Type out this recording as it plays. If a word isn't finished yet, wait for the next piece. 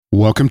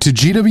Welcome to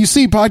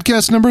GWC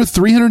podcast number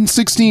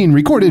 316,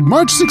 recorded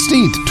March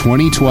 16th,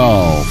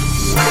 2012.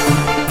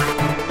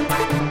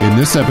 In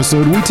this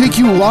episode, we take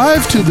you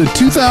live to the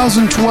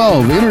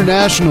 2012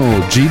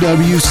 International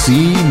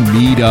GWC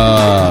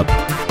Meetup.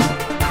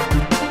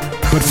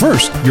 But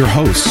first, your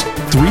hosts,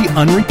 three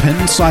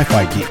unrepentant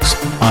sci-fi geeks.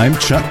 I'm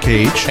Chuck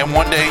Cage. And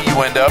one day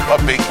you end up a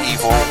big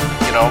evil,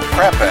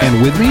 crap bag.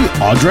 And with me,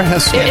 Audra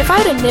Hessler. If I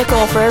had a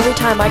nickel for every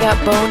time I got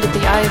boned at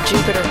the Eye of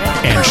Jupiter,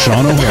 man. And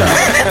Sean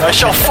O'Hara. I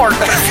shall fart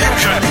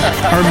confusion.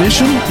 Our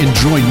mission,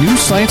 enjoy new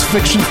science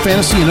fiction,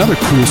 fantasy, and other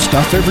cool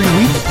stuff every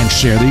week and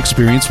share the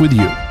experience with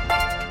you.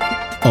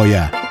 Oh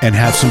yeah, and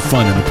have some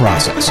fun in the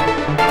process.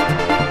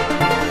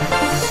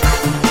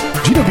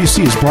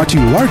 GWC is brought to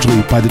you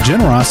largely by the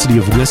generosity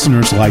of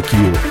listeners like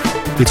you.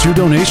 It's your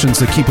donations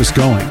that keep us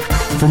going.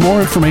 For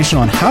more information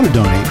on how to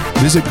donate,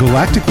 visit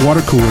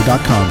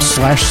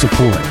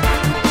galacticwatercooler.com/support.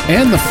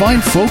 And the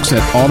fine folks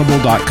at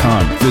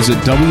audible.com. Visit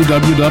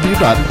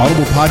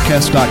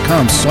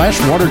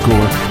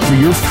www.audiblepodcast.com/watercooler for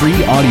your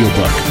free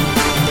audiobook.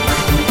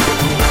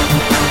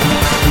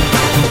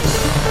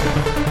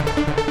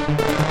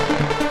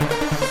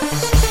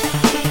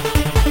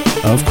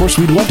 Of course,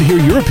 we'd love to hear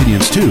your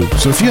opinions too.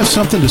 So if you have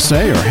something to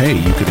say, or hey,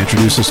 you could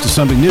introduce us to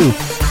something new,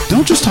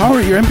 don't just holler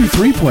at your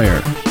MP3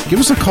 player. Give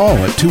us a call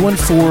at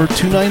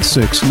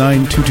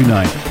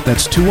 214-296-9229.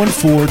 That's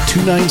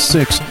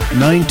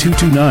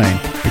 214-296-9229,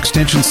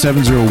 extension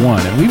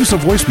 701, and leave us a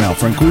voicemail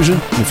for inclusion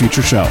in a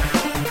future show.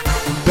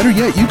 Better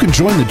yet, you can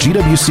join the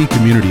GWC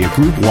community, a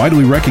group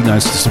widely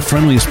recognized as the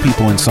friendliest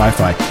people in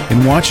sci-fi,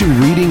 and watching,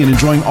 reading, and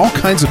enjoying all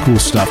kinds of cool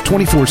stuff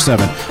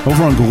 24/7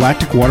 over on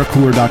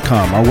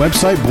galacticwatercooler.com, our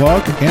website,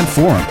 blog, and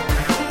forum.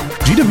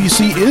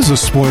 GWC is a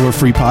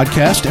spoiler-free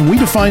podcast, and we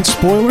define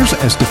spoilers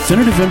as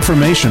definitive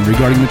information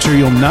regarding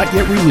material not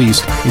yet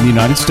released in the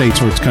United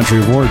States or its country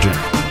of origin.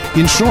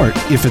 In short,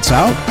 if it's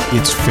out,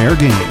 it's fair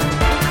game.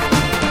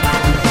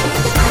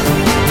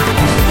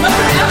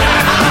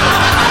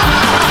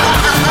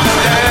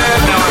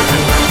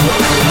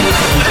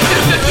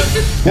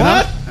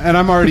 What? And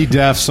I'm already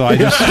deaf, so I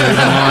just stayed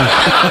on.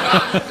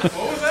 What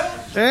was that?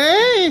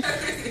 Hey!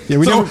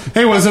 Yeah,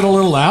 Hey, was it a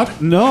little loud?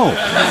 No.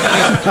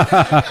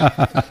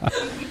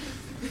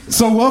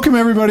 So welcome,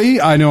 everybody.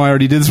 I know I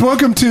already did this.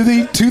 Welcome to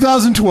the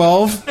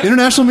 2012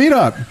 International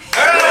Meetup.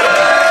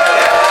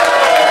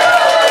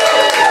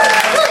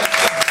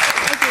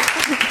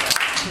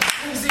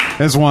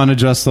 As Juan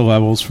adjusts the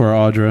levels for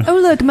Audra. Oh,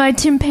 look, my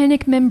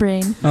tympanic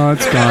membrane. Oh,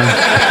 it's gone.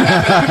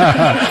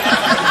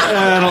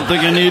 I don't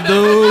think I need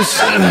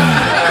those.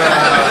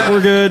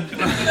 We're good.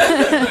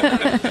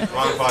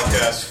 Wrong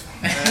podcast.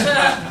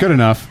 Good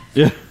enough.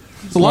 Yeah.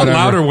 It's a lot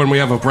louder when we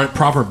have a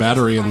proper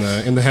battery in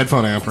the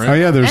headphone amp, right? Oh,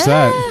 yeah, there's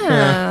that.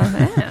 Yeah.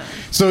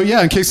 So,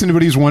 yeah, in case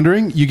anybody's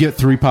wondering, you get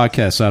 3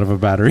 podcasts out of a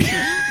battery.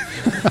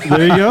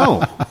 There you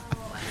go.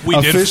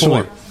 We did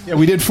 4. Yeah,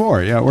 we did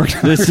 4. Yeah, it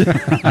worked.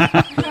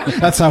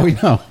 That's how we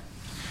know.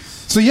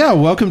 So, yeah,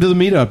 welcome to the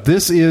meetup.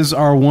 This is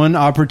our one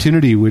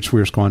opportunity, which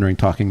we're squandering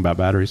talking about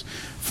batteries,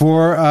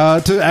 for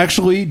to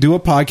actually do a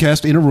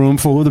podcast in a room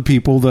full of the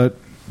people that,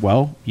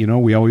 well,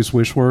 we always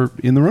wish were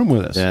in the room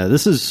with us. Yeah,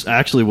 this is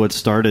actually what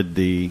started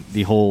the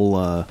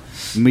whole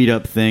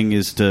meetup thing,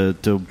 is to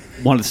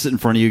want to sit in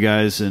front of you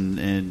guys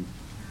and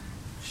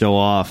show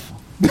off.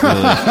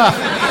 Really.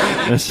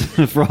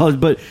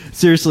 But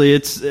seriously,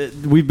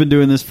 we've been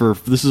doing this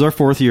this is our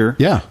 4th year.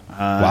 Yeah.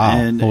 Wow.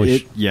 And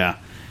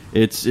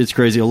it's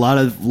crazy. A lot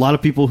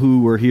of people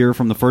who were here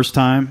from the first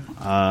time.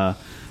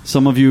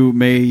 Some of you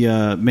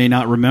may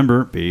not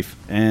remember Beef,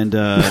 and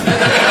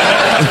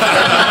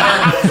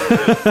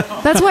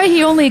That's why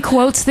he only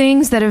quotes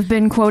things that have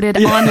been quoted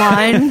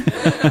online.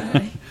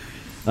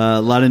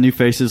 a lot of new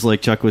faces,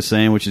 like Chuck was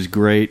saying, which is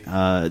great.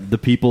 The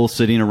people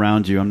sitting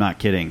around you, I'm not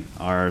kidding,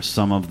 are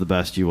some of the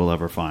best you will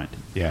ever find.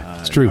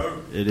 Yeah, it's true.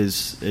 It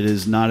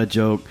is not a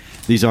joke.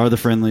 These are the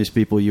friendliest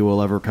people you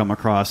will ever come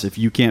across. If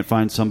you can't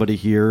find somebody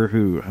here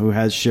who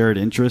has shared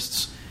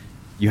interests,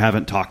 you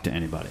haven't talked to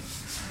anybody.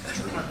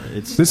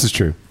 This is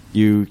true.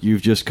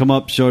 You've just come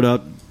up, showed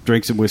up,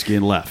 drank some whiskey,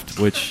 and left,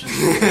 which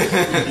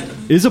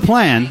is a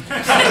plan.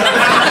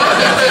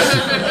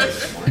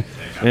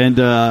 And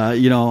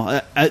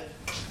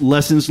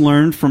lessons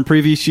learned from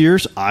previous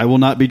years: I will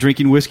not be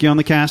drinking whiskey on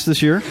the cast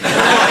this year.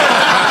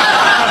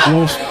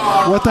 Well,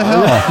 what the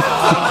hell?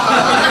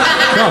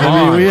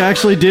 We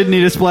actually did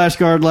need a splash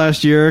guard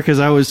last year because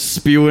I was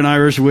spewing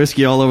Irish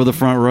whiskey all over the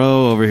front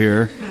row over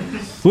here,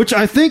 which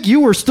I think you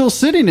were still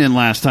sitting in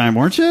last time,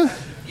 weren't you?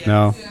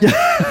 No.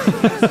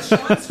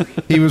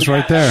 He was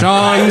right there.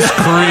 Sean's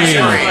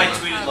cream.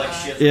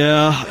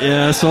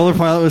 Yeah. Solar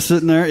Pilot was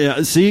sitting there.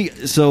 Yeah. See,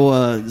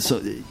 so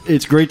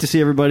it's great to see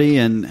everybody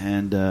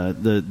and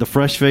the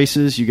fresh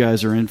faces. You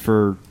guys are in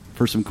for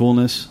some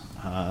coolness.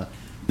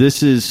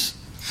 This is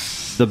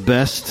the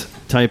best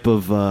type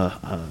of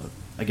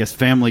I guess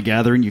family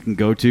gathering you can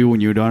go to when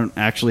you don't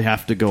actually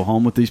have to go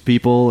home with these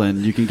people,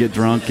 and you can get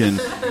drunk and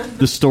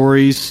the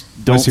stories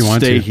don't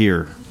stay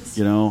here.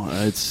 You know,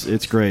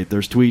 it's great.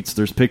 There's tweets,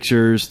 there's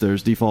pictures,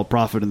 there's default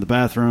profit in the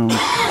bathroom.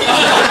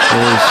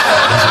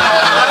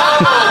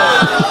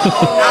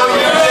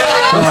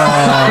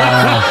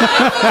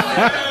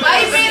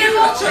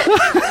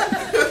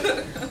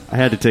 I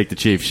had to take the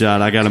cheap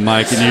shot. I got a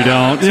mic and you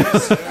don't.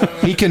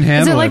 He can Is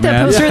handle it like that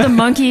man. poster of the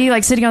monkey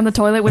like sitting on the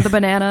toilet with a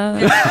banana?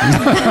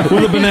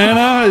 With a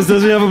banana?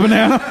 Does he have a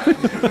banana?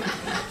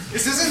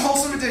 This isn't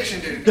wholesome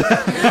addiction, dude.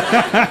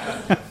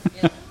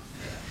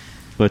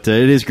 But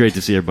it is great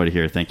to see everybody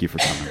here. Thank you for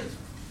coming.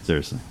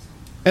 Seriously.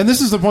 And this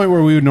is the point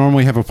where we would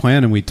normally have a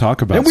plan and we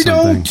talk about And we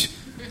something. don't.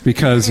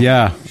 Because,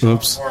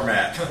 oops.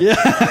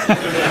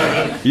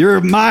 You're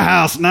at my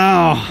house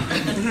now.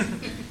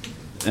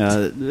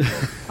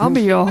 I'll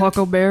be your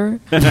huckleberry.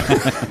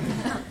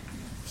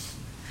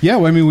 Yeah,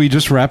 well, I mean, we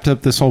just wrapped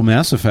up this whole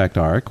Mass Effect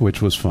arc,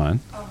 which was fun.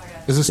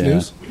 Is this Yeah.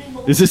 news?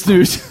 Is this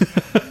news?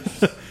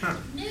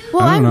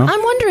 Well, I don't know.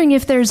 I'm wondering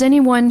if there's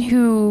anyone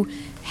who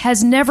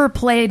has never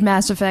played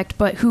Mass Effect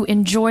but who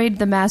enjoyed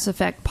the Mass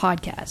Effect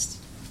podcast.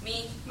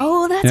 Me.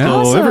 Oh, that's Yeah.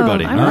 awesome. Oh,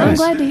 everybody. I'm Nice.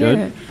 glad to hear Good.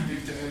 it.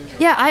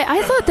 Yeah,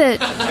 I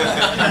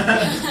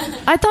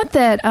thought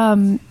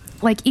that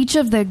like each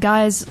of the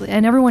guys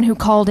and everyone who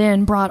called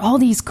in brought all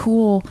these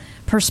cool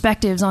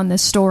perspectives on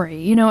this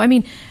story. You know, I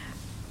mean,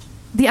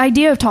 the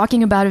idea of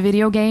talking about a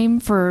video game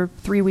for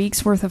 3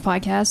 weeks worth of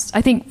podcasts,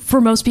 I think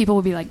for most people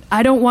would be like,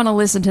 I don't want to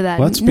listen to that.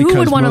 Well, that's Who because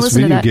would want to most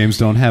listen to video that? games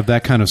don't have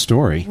that kind of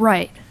story.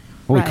 Right.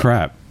 Holy Right.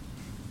 crap.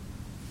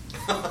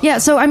 Yeah,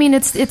 so I mean,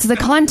 it's the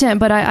content,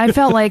 but I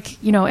felt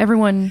like, you know,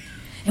 everyone,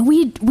 and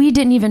we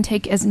didn't even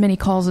take as many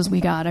calls as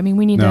we got. I mean,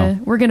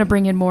 we're going to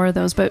bring in more of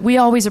those, but we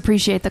always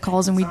appreciate the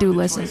calls and we do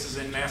listen. Choices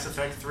in Mass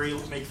Effect 3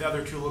 make the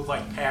other two look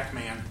like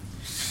Pac-Man.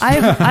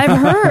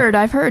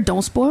 I've heard.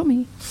 Don't spoil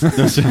me. Then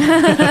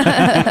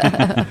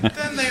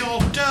they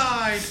all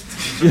died.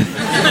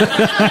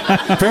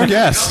 Fair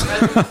guess.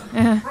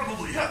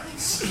 Probably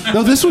happens.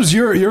 No, this was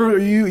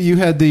you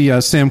had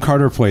the Sam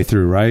Carter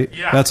playthrough, right?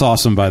 Yeah. That's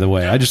awesome, by the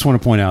way. I just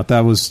want to point out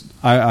that was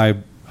I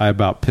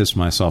about pissed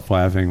myself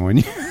laughing when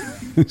you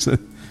said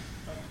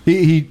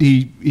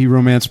he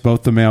romanced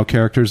both the male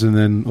characters and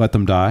then let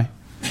them die.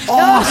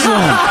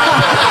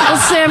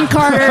 Sam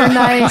Carter,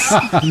 nice.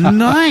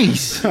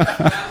 Nice.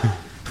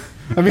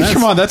 I mean,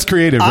 come on, that's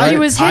creative, right? He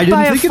was I hit didn't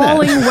by a think of that.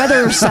 falling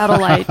weather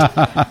satellite.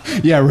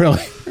 Yeah,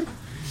 really.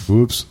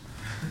 Whoops.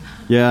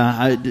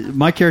 Yeah,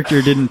 my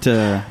character didn't.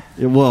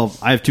 Well,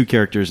 I have two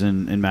characters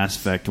in Mass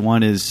Effect.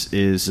 One is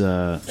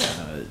the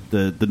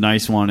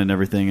nice one and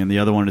everything, and the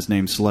other one is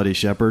named Slutty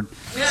Shepherd.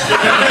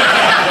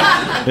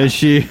 And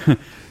she,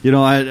 you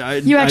know,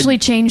 You actually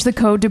changed the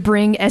code to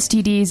bring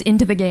STDs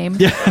into the game.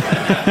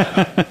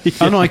 Yeah.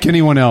 Unlike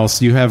anyone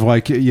else, you have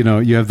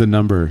you have the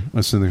number.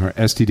 What's in the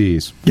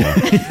STDs?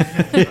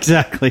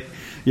 exactly.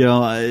 You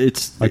know,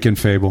 it's Like in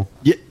Fable.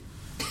 yeah,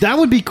 that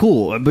would be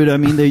cool. But I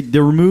mean, they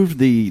removed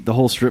the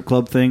whole strip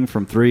club thing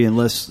from 3,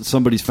 unless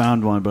somebody's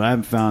found one. But I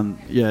haven't found.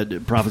 Yeah,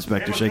 Prophet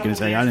Spectre shaking his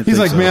head. I didn't. He's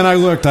think like, so. man, I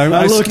looked. I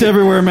looked scanned-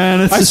 everywhere, man.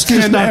 It's I just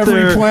scanned not every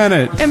there.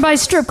 planet. And by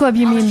strip club,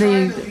 you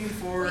mean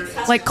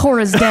like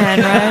Cora's Den,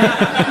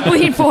 right?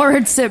 Lean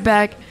forward, sit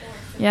back.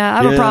 Yeah, I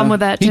have a Yeah. problem with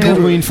that, He too.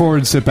 did lean forward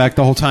and sit back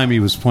the whole time he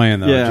was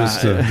playing, though. Yeah,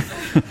 Just to,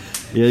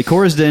 yeah.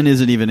 Cora's Den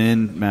isn't even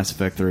in Mass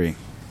Effect 3.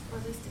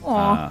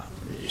 Aw.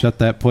 shut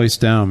that place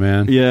down,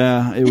 man.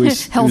 Yeah, it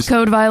was Health it was-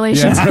 code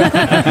violations.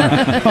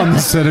 On the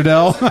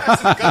Citadel.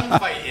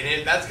 Gunfight in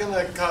it. That's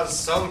gonna cause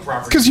some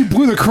property. Because you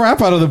blew the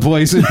crap out of the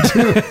place.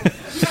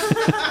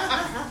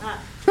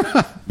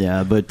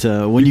 Yeah, but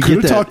when you Could get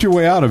have that, talked your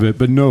way out of it,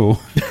 but no.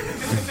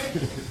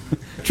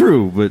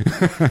 true, but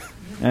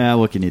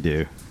what can you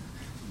do?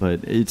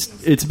 But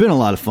it's been a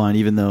lot of fun,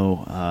 even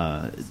though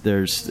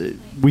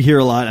we hear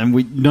a lot,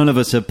 and none of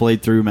us have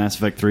played through Mass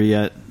Effect 3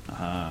 yet.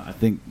 I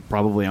think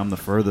probably I'm the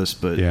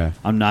furthest, but Yeah.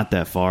 I'm not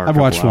that far. I've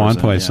watched Juan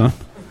play some.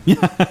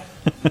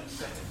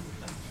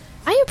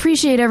 I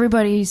appreciate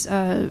everybody's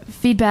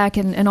feedback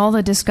and all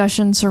the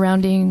discussion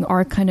surrounding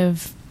our kind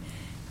of,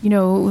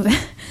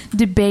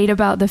 debate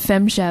about the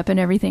FemShep and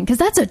everything, because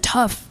that's a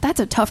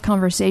tough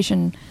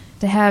conversation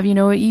to have.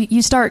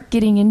 You start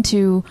getting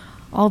into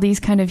all these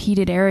kind of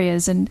heated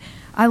areas, and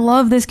I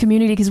love this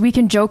community because we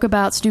can joke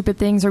about stupid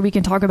things or we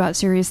can talk about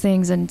serious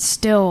things and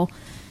still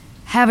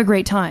have a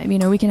great time.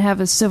 We can have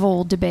a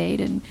civil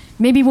debate, and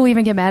maybe we'll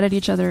even get mad at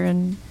each other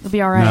and it'll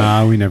be all right.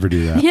 Nah, we never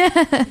do that.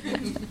 Yeah.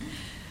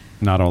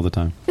 Not all the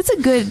time. It's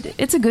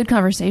a good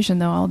conversation,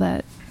 though. All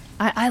that,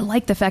 I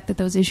like the fact that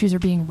those issues are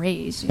being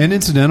raised. And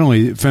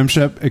incidentally,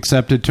 FemShep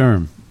accepted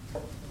term.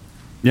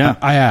 Yeah,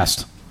 I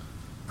asked.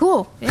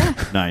 Cool. Yeah.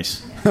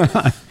 nice.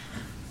 At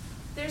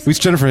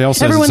least Jennifer Hale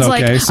says Everyone's it's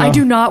okay. like, so. I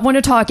do not want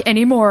to talk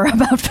anymore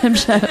about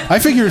FemShep. I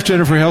figure if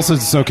Jennifer Hale says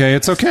it's okay,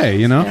 it's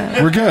okay.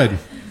 We're good.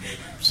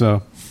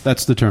 So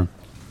that's the term.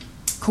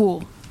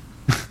 Cool.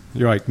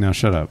 You're like, now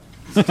shut up.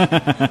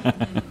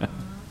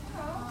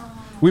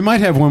 We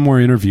might have one more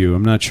interview.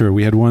 I'm not sure.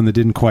 We had one that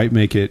didn't quite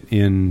make it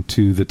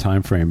into the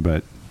time frame,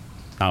 but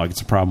not like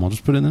it's a problem. I'll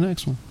just put it in the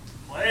next one.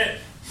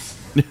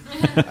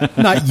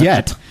 Not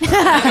yet.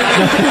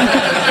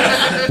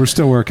 We're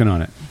still working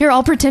on it. Here,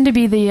 I'll pretend to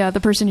be the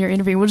person you're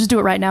interviewing. We'll just do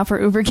it right now for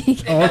Uber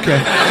Geek. Oh,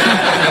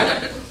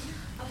 okay.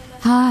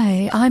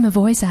 Hi, I'm a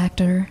voice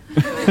actor.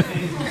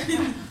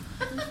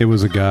 It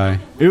was a guy.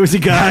 It was a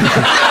guy.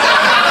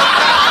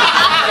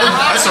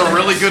 That's a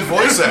really good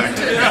voice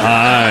actor.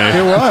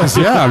 It was,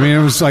 yeah. I mean,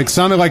 it was like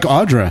sounded like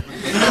Audra.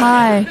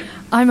 Hi,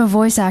 I'm a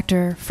voice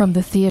actor from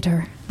the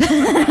theater.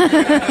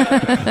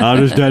 How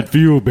does that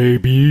feel,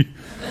 baby?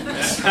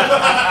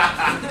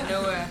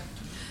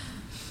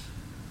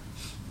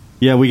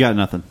 Yeah, we got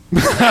nothing.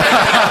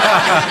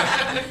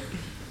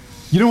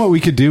 You know what we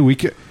could do? We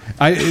could.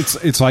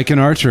 It's like an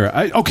Archer.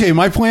 Okay,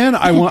 my plan.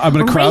 I'm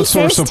going to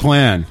crowdsource a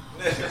plan.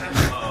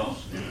 Well,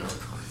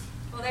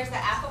 there's the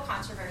Apple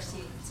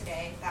controversy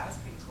today. That was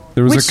pretty cool.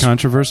 There was a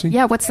controversy.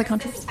 Yeah, what's the There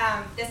was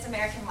controversy? This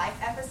American Life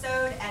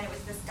episode, and it was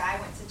this guy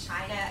went to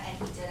China and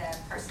he did a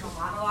personal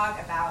monologue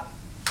about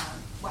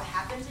what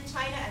happened in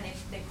China, and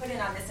they put it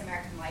on This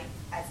American Life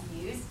as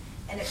news,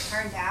 and it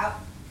turned out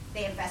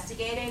they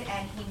investigated,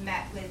 and he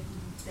met with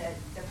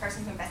the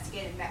person who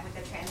investigated met with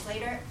the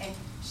translator, and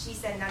she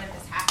said none of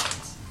this happened.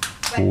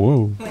 But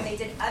Whoa. when they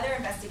did other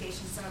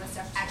investigations, some of the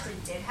stuff actually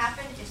did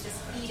happen. It's just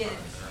he didn't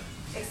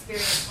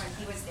experience when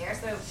he was there.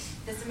 So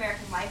This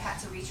American Life had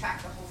to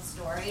retract the whole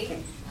story,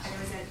 and it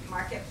was in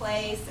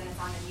Marketplace, and it's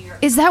on the New York.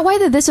 Is that why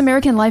the This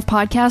American Life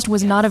podcast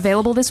was not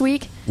available this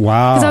week?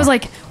 Wow. Because I was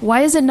like,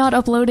 why is it not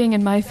uploading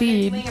in my So they're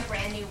feed? doing a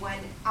brand new one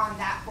on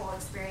that whole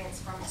experience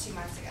from 2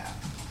 months ago.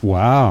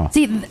 Wow.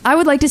 See, I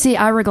would like to see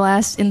Ira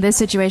Glass in this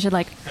situation.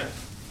 Like,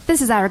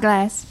 this is Ira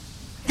Glass.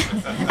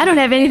 I don't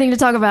have anything to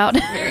talk about.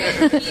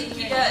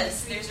 He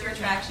does. There's a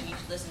retraction. You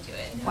should listen to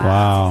it.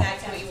 Wow. That's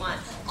exactly what you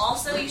want.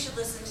 Also, you should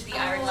listen to the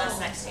Ira Glass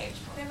sex tape.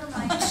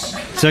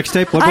 Sex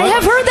tape? What? I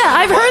have heard that.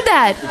 I've heard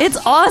that. It's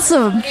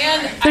awesome.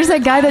 And There's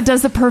that guy that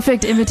does the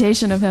perfect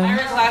imitation of him.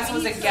 Ira Glass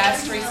was a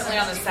guest recently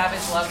on the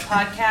Savage Love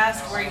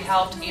podcast where he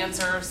helped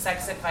answer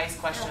sex advice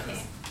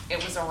questions.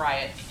 It was a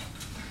riot.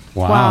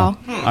 Wow.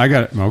 I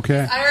got it.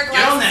 Okay. Ira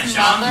Glass's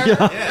mother is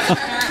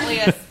apparently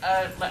a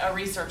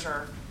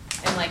researcher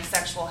in like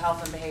sexual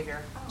health and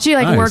behavior. She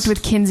Nice. worked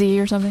with Kinsey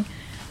or something.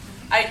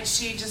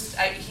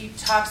 He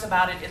talks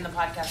about it in the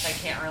podcast. I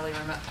can't really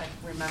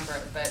remember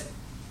it, but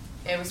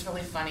it was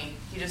really funny.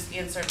 He just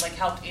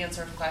helped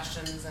answer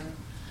questions, and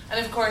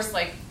of course,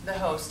 like the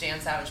host Dan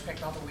Savage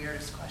picked all the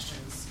weirdest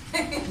questions.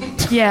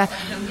 Yeah.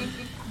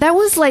 That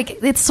was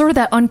it's sort of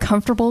that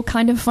uncomfortable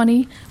kind of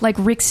funny, like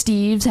Rick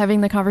Steves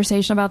having the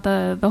conversation about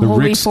the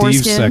holy Rick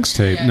foreskin. Steves sex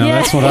tape. No, Yeah.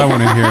 that's what I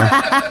want to hear.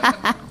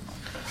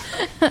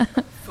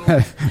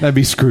 That'd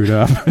be screwed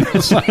up.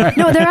 Sorry.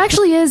 No, there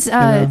actually is.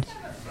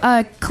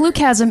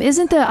 Cluechasm,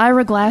 isn't the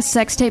Ira Glass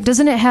sex tape?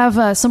 Doesn't it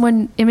have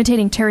someone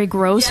imitating Terry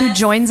Gross who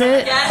joins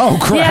it? Yes. Oh,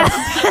 crap.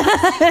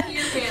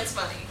 Your pants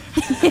funny.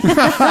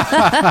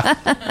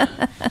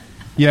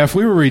 Yeah, if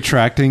we were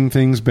retracting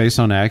things based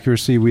on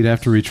accuracy, we'd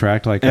have to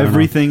retract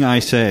Everything I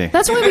say.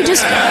 That's why we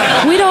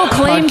don't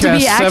claim to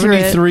be Podcast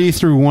accurate. 73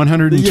 through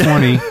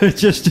 120. Yeah, it's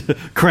just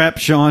crap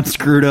Sean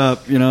screwed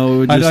up,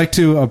 I'd like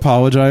to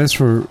apologize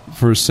for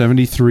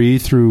 73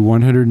 through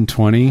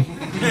 120.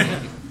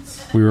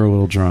 We were a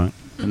little drunk.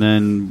 And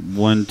then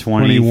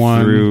 120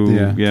 21 through,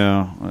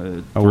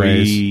 a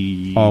ways.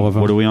 3. All of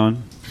them. What are we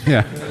on?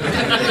 Yeah.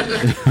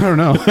 I don't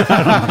know.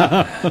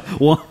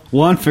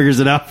 Juan figures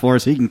it out for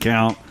us. He can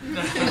count.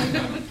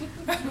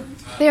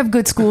 They have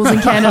good schools in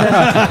Canada.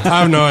 I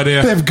have no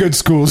idea. They have good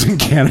schools in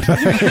Canada.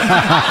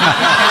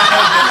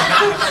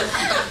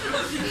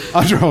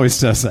 Audra always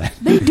says that.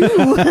 They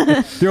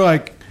do. You're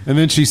like, and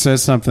then she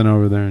says something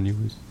over there, and you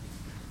lose.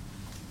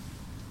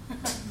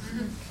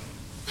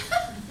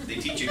 They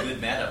teach you good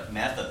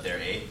math up there,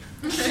 eh?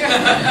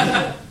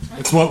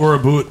 It's what we're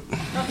about.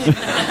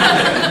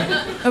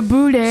 A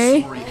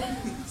booty.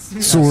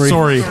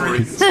 Sorry.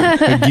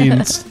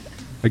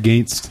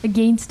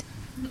 Against.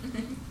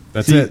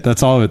 That's it.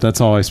 That's all of it.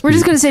 That's all I speak. We're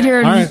just going to sit here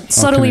and All right.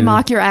 subtly Okay.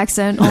 mock your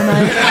accent all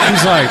night.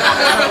 He's like,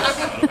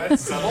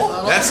 That's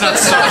not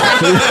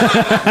subtle.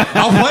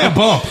 I'll play a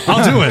bump.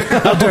 I'll do it.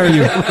 how dare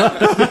you?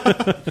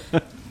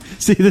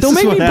 See, this Don't is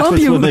make what me bump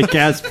happens you. when they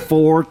cast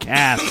 4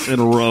 casts in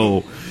a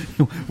row.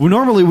 Well,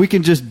 normally we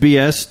can just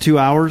BS 2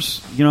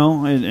 hours,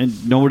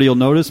 and nobody will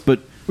notice,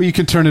 but Well, you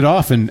can turn it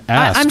off and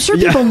ask. I'm sure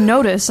people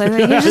notice. I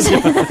think it's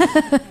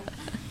just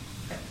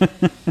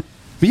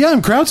But yeah,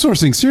 I'm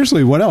crowdsourcing.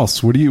 Seriously, what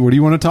else? What do you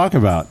want to talk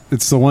about?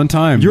 It's the one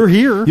time. You're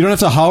here. You don't have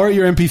to holler at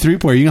your MP3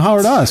 player. You can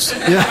holler at us.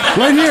 Yeah.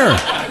 Right here.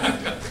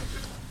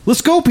 Let's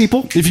go,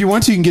 people. If you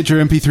want to, you can get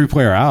your MP3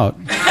 player out.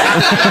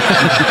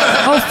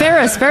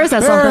 Ferris has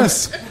something.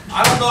 Ferris.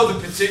 I don't know the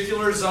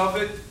particulars of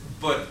it,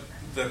 but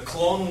the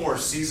Clone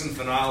Wars season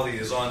finale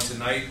is on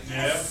tonight.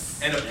 Yep.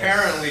 And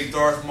apparently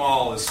Darth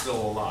Maul is still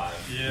alive.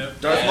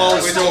 Yep. Darth Maul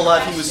is still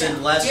alive. He was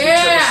in last week's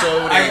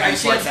episode. I And can't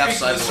he's like half speak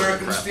to the size of crap.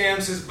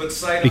 circumstances, but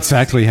sight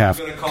Exactly half,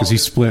 gonna call 'cause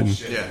he's this splitting.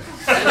 bullshit. Yeah.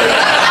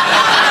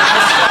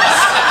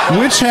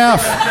 Which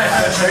half?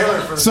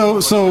 So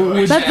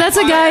That's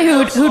a guy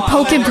who'd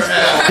poke him.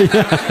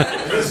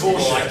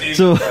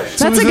 So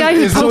That's a guy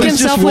who'd poke he's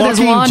just himself with his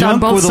walking wand on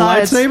junk both with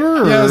sides. a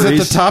lightsaber? Or yeah, is it the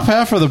he's- top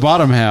half or the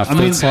bottom half? I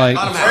mean, it's like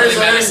Very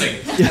menacing.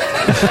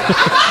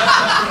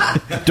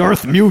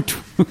 Darth Mute.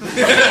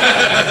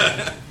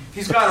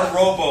 He's got a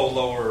robo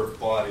lower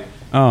body.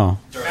 Oh.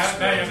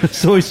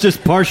 So he's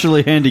just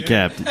partially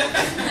handicapped.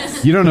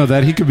 You don't know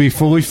that. He could be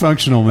fully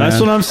functional, man.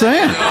 That's what I'm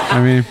saying. I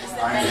mean,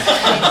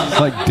 it's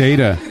like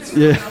Data.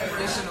 Yeah.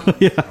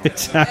 Yeah,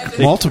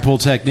 exactly. Multiple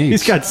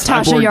techniques. He's got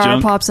Tasha cyborg Yar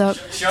junk. pops up.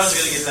 Sean's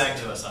going to get back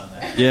to us on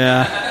that.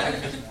 Yeah.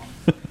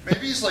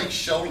 Maybe he's like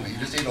Sheldon. He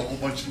just ate a whole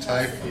bunch of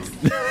Thai food.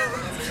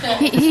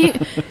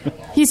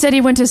 He said he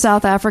went to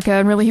South Africa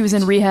and really he was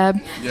in rehab.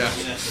 Yeah.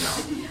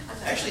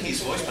 Actually,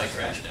 he's voiced by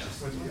Crash now.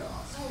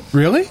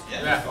 Really?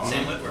 Yeah.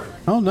 Sam Witwer.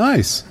 Oh,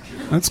 nice.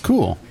 That's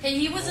cool. Hey,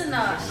 he was in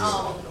the,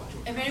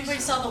 if anybody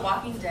saw The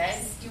Walking Dead,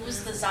 he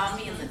was the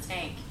zombie in the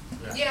tank.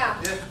 Yeah.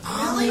 Really?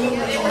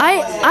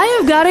 I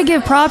have got to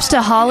give props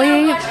to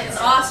Holly.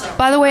 It's awesome.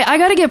 By the way, I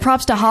got to give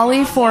props to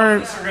Holly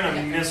for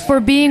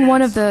being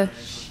one of the.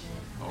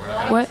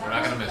 What? We're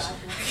not going to miss it.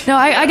 No,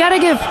 I got to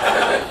give.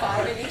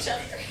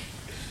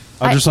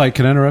 I'm just like,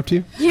 can I interrupt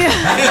you? Yeah.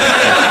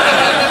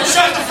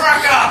 Shut the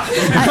fuck up!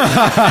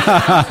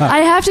 I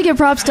have to give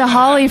props to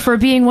Holly for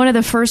being one of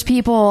the first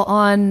people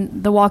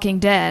on The Walking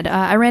Dead.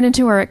 I ran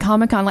into her at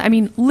Comic-Con. I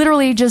mean,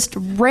 literally just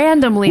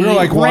randomly We were,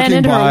 like, ran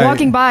into walking her by.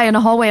 walking by in a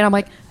hallway, and I'm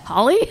like,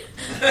 Holly?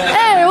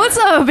 Hey, what's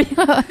up?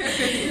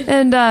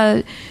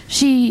 And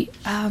she's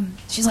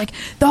like,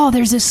 oh,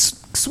 there's this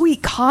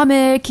sweet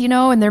comic,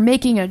 and they're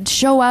making a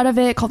show out of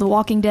it called The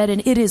Walking Dead,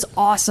 and it is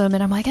awesome.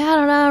 And I'm like, I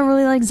don't know, I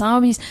really like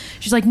zombies.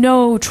 She's like,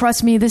 no,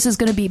 trust me, this is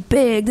going to be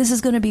big. This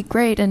is going to be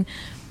great. And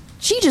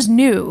she just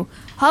knew.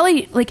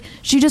 Holly, like,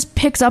 she just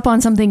picks up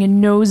on something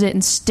and knows it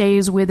and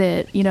stays with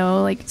it,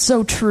 like,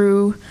 so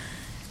true.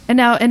 And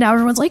now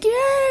everyone's like,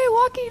 yay,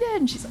 Walking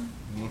Dead. And she's like,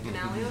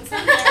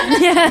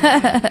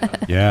 yeah.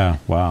 Yeah,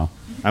 wow.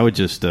 I would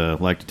just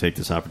like to take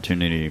this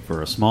opportunity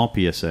for a small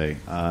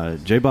PSA.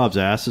 J. Bob's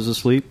ass is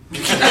asleep. And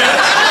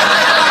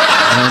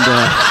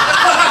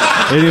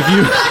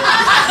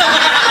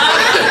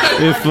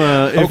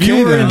if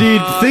you were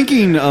indeed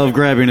thinking of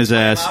grabbing his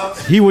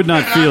ass, he would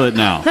not feel it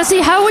now. Now,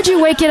 see, how would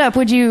you wake it up?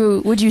 Would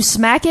you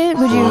smack it?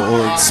 Would you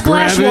Or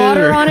splash grab it,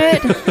 water or- on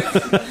it?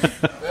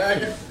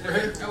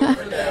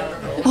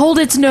 Hold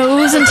its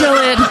nose until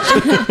it.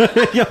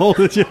 Yeah, hold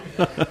it.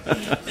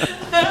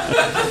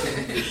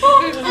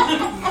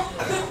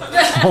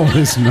 Oh,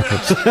 his nose.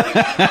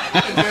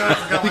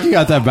 I think you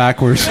got that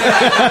backwards.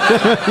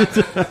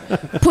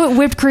 Put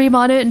whipped cream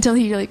on it until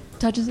he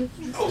touches it.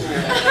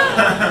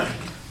 Can't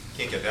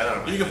get that out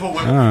of my You can put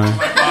whipped All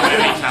cream on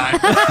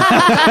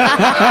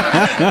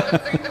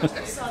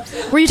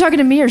anytime. Were you talking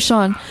to me or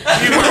Sean?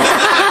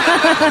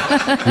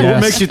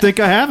 What makes you think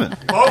I haven't?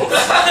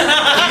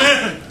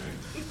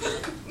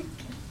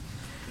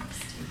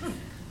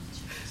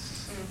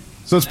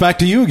 So it's back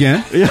to you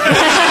again.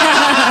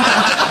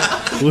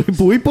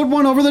 We put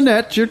one over the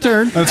net. It's your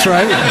turn. That's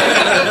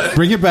right.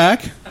 Bring it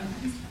back.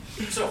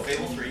 So,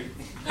 Fable 3.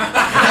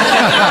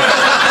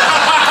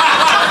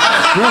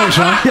 Really,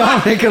 Sean?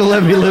 Y'all ain't gonna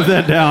let me live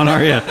that down,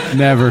 are you?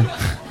 Never.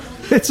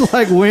 It's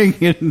like Wing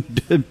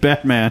and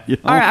Batman.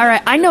 All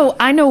right. I know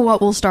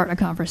what will start a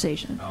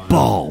conversation.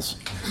 Balls.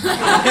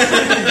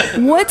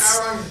 What's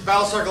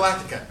Battlestar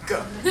Galactica.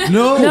 Go.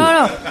 No.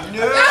 no?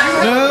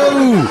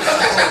 No.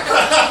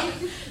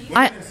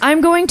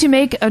 I'm going to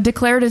make a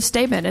declarative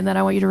statement, and then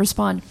I want you to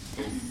respond.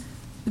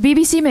 The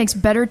BBC makes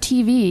better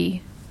TV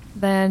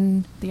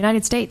than the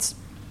United States.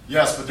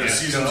 Yes, but their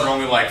seasons are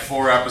only like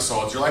 4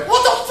 episodes. You're like,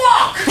 what the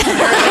fuck?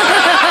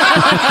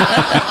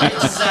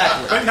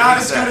 Exactly. But not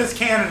as good as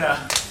Canada.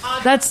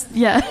 That's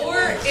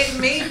Or it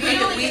may be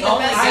that we Oh,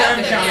 only I get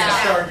haven't the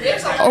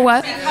counted or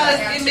what? because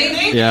it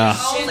may be Yeah.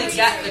 we only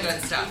get the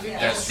good stuff.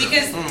 That's true.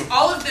 Because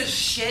all of the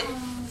shit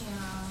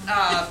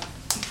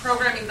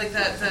programming, like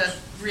the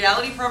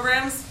reality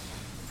programs,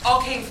 all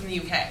came from the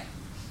UK.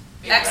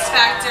 X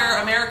Factor,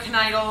 American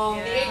Idol,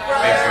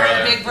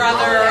 Big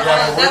Brother,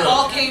 that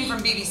all came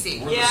from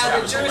BBC. Yeah,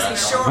 the Jersey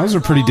Shore. Those are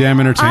pretty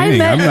damn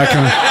entertaining. I'm not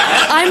gonna.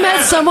 I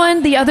met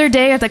someone the other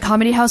day at the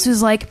Comedy House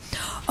who's like,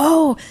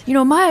 oh,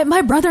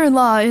 my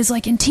brother-in-law is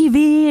like in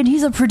TV and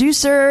he's a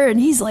producer and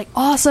he's like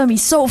awesome.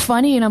 He's so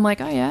funny. And I'm like,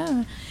 oh,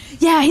 yeah.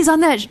 Yeah, he's on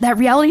that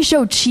reality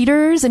show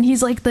Cheaters and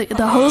he's like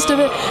the host of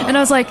it. And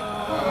I was like,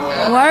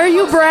 why are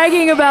you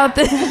bragging about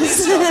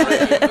this?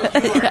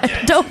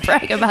 Don't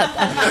brag about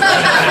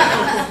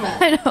that.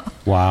 I know.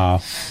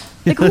 Wow.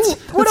 Like,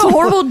 what a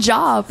horrible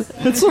job.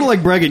 It's sort of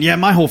like bragging. Yeah,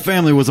 my whole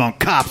family was on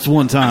Cops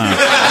one time.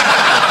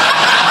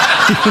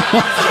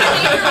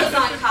 was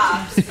on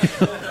Cops.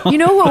 You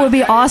know what would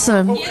be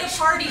awesome? He had a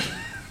party,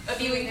 a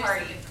viewing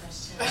party.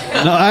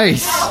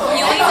 Nice.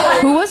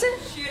 Who was it?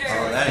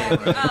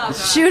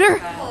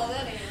 Shooter?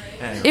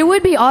 It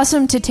would be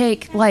awesome to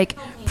take, like,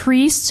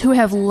 priests who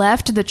have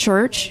left the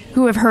church,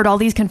 who have heard all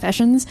these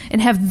confessions,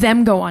 and have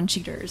them go on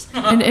Cheaters.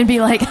 And be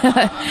like,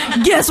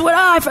 guess what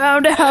I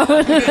found out?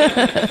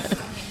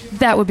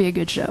 That would be a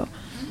good show.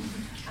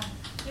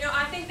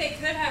 I think they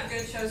could have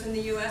good shows in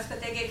the U.S.,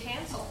 but they get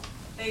canceled.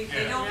 They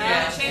don't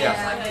get a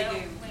chance like they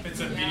do. It's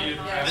immediate.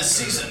 This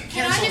season,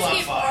 Can I canceled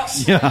just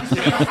on get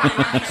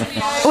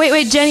Fox.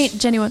 Wait, Jenny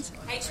wants.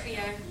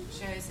 HBO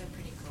shows are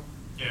pretty cool.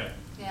 Yeah.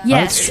 Yeah,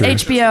 Yes,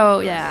 That's true.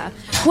 HBO. Yeah.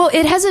 Well,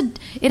 it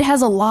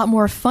has a lot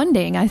more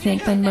funding, I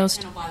think, than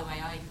most. By the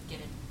way, I get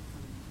it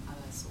from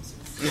other sources.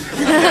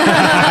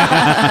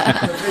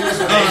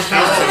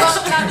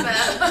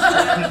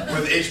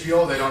 With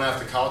HBO, they don't have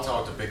to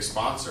kowtow to big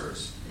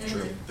sponsors.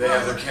 True. They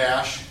have their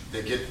cash.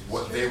 They get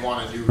what they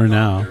want to do For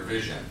now. their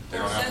vision. They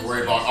don't have to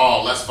worry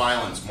about less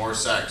violence, more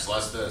sex,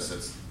 less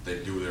this.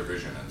 They do their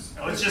vision.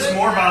 It's just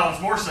more violence,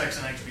 more sex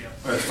in HBO.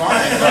 It's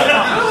fine.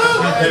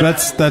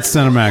 That's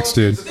Cinemax,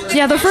 dude.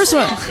 Yeah, the first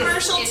one.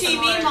 Commercial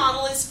TV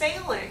model is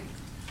failing,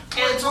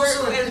 and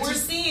we're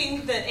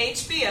seeing that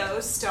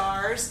HBO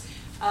stars.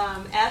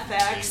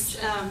 FX,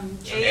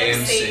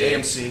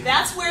 AMC.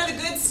 That's where the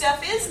good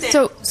stuff is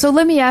now. So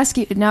let me ask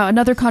you now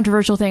another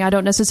controversial thing. I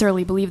don't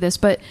necessarily believe this,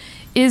 but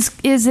is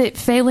it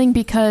failing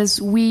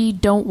because we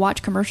don't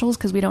watch commercials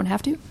because we don't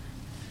have to?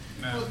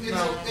 Well,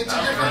 it's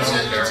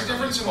a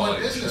difference in what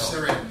business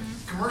they're in.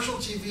 Commercial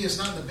TV is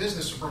not in the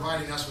business of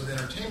providing us with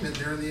entertainment.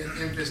 They're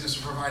in business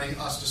of providing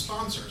us to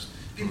sponsors.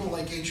 People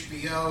like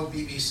HBO,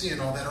 BBC,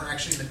 and all that are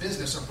actually in the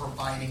business of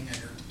providing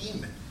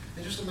entertainment.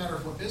 It's just a matter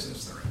of what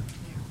business they're in.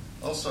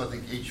 Also, I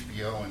think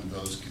HBO and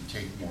those can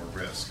take more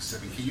risks. I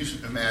mean, can you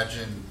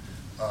imagine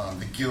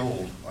the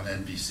Guild on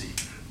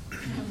NBC?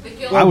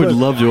 I would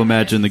love to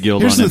imagine the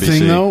Guild on NBC. Here's the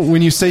thing, though.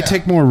 When you say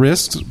take more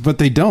risks, but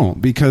they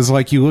don't. Because,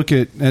 like, you look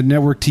at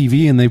network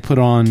TV and they put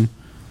on,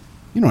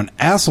 an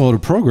assload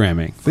of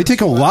programming. They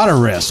take a lot of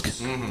risk.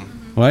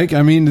 Mm-hmm. Like,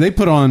 I mean, they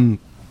put on,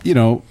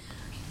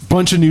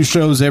 bunch of new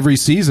shows every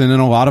season,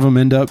 and a lot of them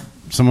end up,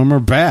 some of them are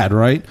bad,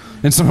 right?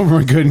 And some of them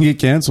are good and get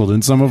canceled,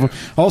 and some of them,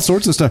 all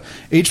sorts of stuff.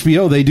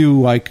 HBO, they do,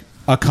 like,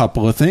 a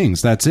couple of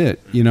things. That's it,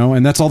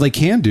 and that's all they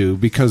can do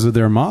because of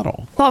their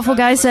model. Thoughtful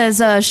Guy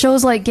says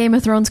shows like Game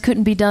of Thrones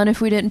couldn't be done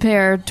if we didn't pay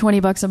our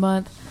 $20 a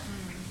month.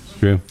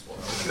 True.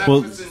 And that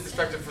puts in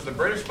perspective for the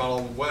British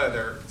model, what,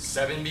 there are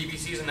 7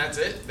 BBCs and that's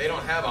it? They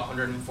don't have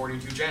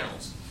 142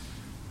 channels.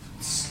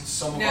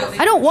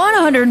 I don't want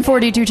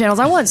 142 channels.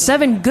 I want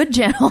 7 good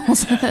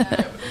channels. Now,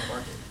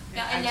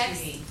 a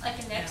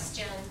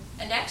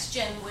next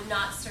gen would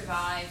not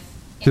survive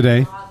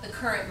Today. The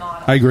current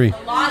model. I agree.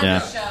 A lot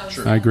of the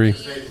shows I agree.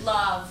 that we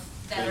love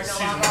that are no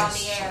longer on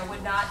the air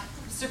would not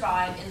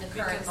survive in the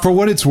current model. For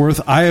what it's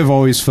worth, I have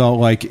always felt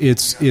like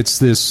it's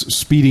this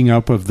speeding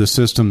up of the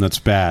system that's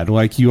bad.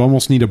 Like, you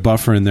almost need a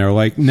buffer in there.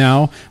 Like,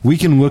 now we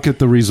can look at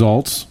the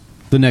results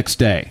the next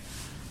day.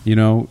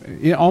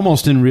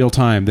 Almost in real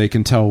time, they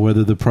can tell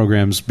whether the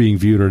program's being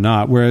viewed or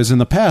not. Whereas in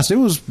the past, it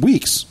was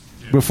weeks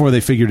before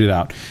they figured it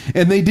out.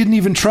 And they didn't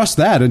even trust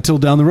that until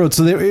down the road.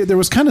 So there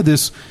was kind of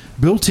this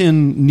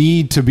built-in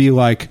need to be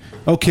like,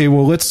 okay,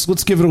 well, let's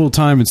give it a little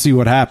time and see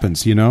what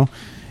happens,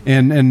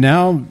 And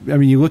now, I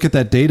mean, you look at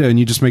that data and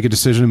you just make a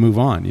decision and move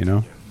on,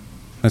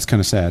 That's kind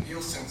of sad.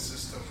 Nielsen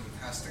system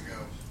has to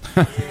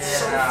go.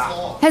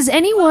 Has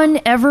anyone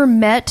ever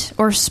met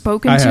or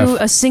spoken to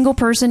a single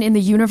person in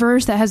the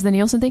universe that has the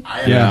Nielsen thing?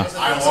 Yeah.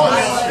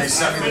 They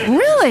sent me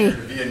Really?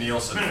 via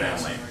Nielsen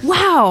family.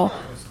 Wow.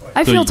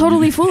 I feel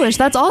totally foolish.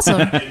 That's awesome.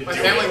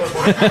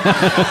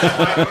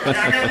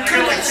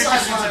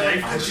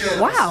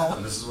 Wow.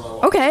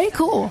 Okay,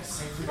 cool.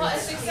 Well, a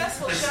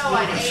successful show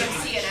on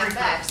AMC and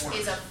FX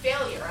is a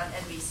failure on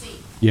NBC.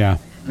 Yeah,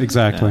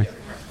 exactly.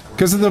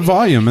 Because of the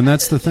volume, and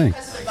that's the thing.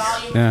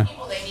 Yeah.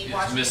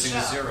 It's missing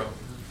a zero.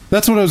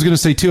 That's what I was going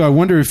to say, too. I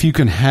wonder if you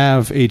can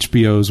have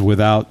HBOs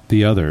without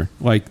the other.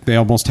 Like, they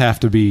almost have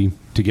to be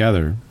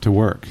together to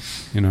work,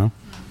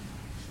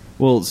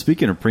 Well,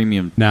 speaking of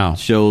premium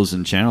shows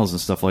and channels and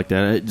stuff like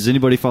that, does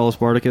anybody follow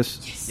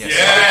Spartacus?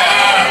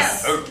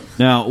 Yes.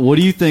 Now, what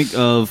do you think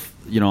of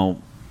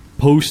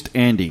post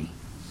Andy?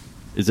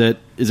 Is that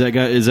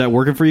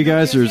working for you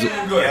guys, or is it?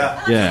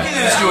 Yeah.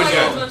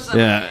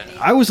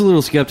 I was a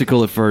little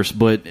skeptical at first,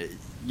 but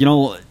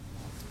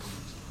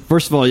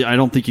first of all, I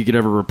don't think you could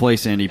ever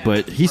replace Andy,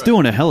 but he's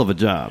doing a hell of a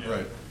job.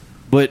 Right.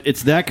 But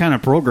it's that kind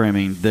of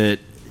programming that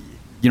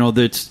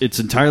it's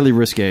entirely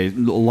risque. A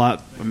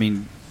lot. I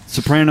mean,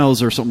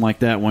 Sopranos or something like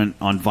that went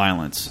on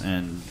violence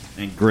and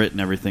grit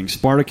and everything.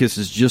 Spartacus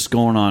is just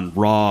going on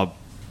raw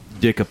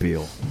dick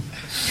appeal,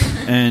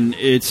 and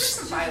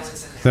it's.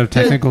 Is that a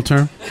technical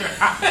term?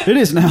 It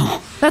is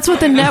now. That's what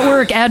the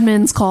network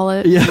admins call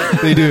it. Yeah,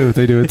 they do.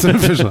 It's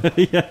official.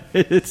 Yeah,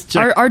 it's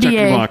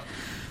RDA.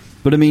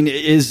 But I mean,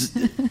 is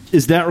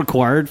that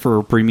required for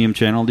a premium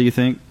channel? Do you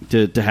think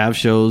to have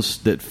shows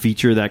that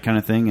feature that kind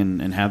of thing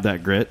and have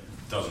that grit?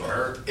 Doesn't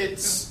hurt.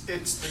 It's the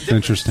difference.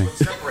 Interesting. What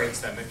separates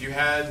them. If you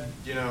had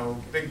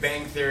Big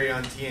Bang Theory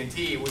on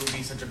TNT, it wouldn't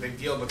be such a big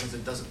deal because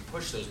it doesn't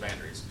push those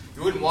boundaries.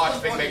 You wouldn't watch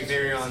Big Bang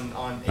Theory on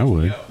HBO. I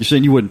would. You're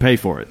saying you wouldn't pay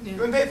for it? You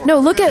wouldn't pay for it. No,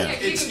 look at.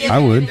 I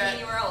would. That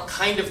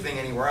kind of thing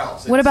anywhere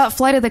else. What about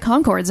Flight of the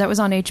Conchords? That was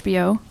on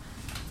HBO.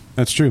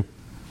 That's true.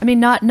 I mean,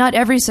 not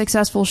every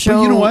successful show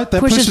But you know what?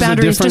 That pushes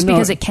boundaries just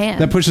because no, it can.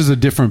 That pushes a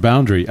different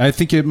boundary. I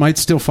think it might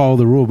still follow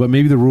the rule, but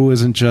maybe the rule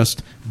isn't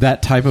just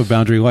that type of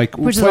boundary. Like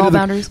pushes all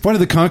boundaries. Flight of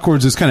the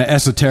Conchords is kind of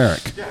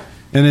esoteric. Yeah.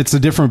 And it's a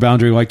different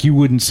boundary. Like, you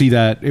wouldn't see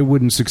that. It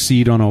wouldn't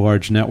succeed on a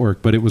large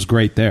network, but it was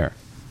great there.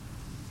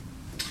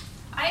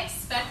 I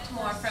expect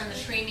more from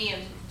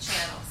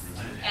channels,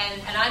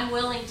 and I'm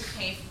willing to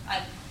pay.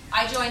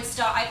 I joined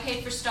Star. I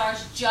paid for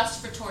Stars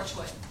just for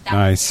Torchwood. That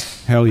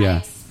Nice. Hell yeah. I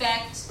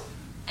expect,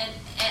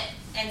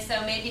 and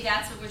so maybe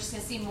that's what we're just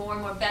going to see more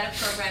and more better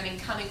programming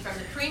coming from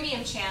the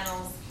premium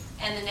channels,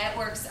 and the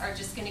networks are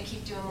just going to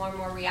keep doing more and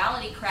more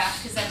reality crap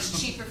because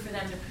that's cheaper for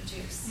them to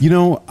produce. You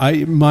know,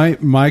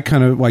 my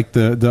kind of like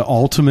the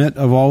ultimate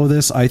of all of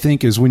this, I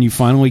think, is when you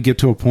finally get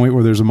to a point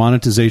where there's a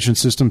monetization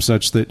system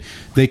such that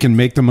they can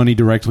make the money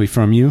directly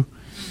from you.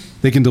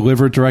 They can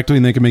deliver it directly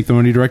and they can make the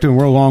money directly. And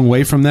we're a long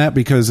way from that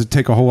because it'd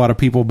take a whole lot of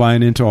people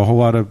buying into a whole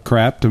lot of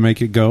crap to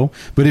make it go.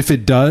 But if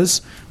it does,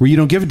 where you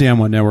don't give a damn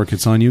what network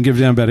it's on, you don't give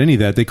a damn about any of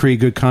that. They create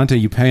good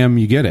content, you pay them,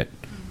 you get it.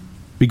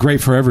 Be great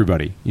for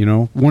everybody, you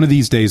know? One of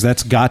these days,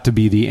 that's got to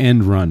be the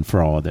end run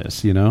for all of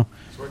this, you know?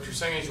 So what you're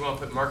saying is you want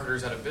to put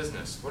marketers out of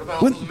business. What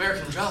about all those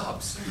American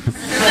jobs?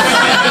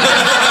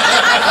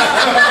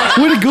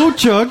 Way to go,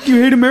 Chuck.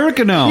 You hate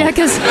America now. Yeah,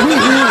 because...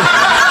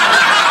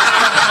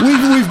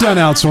 We've done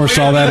outsourced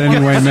all that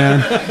anyway,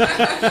 man.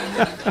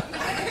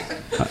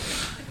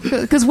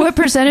 Because what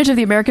percentage of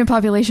the American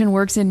population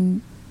works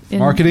in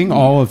marketing?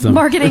 All of them.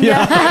 Marketing,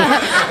 yeah.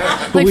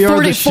 Like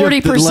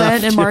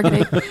 40% in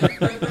marketing.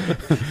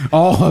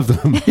 All of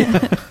them.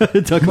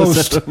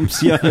 Douglas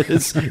Adams, yeah.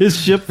 His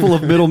ship full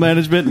of middle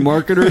management and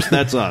marketers,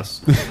 that's us.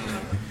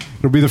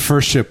 It'll be the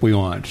first ship we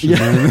launch.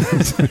 Yeah.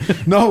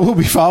 No, we'll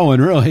be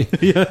following, really.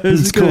 Yeah,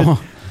 it's cool.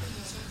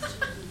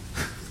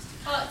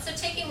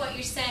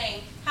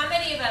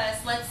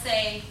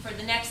 For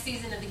the next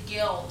season of The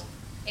Guild,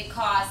 it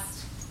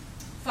costs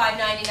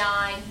 $5.99,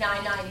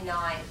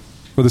 $9.99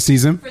 for the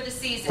season. For the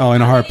season. Oh,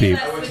 in a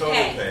heartbeat. I would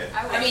pay.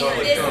 I mean,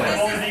 this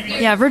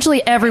is yeah,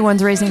 virtually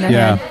everyone's raising their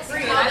hand.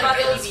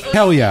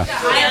 Hell yeah.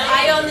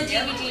 I own the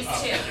DVDs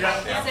too. So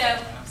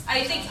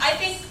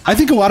I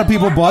think a lot of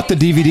people bought the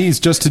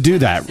DVDs just to do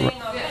that. Well,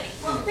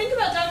 think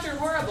about Dr.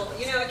 Horrible.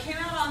 You know, it came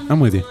out on I'm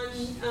with you.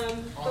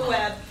 the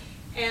web,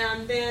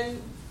 and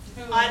then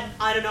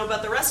I don't know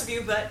about the rest of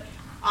you, but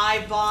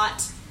I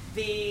bought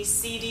the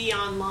CD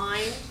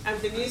online,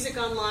 the music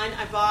online.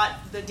 I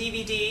bought the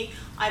DVD.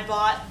 I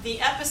bought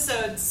the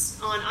episodes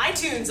on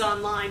iTunes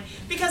online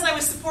because I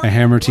was supporting a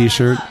Hammer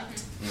T-shirt.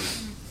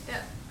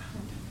 Yeah.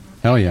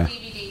 Hell yeah.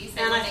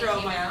 And I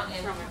throw my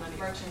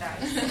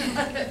merchandise.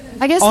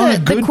 I guess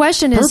the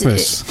question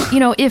is, you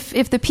know,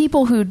 if the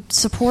people who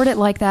support it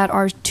like that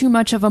are too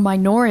much of a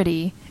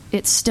minority,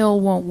 it still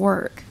won't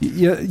work.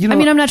 Yeah, you know, I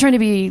mean, I'm not trying to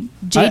be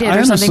jaded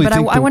or something, but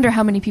I wonder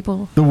how many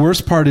people... The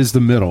worst part is the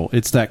middle.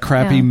 It's that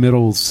crappy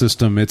middle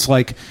system. It's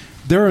like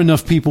there are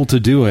enough people to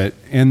do it,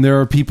 and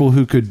there are people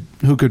who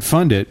could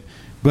fund it,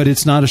 but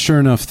it's not a sure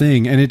enough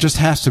thing, and it just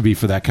has to be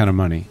for that kind of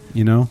money,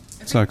 you know?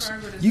 It sucks.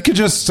 You could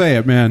just say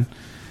it, man.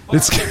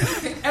 It's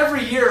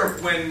every year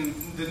when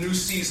the new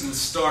seasons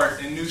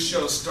start and new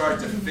shows start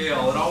to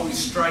fail, it always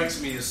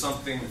strikes me as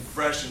something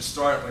fresh and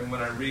startling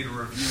when I read a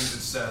review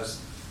that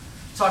says,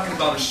 talking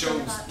about a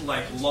show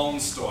like Lone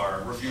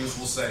Star, reviews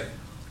will say,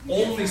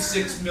 only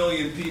 6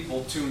 million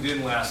people tuned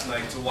in last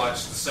night to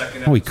watch the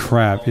second episode. Holy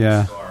crap, of Lone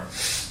yeah. Star.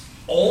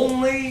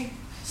 Only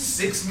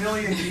 6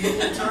 million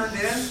people turned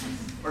in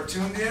or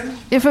tuned in?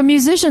 If a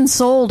musician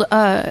sold,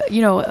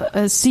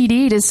 a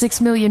CD to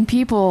 6 million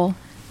people,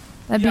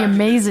 that'd be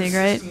amazing,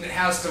 right? It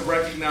has to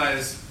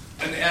recognize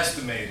an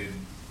estimated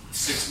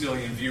 6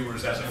 million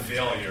viewers as a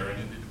failure,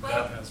 and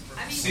that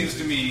seems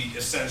to me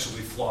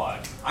essentially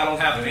flawed. I don't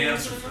have an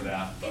answer for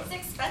that. But. It's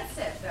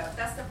expensive, though.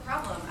 That's the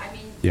problem. I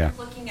mean, yeah.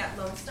 Looking at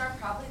Lone Star,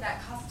 probably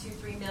that cost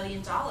 $2-3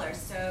 million.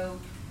 So,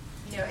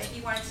 you know, if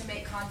you wanted to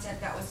make content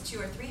that was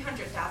 $200,000 or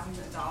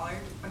 $300,000,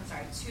 I'm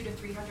sorry, $200,000 to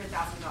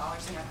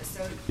 $300,000 an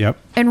episode. Yep.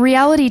 And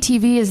reality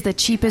TV is the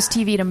cheapest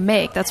TV to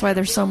make. That's why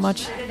there's so much.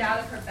 She did it out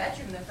of her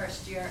bedroom the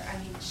first year. I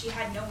mean, she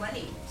had no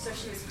money, so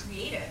she was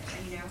creative.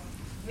 And, you know,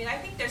 I mean, I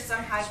think there's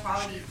some high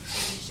quality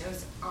TV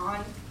shows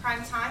on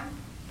prime time,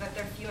 but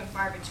they're few and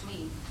far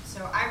between.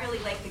 So I really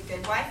like The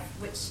Good Wife,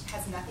 which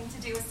has nothing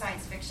to do with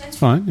science fiction. It's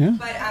fine, yeah.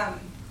 But,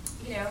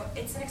 you know,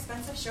 it's an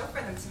expensive show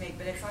for them to make,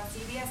 but it's on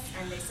CBS,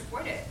 and they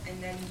support it.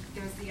 And then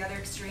there's the other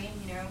extreme,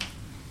 you know.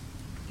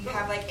 You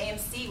have, like,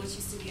 AMC, which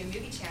used to be a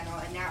movie channel,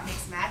 and now it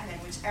makes Mad Men,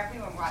 which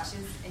everyone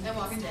watches. And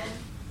Walking Dead.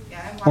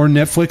 Yeah, or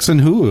Netflix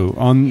and Hulu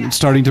on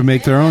starting to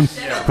make their own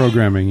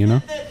programming, you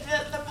know?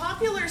 The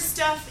popular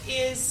stuff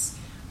is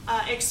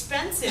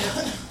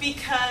expensive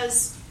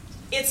because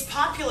it's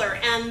popular,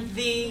 and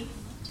the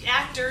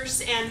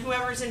actors and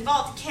whoever's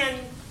involved can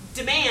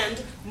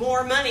demand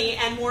more money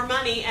and more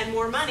money and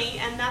more money,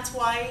 and that's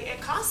why it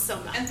costs so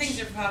much. And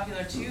things are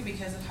popular too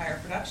because of higher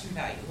production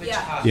value, which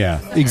costs. Yeah,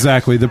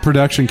 exactly. The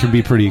production can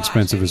be pretty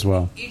expensive as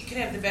well. You can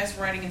have the best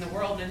writing in the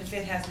world, and if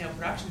it has no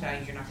production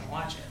value, you're not going to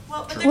watch it.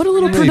 Well, what a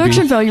little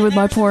production value with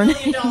my porn.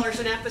 $1 million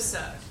an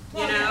episode,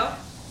 you know?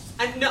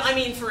 I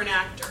mean, for an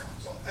actor.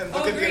 And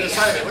look at the other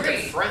side of it. Look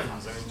at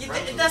Friends. I mean,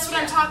 Friends that's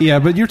what I'm talking Yeah,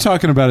 about. but you're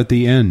talking about at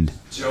the end.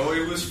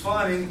 Joey was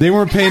funny. They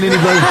weren't paying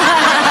anybody.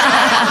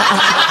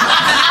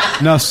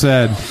 Enough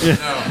said.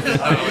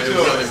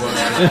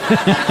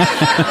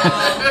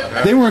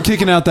 They weren't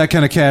kicking out that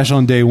kind of cash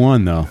on day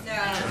one, though.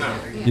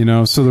 You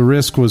know, so the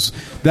risk was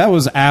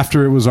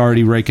after it was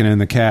already raking in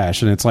the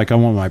cash, and it's like I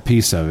want my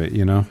piece of it.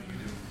 You know.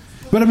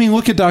 But I mean,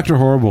 look at Dr.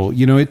 Horrible.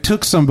 You know, it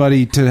took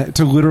somebody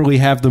to literally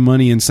have the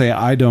money and say,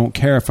 I don't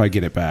care if I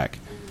get it back.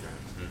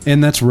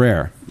 And that's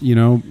rare, you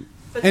know.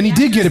 And he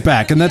did get it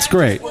back, and that's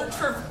great.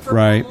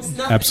 Right,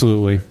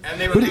 absolutely. And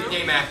they were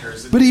game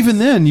actors. But even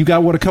then, you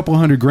got, what, a couple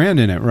 $100,000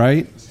 in it,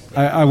 right?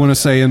 I want to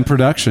say in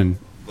production.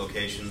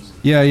 Locations.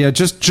 Yeah,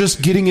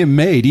 just getting it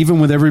made, even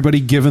with everybody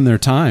giving their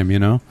time, you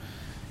know.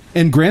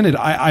 And granted,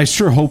 I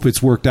sure hope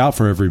it's worked out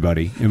for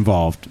everybody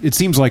involved. It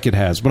seems like it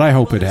has, but I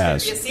hope it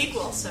has. There's gonna be a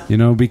sequel, so. You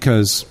know,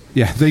 because,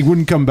 yeah, they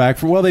wouldn't come back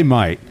for, well, they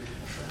might.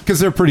 Because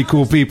they're pretty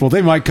cool people.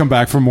 They might come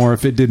back for more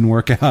if it didn't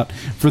work out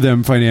for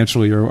them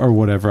financially or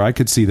whatever. I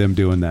could see them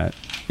doing that,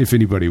 if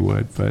anybody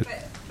would. But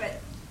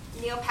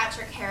Neil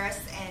Patrick Harris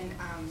and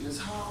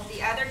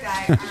the other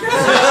guy.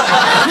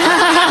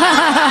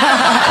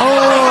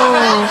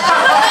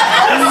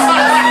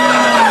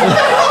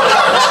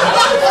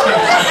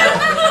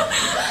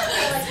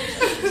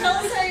 Tell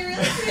us how you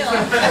really feel.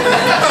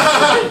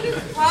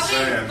 Probably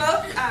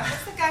both.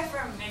 What's the guy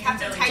from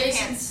Captain Tight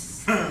Pants?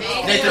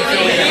 Nathan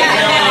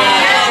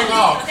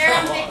They're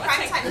in big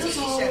primetime TV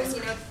shows.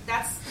 You know,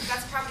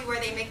 that's probably where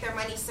they make their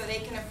money, so they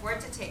can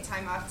afford to take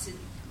time off to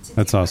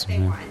that's do awesome, what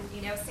they yeah. want.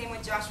 You know, same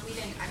with Josh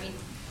Whedon. I mean,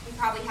 he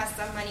probably has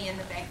some money in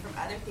the bank from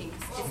other things.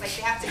 It's like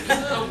they have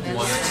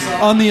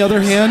to. on the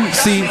other hand,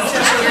 see,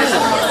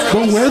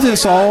 but where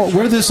this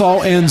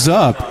all ends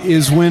up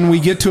is when we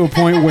get to a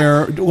point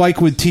where, like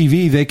with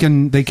TV, they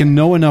can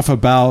know enough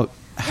about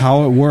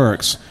how it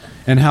works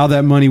and how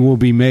that money will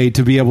be made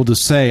to be able to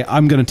say,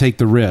 I'm going to take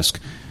the risk.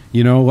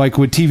 You know, like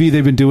with TV,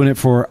 they've been doing it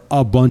for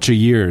a bunch of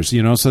years,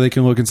 you know, so they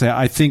can look and say,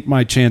 I think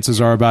my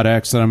chances are about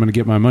X that I'm going to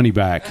get my money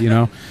back, you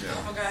know?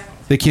 Okay.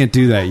 They can't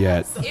do that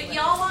yet. If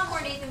y'all want more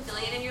Nathan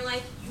Fillion in your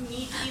life, you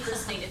need to be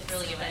listening to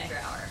Thrilling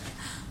Adventure Hour.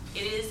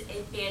 It is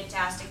a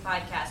fantastic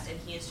podcast, and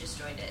he has just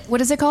joined it.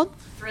 What is it called?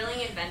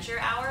 Thrilling Adventure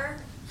Hour.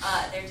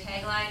 Their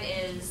tagline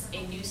is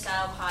a new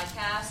style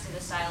podcast in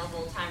the style of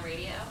old time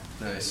radio.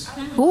 Nice.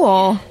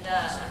 Cool. And,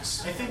 I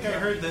think I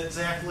heard that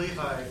Zach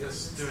Levi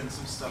is doing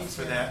some stuff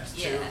for that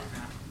too. yeah.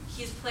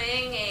 He's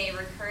playing a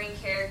recurring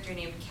character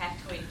named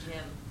Cactoid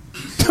Jim.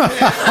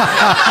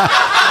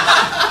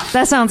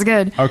 That sounds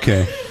good.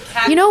 Okay.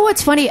 You know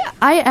what's funny?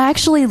 I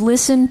actually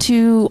listened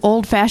to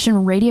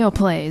old-fashioned radio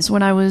plays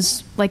when I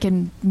was like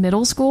in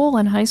middle school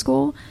and high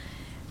school.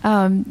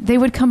 They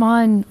would come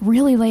on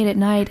really late at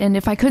night, and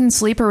if I couldn't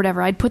sleep or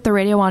whatever, I'd put the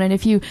radio on, and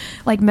if you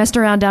like messed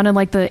around down in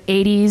like the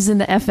 80s in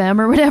the FM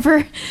or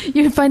whatever,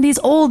 you'd find these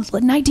old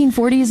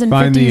 1940s and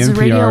Find the 50s NPR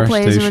radio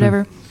plays station. or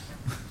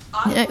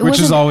whatever. Which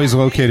is always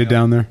located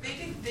down there.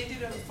 They do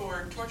them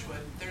for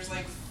Torchwood. There's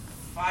like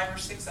 5 or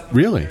 6 of them.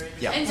 Really?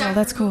 Yeah. Oh,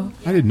 that's cool.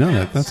 I didn't know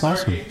that. That's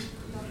awesome.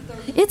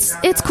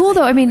 It's cool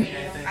though. I mean,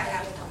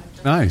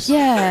 Nice.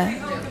 yeah,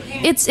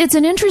 it's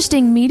an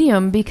interesting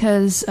medium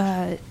because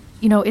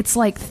you know, it's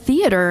like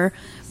theater,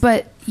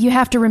 but you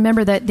have to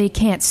remember that they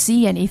can't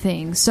see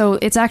anything. So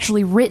it's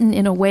actually written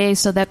in a way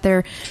so that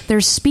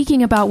they're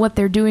speaking about what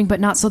they're doing, but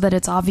not so that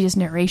it's obvious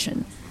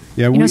narration.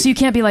 Yeah, you know, so you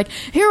can't be like,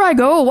 here I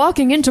go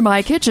walking into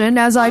my kitchen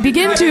as I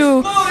begin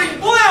to,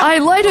 I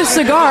light a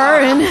cigar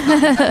and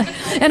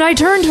and I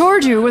turn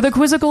toward you with a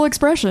quizzical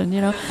expression, you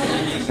know.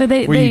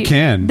 You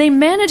can. They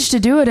manage to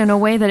do it in a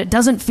way that it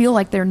doesn't feel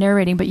like they're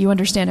narrating, but you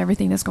understand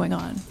everything that's going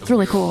on. It's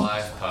really cool.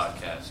 Live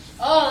podcast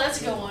Oh,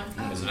 that's a good one.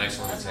 is an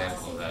excellent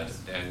example of that,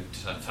 and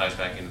ties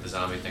back into the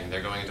zombie thing.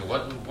 They're going into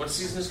what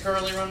season is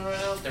currently running right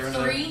now? They're in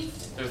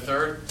their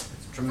third.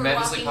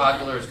 Tremendously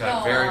popular. It's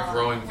got a very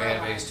growing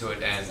fan base to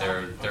it, and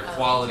their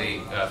quality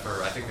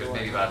for I think there's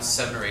maybe about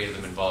 7 or 8 of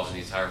them involved in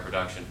the entire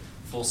production.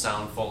 Full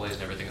sound, Foley's,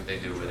 and everything that they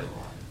do with it.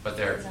 But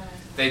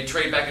they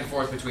trade back and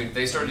forth between.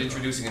 They started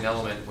introducing an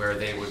element where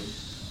they would,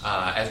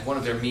 as one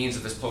of their means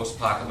of this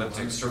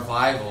post-apocalyptic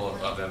survival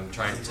of them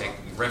trying to take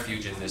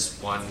refuge in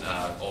this one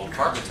old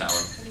apartment tower,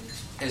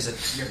 is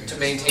that to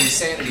maintain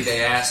sanity,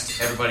 they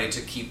asked everybody to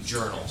keep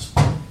journals.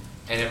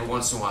 And every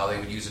once in a while, they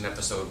would use an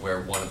episode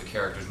where one of the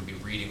characters would be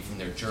reading from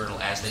their journal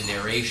as the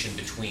narration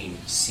between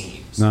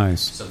scenes.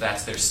 Nice. So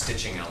that's their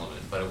stitching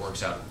element, but it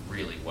works out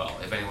really well.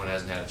 If anyone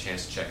hasn't had a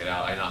chance to check it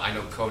out, I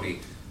know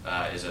Cody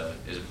is a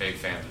big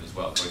fan of it as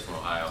well. Cody from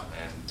Ohio,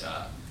 and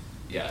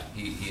yeah,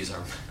 he is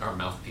our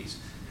mouthpiece.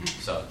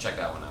 So check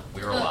that one out.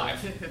 We Were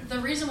Alive. The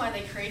reason why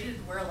they created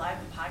We're Alive,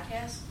 the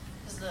podcast,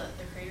 is the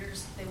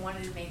creators, they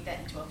wanted to make that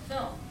into a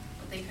film,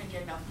 but they couldn't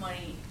get enough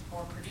money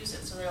or produce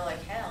it. So they're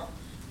like, hell,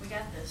 we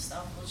got this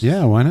stuff. We'll just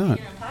Yeah, why not?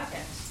 Get it in a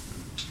podcast.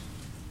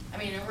 I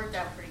mean, it worked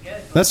out pretty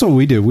good. That's what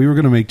we did. We were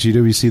going to make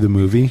GWC the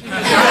movie. Then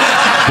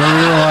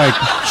we were like,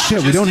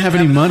 shit, we don't have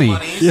any money.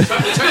 Yeah.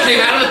 Came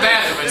out of the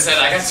bathroom and said,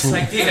 I got this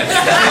idea.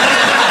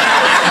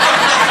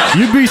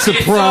 You'd be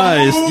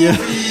surprised. Yeah.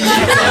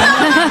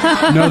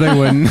 No, they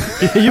wouldn't.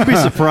 You'd be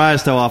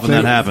surprised how often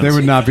that happens. They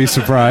would not be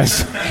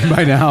surprised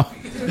by now.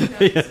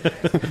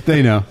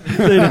 They know.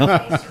 They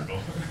know.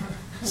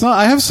 So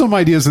I have some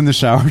ideas in the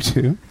shower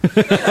too.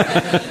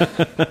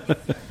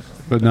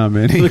 but not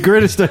many. The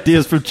greatest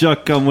ideas from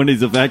Chuck come when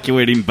he's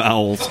evacuating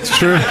bowels. It's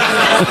true.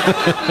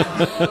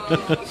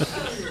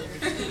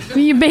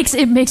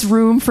 It makes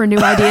room for new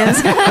ideas.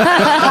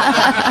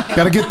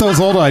 Got to get those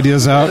old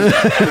ideas out. Can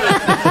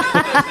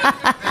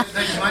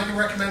I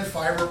recommend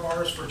fiber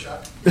bars for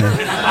Chuck?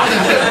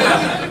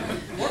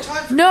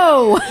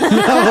 No.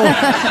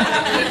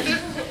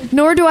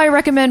 Nor do I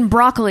recommend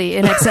broccoli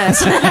in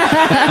excess.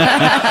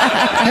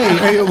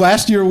 Hey,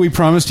 last year we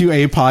promised you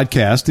a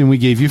podcast and we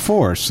gave you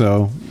 4.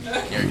 So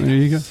there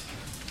you go.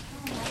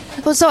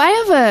 Well, so I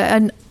have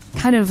a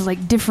kind of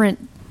like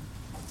different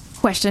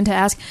question to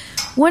ask.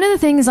 One of the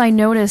things I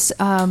notice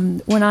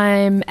when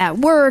I'm at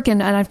work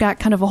and I've got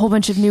kind of a whole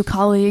bunch of new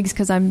colleagues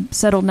because I'm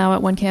settled now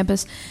at one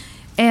campus,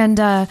 and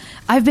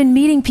I've been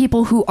meeting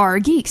people who are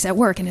geeks at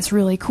work, and it's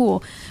really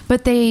cool.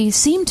 But they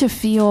seem to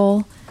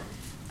feel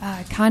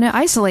kind of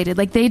isolated,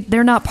 like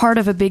they're not part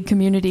of a big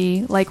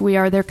community like we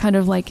are. They're kind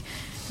of like,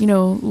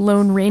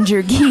 Lone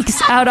Ranger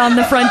geeks out on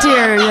the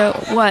frontier.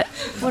 What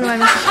am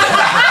I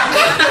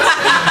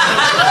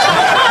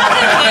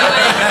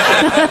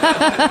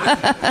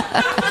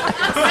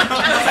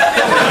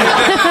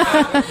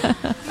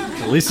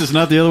At least it's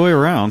not the other way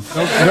around.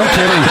 No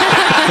kidding.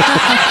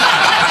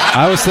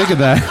 I was thinking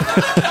that.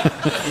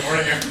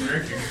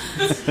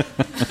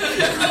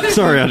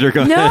 Sorry, Audrey.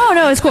 Go ahead.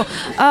 No, it's cool.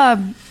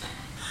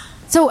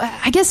 So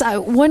I guess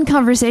one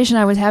conversation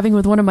I was having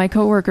with one of my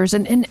coworkers,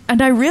 and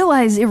I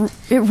realized it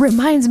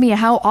reminds me of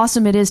how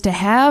awesome it is to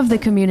have the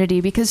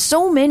community, because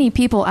so many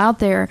people out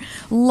there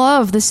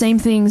love the same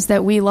things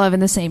that we love,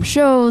 and the same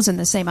shows and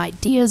the same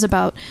ideas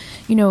about,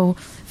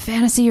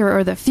 fantasy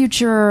or the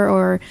future,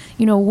 or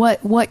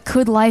what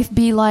could life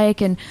be like,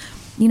 and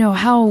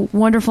how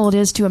wonderful it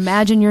is to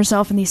imagine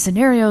yourself in these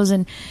scenarios,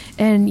 and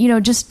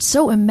just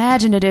so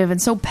imaginative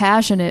and so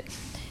passionate.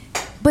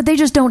 But they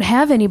just don't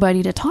have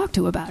anybody to talk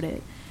to about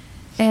it.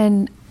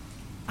 And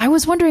I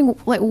was wondering,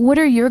 what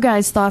are your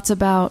guys' thoughts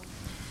about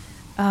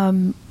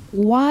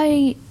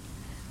why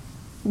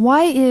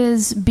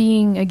is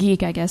being a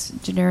geek, I guess,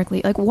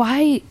 generically,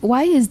 why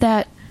is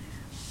that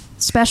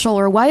special,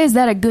 or why is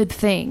that a good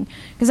thing?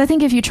 Because I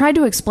think if you tried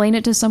to explain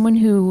it to someone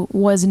who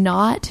was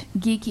not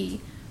geeky,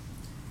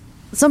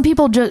 some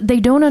people, they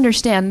don't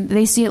understand.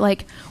 They see it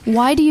like,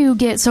 why do you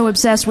get so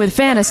obsessed with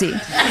fantasy?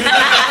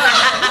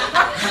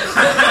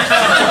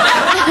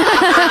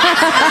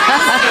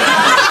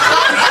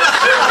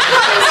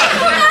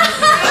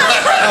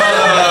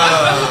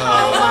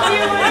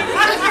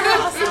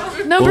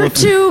 Number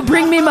 2,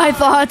 bring me my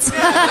thoughts.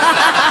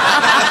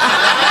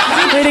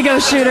 Way to go,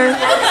 Shooter.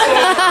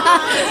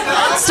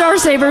 Star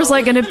Saber's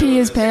like gonna pee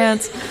his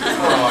pants.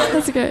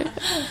 That's good.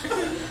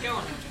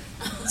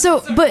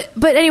 So, but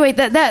anyway,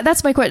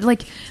 that's my question.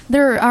 Like,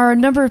 there are a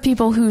number of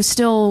people who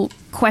still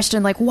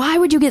question, like, why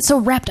would you get so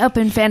wrapped up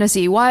in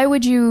fantasy? Why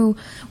would you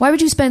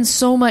spend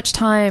so much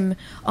time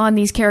on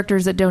these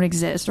characters that don't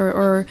exist?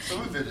 Or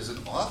some of it is an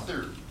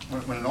author.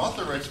 When an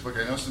author writes a book,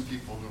 I know some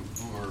people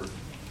who are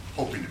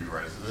hoping to be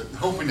writers,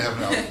 hoping to have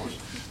an novel published.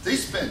 They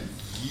spend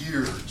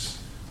years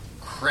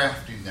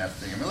crafting that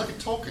thing. I mean, look at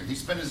Tolkien. He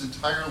spent his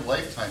entire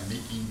lifetime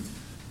making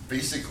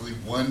basically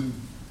one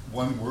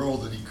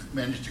world that he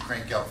managed to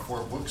crank out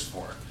 4 books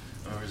for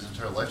over his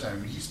entire lifetime. I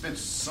mean, he spent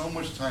so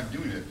much time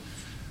doing it.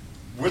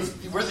 We're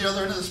the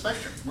other end of the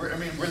spectrum. We're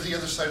the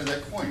other side of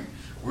that coin.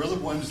 We're the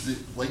ones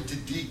that like to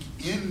dig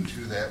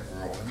into that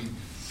world. I mean,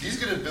 if he's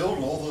going to build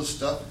all those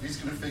stuff, if he's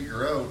going to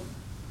figure out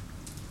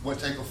what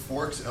type of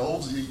forks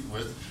elves eat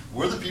with,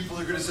 we're the people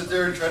that are going to sit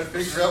there and try to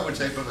figure out what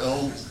type of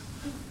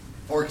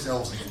forks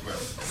elves eat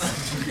with.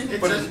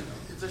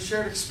 It's a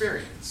shared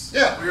experience.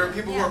 Yeah. We are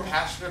people who are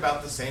passionate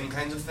about the same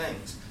kinds of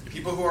things.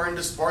 People who are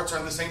into sports are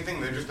in the same thing.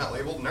 They're just not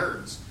labeled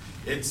nerds.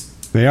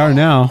 They are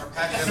now.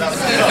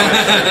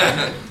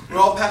 We're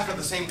all passionate about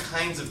the same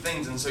kinds of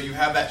things, and so you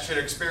have that shared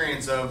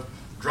experience of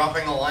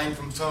dropping a line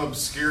from some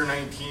obscure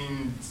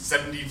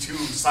 1972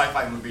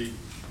 sci-fi movie,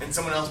 and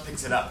someone else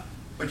picks it up.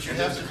 But you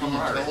have to be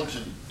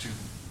intelligent to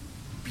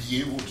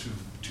be able to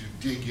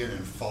dig in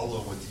and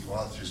follow what the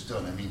author's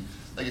done. I mean,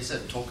 like I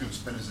said, Tolkien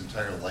spent his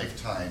entire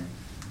lifetime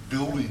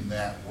building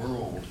that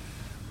world.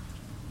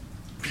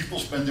 People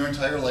spend their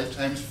entire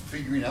lifetimes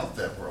figuring out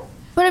that world.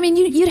 But I mean,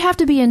 you'd have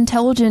to be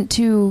intelligent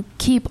to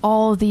keep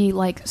all the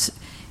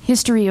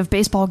history of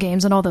baseball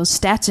games and all those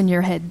stats in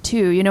your head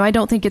too. I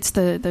don't think it's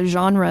the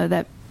genre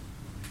that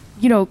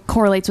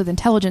correlates with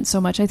intelligence so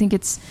much. I think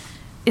it's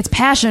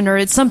passion, or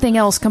it's something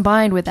else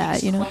combined with that.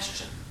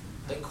 Question.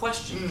 They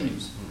question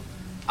things.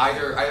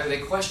 Either they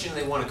question,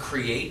 they want to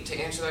create to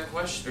answer that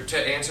question, or to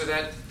answer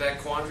that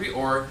quandary,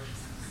 or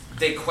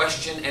they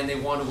question and they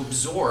want to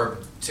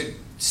absorb to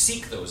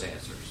seek those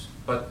answers.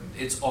 But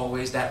it's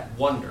always that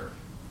wonder.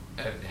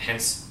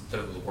 Hence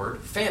the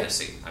word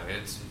fantasy. I mean,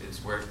 it's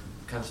where it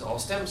kind of all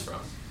stems from.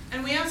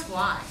 And we ask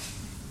why.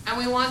 And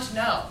we want to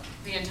know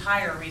the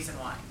entire reason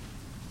why.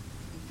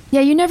 Yeah,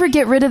 you never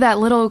get rid of that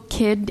little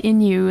kid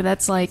in you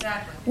that's like,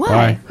 exactly.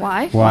 Why?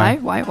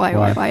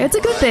 It's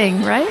a good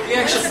thing, right?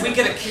 We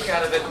get a kick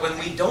out of it when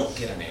we don't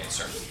get an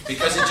answer.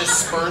 because it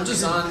just spurs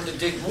us on to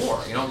dig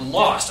more. You know,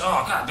 Lost.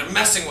 Oh God, they're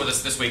messing with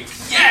us this week.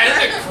 Yeah,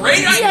 isn't it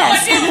great? I had no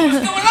idea what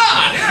was going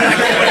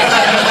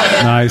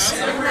on. Nice.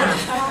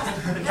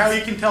 And how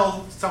you can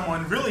tell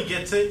someone really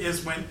gets it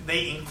is when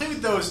they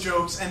include those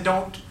jokes and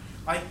don't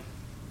like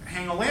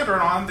hang a lantern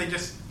on them.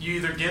 You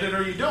either get it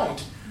or you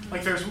don't.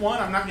 Like there's one,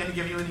 I'm not going to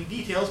give you any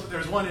details, but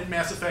there's one in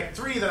Mass Effect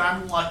 3 that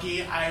I'm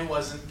lucky I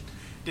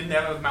didn't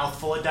have a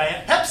mouthful of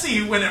Diet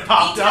Pepsi when it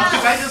popped up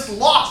because I just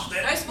lost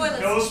it. No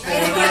spoilers. No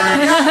spoilers.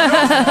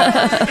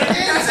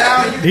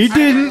 He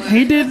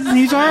didn't.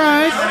 He's all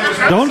right.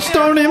 Don't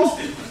stone him.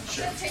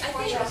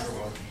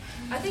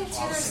 I think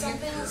too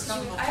there's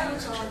something I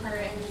haven't known her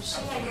and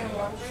she might get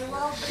along very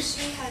well, but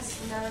she has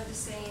none of the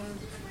same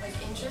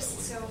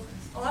interests. So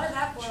a lot of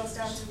that boils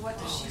down to what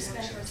does she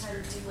spend her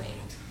time doing.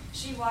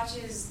 She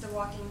watches The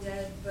Walking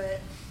Dead, but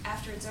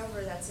after it's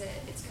over, that's it.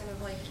 It's kind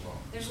of like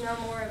there's no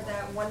more of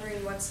that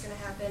wondering what's going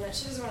to happen.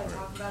 She doesn't want to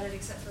talk about it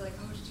except for oh,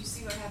 did you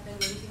see what happened?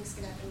 What do you think's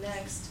going to happen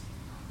next?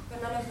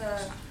 But none of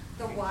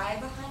the why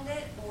behind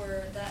it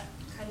or that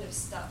kind of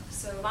stuff.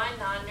 So my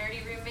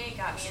non-nerdy roommate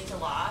got me into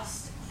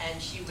Lost. And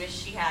she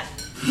wished she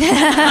hadn't.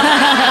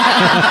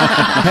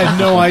 Had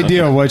no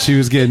idea what she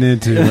was getting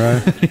into,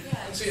 right?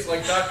 See,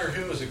 like Doctor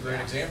Who is a great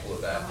example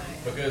of that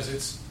because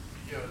it's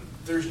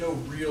there's no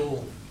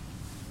real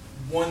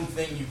one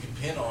thing you can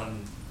pin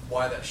on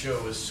why that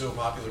show is so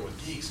popular with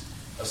geeks,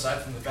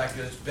 aside from the fact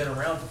that it's been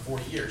around for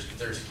 40 years.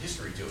 There's a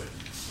history to it.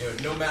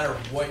 No matter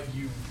what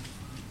you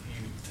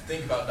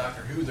think about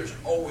Doctor Who, there's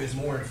always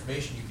more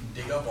information you can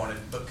dig up on it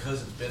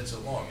because it's been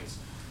so long.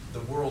 The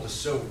world is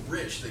so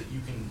rich that you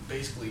can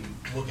basically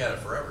look at it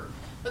forever.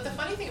 But the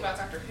funny thing about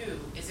Doctor Who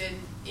is in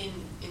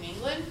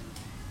England,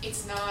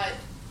 it's not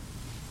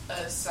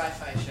a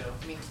sci-fi show.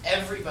 I mean,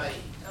 everybody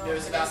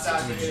knows about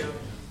Doctor Who.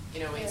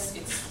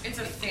 It's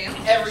a family.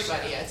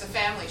 Everybody, it's a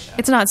family show.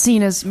 It's not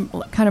seen as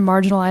kind of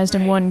marginalized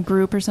in one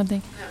group or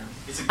something.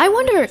 No. I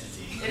wonder. It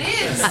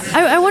is.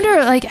 I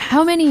wonder,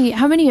 how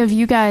many of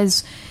you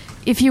guys,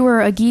 if you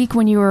were a geek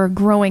when you were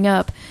growing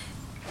up,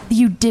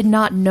 you did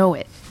not know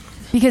it.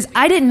 Because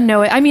I didn't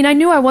know it. I mean, I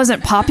knew I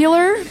wasn't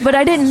popular, but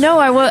I didn't know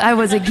I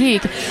was a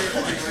geek.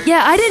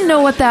 Yeah, I didn't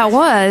know what that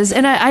was.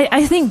 And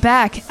I think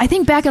back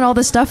on all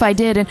the stuff I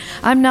did, and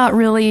I'm not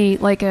really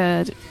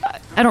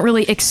I don't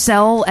really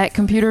excel at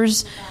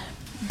computers.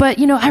 But,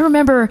 I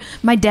remember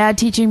my dad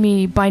teaching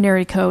me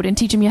binary code and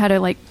teaching me how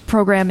to,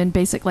 program in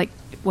BASIC,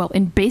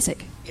 in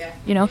BASIC.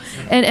 Yeah.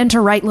 And to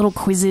write little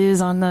quizzes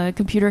on the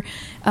computer.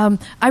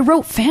 I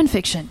wrote fan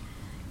fiction.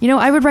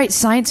 I would write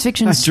science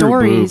fiction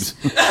stories.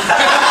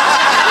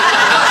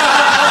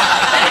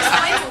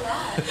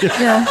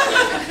 Yeah,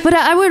 but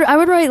I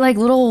would write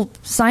little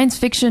science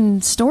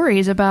fiction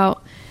stories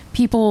about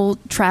people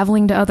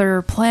traveling to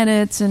other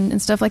planets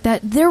and stuff like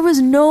that. There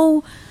was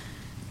no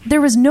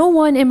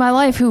one in my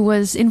life who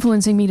was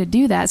influencing me to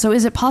do that. So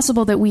is it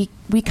possible that we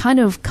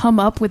kind of come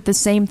up with the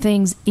same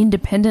things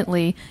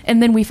independently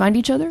and then we find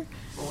each other?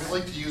 Well, we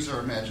like to use our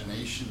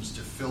imaginations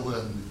to fill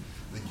in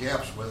the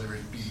gaps, whether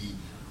it be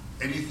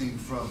anything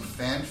from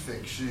fan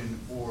fiction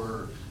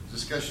or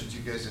discussions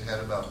you guys have had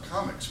about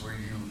comics where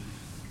you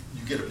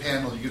get a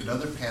panel, you get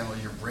another panel,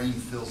 your brain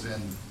fills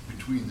in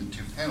between the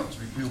two panels.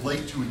 We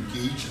like to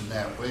engage in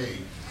that way.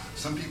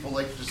 Some people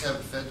like to just have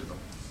it fed to them.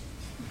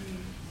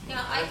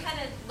 I kind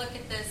of look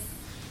at this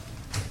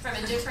from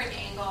a different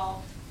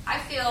angle. I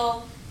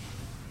feel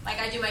like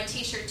I do my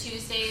T-shirt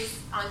Tuesdays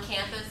on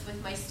campus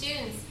with my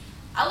students.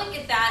 I look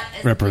at that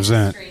as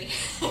represent. Ministry.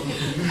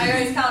 I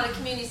always call it a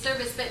community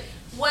service, but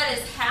what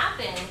has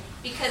happened,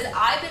 because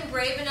I've been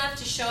brave enough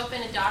to show up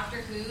in a Doctor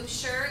Who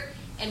shirt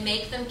and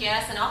make them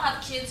guess, and I'll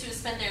have kids who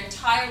spend their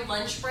entire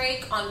lunch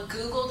break on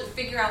Google to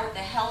figure out what the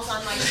hell's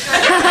on my shirt.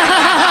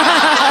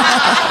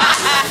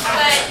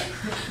 But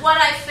what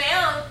I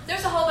found,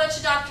 there's a whole bunch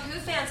of Doctor Who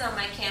fans on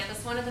my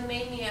campus. One of them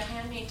made me a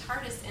handmade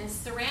TARDIS in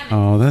ceramic.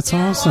 Oh, that's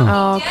awesome.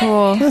 Oh,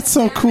 cool. That's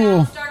so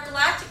cool. Star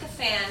Galactica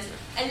fans,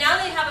 and now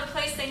they have a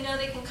place they know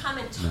they can come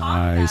and talk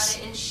about it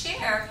and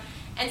share.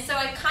 And so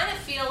I kind of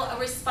feel a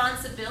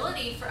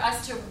responsibility for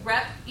us to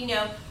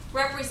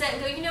represent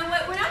and go, you know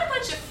what, we're not a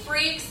bunch of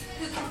freaks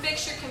who can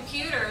fix your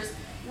computers.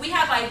 We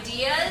have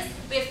ideas,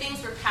 we have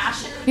things we're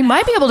passionate about. We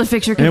might be able to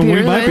fix your computer. And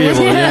we might be able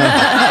to,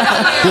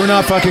 yeah. We're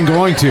not fucking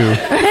going to.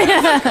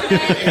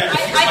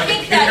 I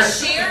think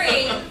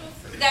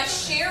that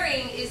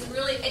sharing is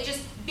really,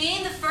 just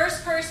being the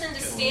first person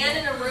to stand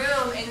in a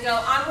room and go,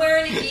 I'm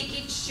wearing a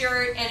geeky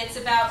shirt and it's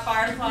about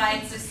Firefly,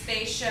 it's a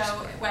space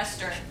show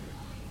Western.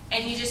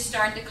 And you just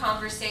start the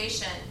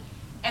conversation.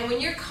 And when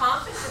you're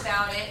confident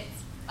about it,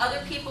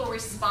 other people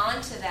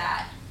respond to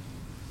that.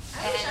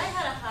 I wish I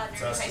had a hot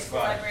nerd high school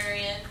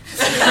librarian.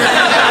 I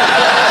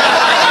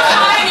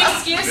find an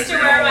excuse to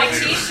wear my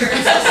T-shirts.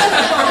 I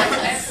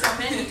have so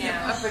many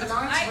now. But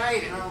Dawn's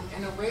right.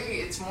 In a way,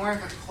 it's more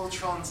of a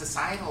cultural and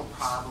societal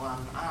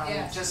problem.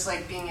 Just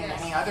like being in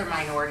any other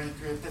minority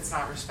group that's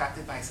not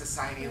respected by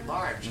society at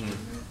large.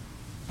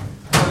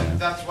 Mm-hmm.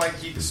 That's why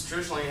geeks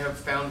traditionally have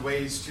found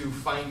ways to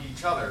find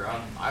each other.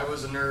 I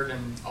was a nerd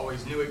and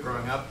always knew it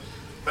growing up.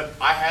 But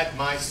I had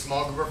my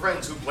small group of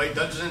friends who played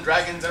Dungeons and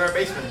Dragons in our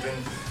basement, and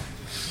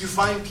you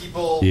find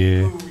people who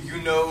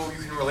you know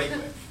you can relate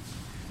with.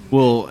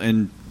 Well,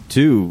 and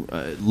two,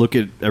 look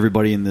at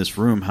everybody in this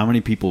room. How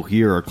many people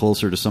here are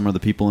closer to some of the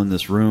people in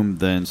this room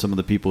than some of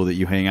the people that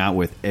you hang out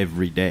with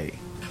every day?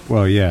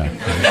 Well, yeah.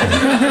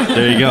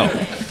 There you go.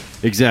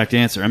 Exact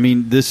answer. I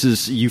mean, this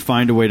is, you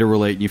find a way to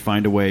relate and you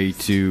find a way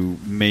to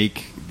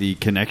make the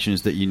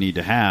connections that you need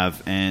to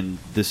have, and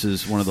this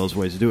is one of those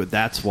ways to do it.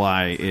 That's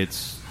why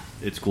it's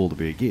cool to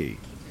be a geek.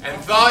 And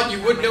thought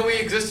you wouldn't know we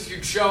exist if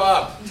you'd show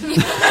up.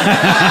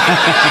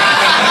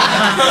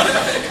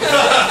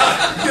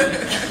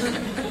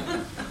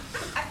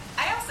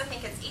 I also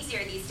think it's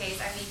easier these days.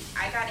 I mean,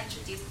 I got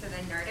introduced to the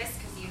Nerdist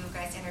because you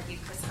guys interviewed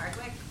Chris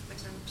Hardwick,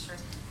 which I'm sure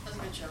was a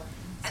good show.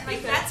 And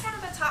like that's one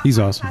of the top He's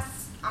awesome.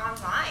 podcasts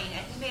online.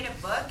 And he made a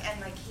book, and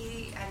like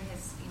he and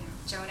his,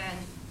 Jonah and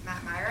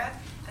Matt Myra,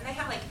 and they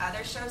have like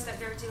other shows that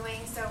they're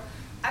doing. So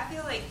I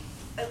feel like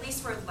at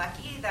least we're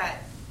lucky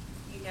that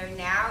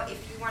now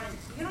if you want to,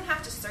 you don't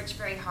have to search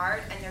very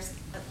hard, and there's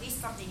at least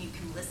something you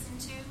can listen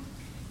to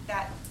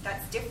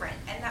that's different,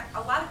 and that a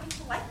lot of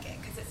people like it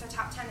because it's a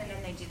top 10, and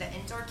then they do the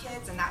Indoor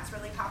Kids, and that's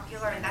really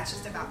popular, and that's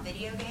just about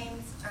video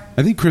games.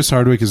 I think Chris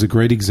Hardwick is a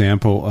great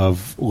example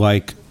of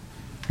like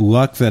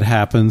luck that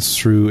happens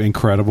through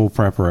incredible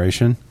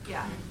preparation.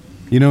 Yeah.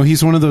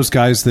 He's one of those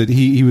guys that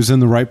he was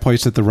in the right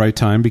place at the right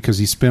time because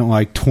he spent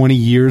like 20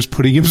 years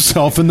putting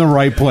himself in the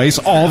right place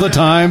all the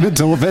time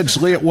until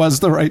eventually it was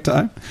the right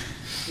time.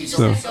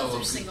 So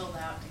singled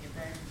out to get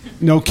there.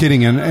 No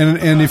kidding, and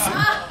if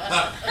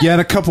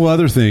and a couple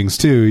other things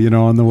too,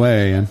 on the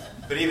way.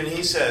 But even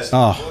he says in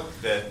the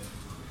book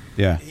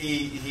that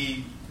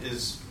he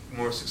is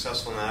more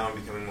successful now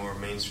and becoming more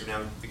mainstream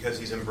now because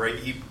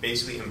he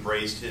basically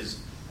embraced his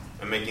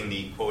making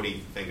the quotey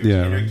fingers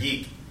inner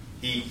geek.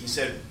 He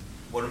said,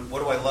 what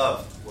do I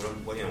love?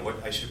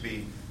 What I should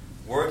be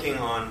working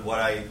on what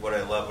I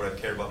love, what I've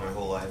cared about my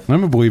whole life.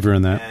 I'm a believer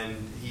in that. And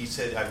he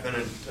said, I've been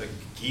a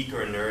geek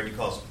or a nerd. He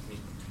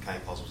kind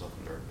of calls himself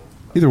a nerd.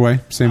 Either way,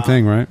 same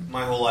thing, right?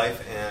 My whole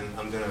life, and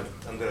I'm gonna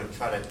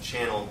try to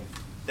channel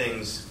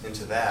things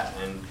into that.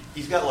 And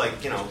he's got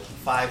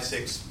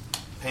 5-6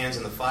 pans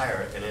in the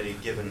fire at any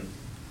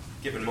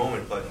given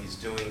moment, but he's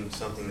doing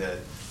something that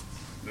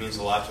means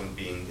a lot to him,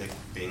 being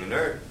a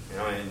nerd,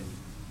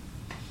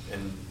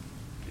 and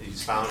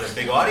he's found a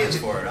big audience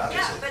for it,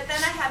 obviously. Yeah, but then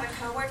I have a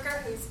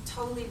coworker who's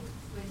totally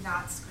would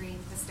not scream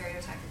the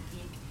stereotype of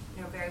geek,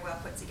 very well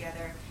put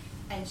together,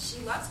 and she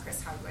loves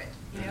Chris Hardwick,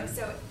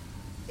 so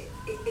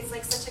it's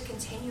like such a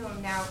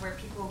continuum now where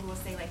people will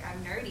say like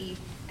I'm nerdy,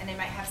 and they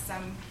might have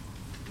some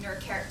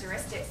nerd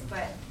characteristics,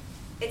 but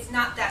it's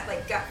not that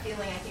like gut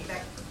feeling I think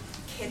that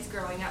kids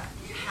growing up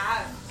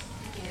have,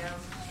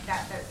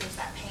 that there's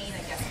that pain,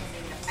 I guess, when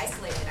they're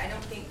isolated. I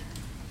don't think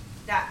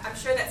that, I'm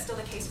sure that's still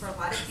the case for a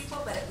lot of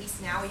people, but at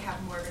least now we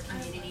have more of a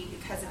community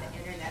because of the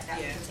internet that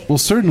we can take. Well,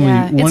 certainly.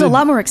 Yeah, it's a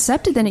lot more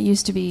accepted than it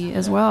used to be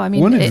as well. I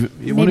mean,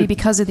 maybe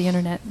because of the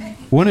internet.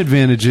 One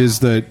advantage is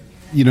that,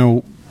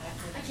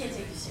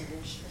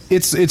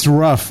 it's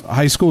rough.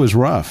 High school is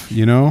rough,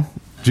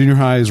 Junior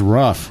high is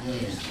rough.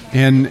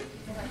 And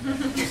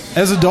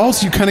as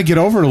adults, you kind of get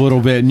over it a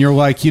little bit, and you're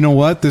like, you know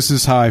what? This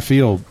is how I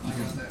feel.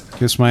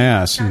 Kiss my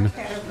ass. I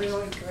had a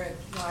really good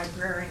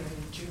librarian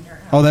in junior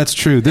high. Oh, that's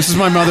true. This is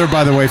my mother,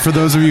 by the way, for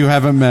those of you who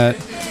haven't met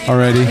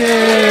already.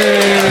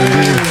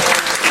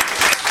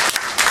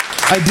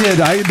 I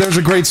did. There's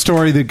a great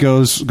story that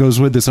goes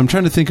with this. I'm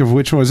trying to think of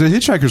which was it.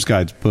 Hitchhiker's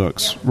Guide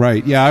books,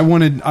 right? Yeah, I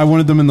wanted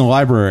them in the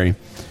library,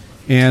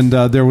 and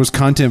there was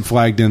content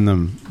flagged in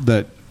them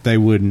that they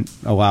wouldn't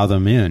allow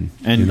them in.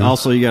 And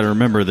also, you got to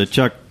remember that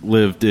Chuck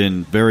lived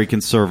in very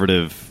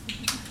conservative,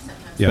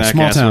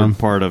 small town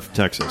part of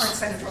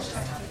Texas.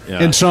 Yeah.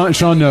 And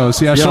Sean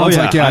knows. Yeah, Sean's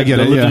like, I get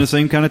it. Lived in the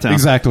same kind of town.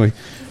 Exactly.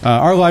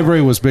 Our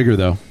library was bigger,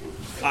 though.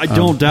 I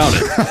don't doubt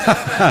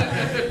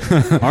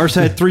it. Ours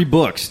had 3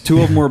 books.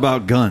 2 of them were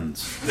about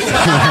guns.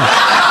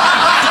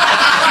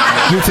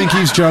 You think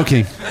he's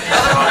joking?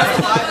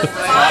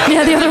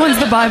 Yeah, the other one's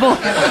the Bible.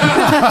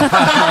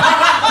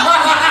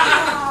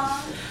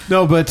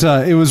 No, but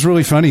it was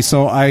really funny.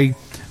 So I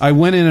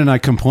went in and I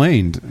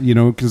complained,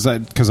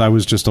 because I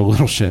was just a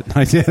little shit.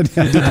 I did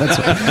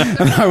that.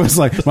 And I was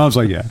like, Mom's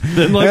like, yeah.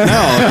 Then like, no.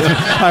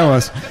 I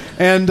was.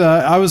 And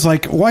I was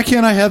like, why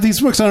can't I have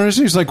these books? I don't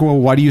understand. She's like, well,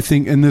 why do you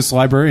think, and this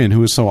librarian who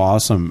was so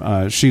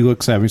awesome, she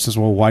looks at me and says,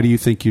 well, why do you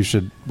think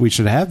we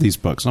should have these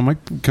books? I'm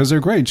like, because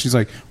they're great. And she's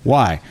like,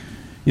 why?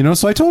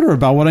 So I told her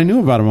about what I knew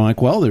about them. I'm like,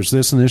 well, there's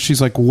this and this.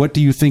 She's like, what do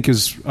you think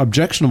is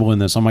objectionable in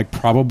this? I'm like,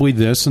 probably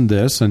this and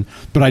this,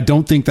 but I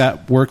don't think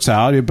that works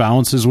out. It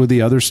balances with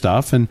the other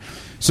stuff. And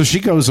so she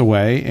goes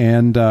away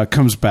and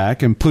comes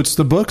back and puts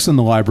the books in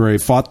the library,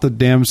 fought the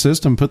damn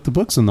system, put the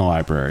books in the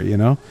library,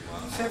 Several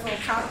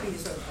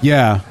copies of them.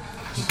 Yeah.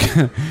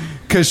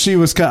 because she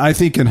was. I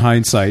think in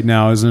hindsight,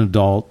 now as an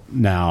adult,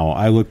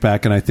 I look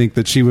back and I think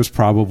that she was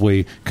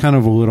probably kind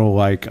of a little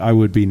like I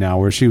would be now,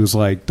 where she was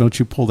like, "Don't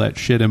you pull that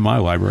shit in my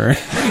library."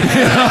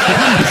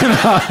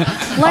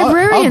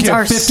 Librarians I'll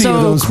are get 50 so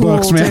of those cool,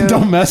 books, man. dude.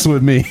 Don't mess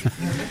with me.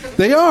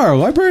 They are.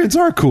 Librarians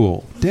are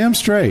cool. Damn We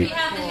straight.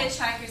 have the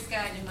Hitchhiker's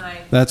Guide in mind.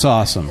 That's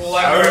awesome.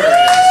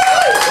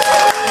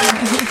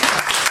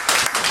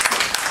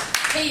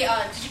 Hey,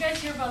 did you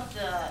guys hear about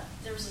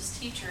there was this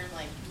teacher in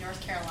like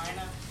North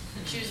Carolina.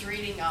 She was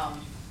reading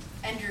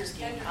Ender's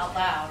Game out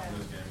loud,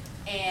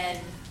 and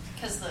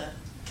because the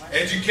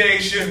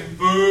Education,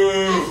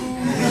 boo!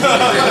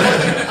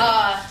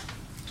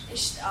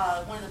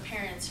 One of the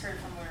parents heard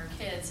from one of her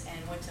kids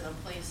and went to the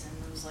police, and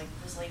it was like,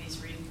 this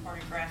lady's reading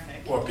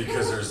pornographic. Well,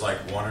 because there's like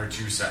 1 or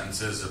 2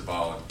 sentences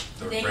about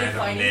the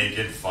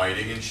naked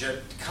fighting and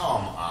shit.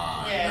 Come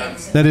on. Yeah.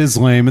 That is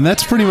lame, and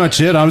that's pretty much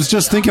it. I was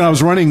just thinking, I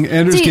was running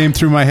Ender's Game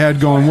through my head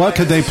going, what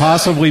could they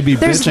possibly be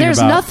bitching There's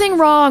about? nothing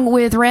wrong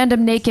with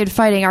random naked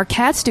fighting. Our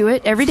cats do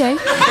it every day.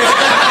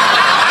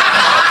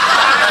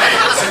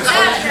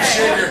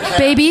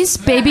 Babies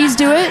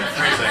do it.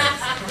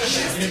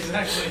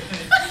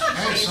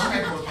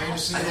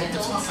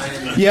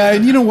 Yeah,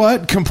 and you know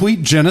what?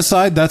 Complete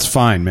genocide, that's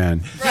fine,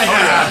 man.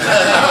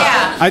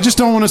 I just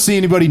don't want to see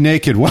anybody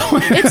naked.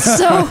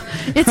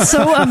 It's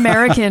so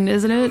American,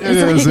 isn't it? It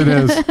is.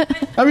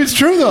 I mean, it's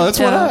true, though. That's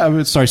what I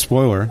mean, sorry,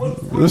 spoiler.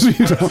 Those of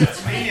you who don't.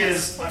 To me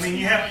is, I mean,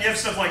 you have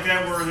stuff like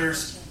that where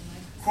there's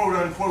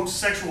quote-unquote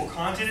sexual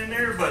content in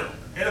there, but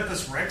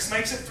Oedipus Rex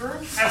makes it through? How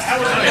is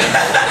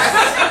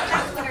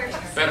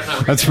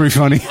that? That's pretty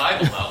funny.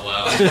 Bible out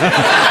loud.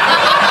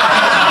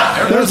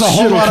 There's a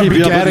whole lot of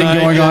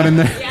begatting going on in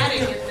there.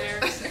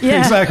 Yeah.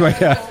 Exactly,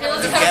 yeah.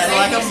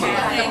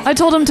 I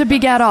told him to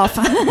begat off.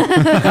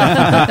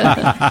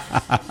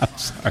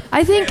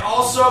 I think. And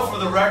also, for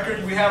the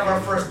record, we have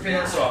our first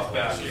pants off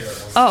back here.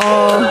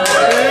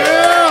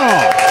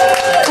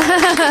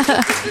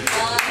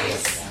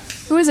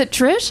 Who is it,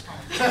 Trish?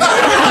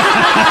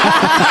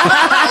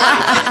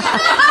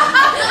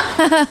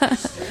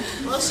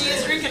 Well, she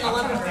is drinking a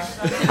little.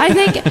 I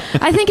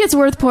think it's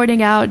worth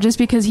pointing out, just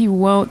because he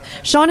won't.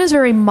 Sean is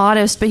very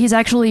modest, but he's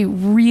actually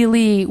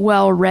really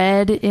well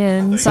read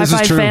in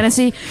sci-fi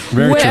fantasy.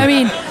 Very true. I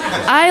mean,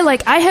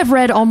 I have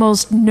read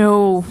almost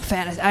no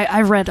fantasy.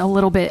 I've read a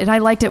little bit, and I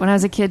liked it when I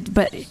was a kid.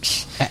 But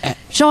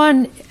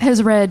Sean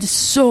has read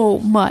so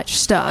much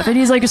stuff, and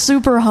he's like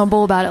super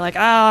humble about it. Like,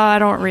 I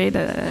don't read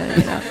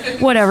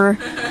whatever.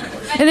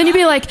 And then you'd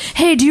be like,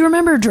 hey, do you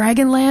remember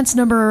Dragonlance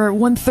number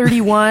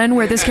 131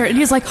 where this character... And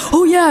he's like,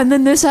 oh yeah, and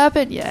then this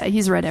happened? Yeah,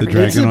 he's read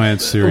everything. The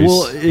Dragonlance series.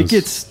 Well, it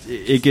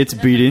gets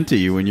beat into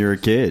you when you're a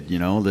kid, you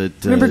know.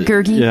 Remember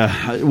Gurgi?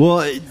 Yeah.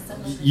 Well,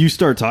 you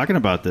start talking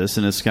about this,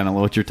 and it's kind of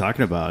what you're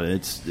talking about.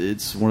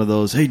 It's one of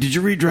those, hey, did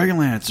you read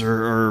Dragonlance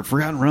or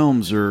Forgotten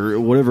Realms or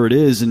whatever it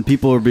is? And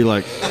people will be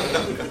like...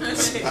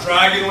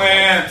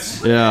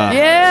 Dragonlance! Yeah.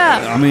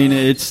 Yeah. I mean,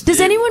 it's...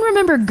 Does anyone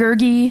remember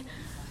Gurgi?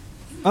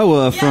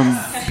 Oh, from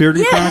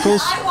Puritan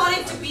Chronicles? I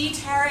wanted to be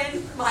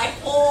Terran my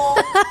whole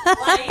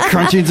life.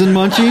 Crunchings and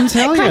Munchings?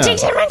 Hell yeah.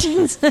 Crunchings and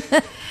Munchings.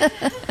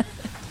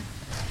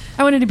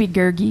 I wanted to be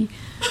Gurgi.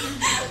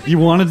 You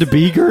wanted to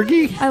be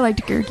Gurgi? I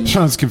liked Gurgi.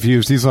 Sean's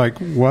confused. He's like,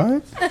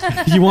 what?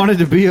 You wanted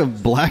to be a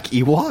black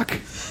Ewok?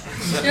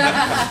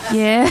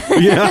 Yeah.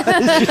 Yeah.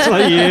 It's just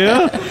like,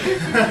 yeah.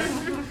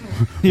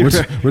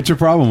 What's your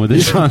problem with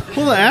it, Sean?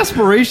 Well, the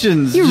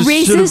aspirations. You just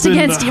racist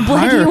against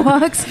black higher.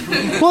 Ewoks.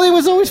 Well, he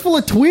was always full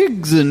of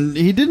twigs, and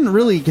he didn't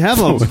really have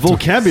a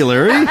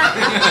vocabulary.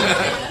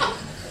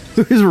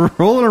 He was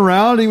rolling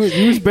around. He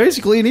was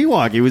basically an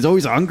Ewok. He was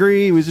always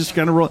hungry. He was just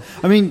kind of rolling.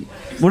 I mean,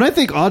 when I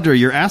think Audrey,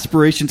 your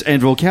aspirations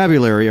and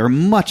vocabulary are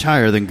much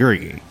higher than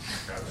Gurgi.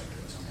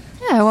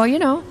 Yeah, well, you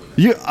know.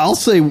 I'll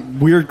say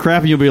weird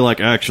crap, and you'll be like,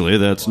 actually,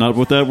 that's not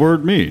what that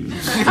word means.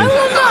 I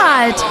will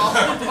not.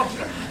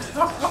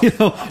 You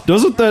know,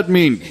 doesn't that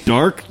mean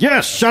dark?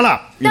 Yes, shut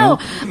up. No.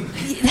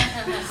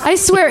 I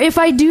swear, if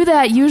I do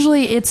that,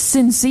 usually it's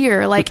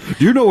sincere. Like,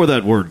 do you know where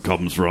that word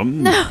comes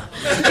from? No.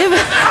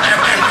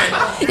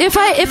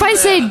 If I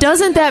say,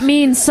 doesn't that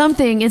mean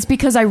something, it's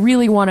because I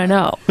really want to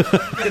know. From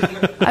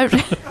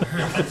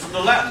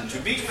the Latin, to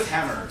beat with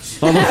hammers.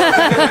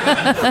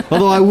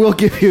 Although I will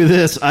give you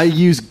this, I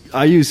use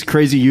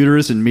crazy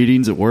uterus in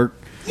meetings at work.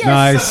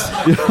 Yes.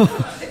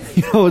 Nice.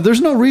 You know,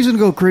 there's no reason to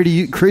go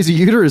crazy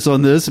uterus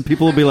on this, and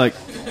people will be like...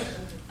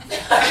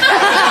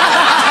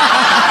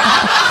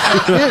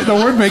 Yeah, the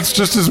word makes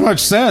just as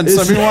much sense.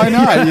 I mean, why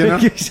not? You know?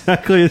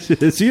 Exactly.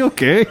 Is he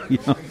okay? You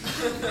know? I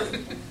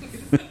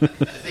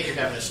think you're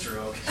having a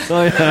stroke.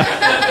 Oh,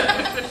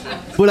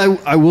 yeah. But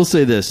I will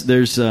say this.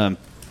 There's this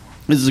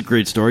is a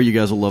great story. You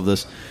guys will love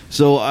this.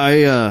 So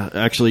I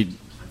actually...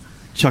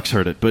 Chuck's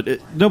heard it, but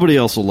nobody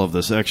else will love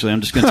this. Actually, I'm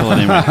just going to tell it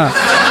anyway.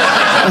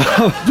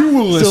 You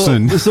will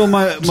listen. So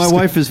my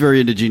wife is very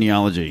into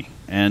genealogy,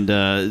 And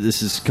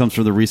comes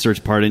from the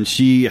research part, and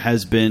she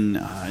has been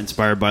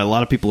inspired by a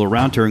lot of people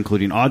around her,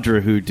 including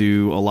Audra, who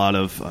do a lot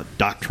of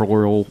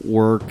doctoral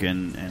work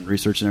and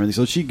research and everything.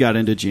 So she got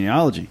into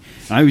genealogy.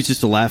 And I was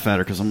just to laugh at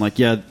her because I'm like,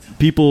 yeah,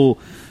 people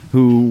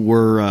who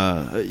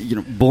were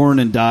born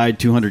and died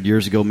 200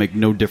 years ago make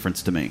no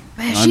difference to me.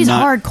 Man, she's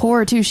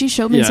hardcore too. She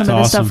showed me some of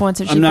the stuff once.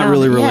 That she I'm not found.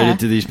 really related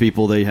to these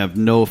people. They have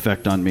no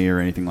effect on me or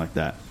anything like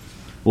that.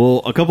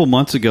 Well, a couple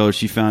months ago,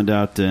 she found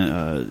out.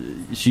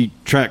 She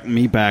tracked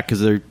me back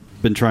because they've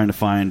been trying to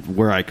find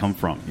where I come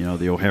from.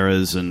 The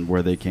O'Haras and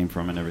where they came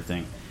from and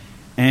everything.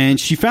 And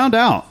she found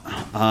out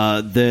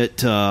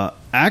that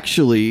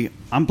actually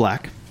I'm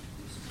black.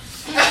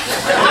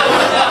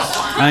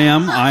 I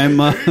am. I'm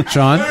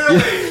Sean.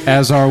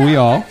 As are we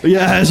all.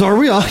 Yeah, as are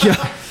we all.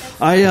 Yeah,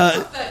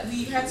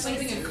 We had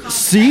something in common.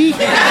 See?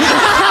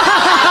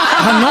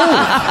 I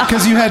know,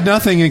 because you had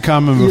nothing in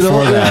common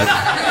before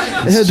that.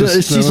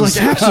 She's like,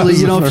 actually,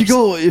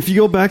 if you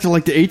go back to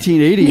like the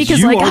 1880s,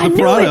 you are the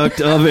product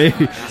of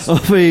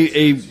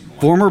a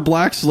former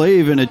black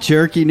slave and a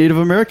Cherokee Native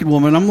American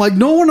woman. I'm like,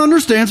 no one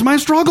understands my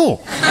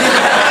struggle.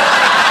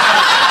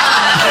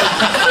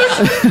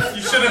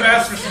 You should have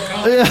asked for some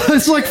comments. Yeah,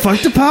 it's like fuck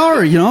the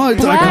power,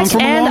 I come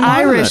from and a long line of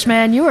Irish, that.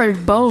 man, you are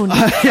boned.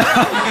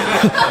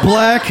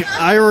 Black,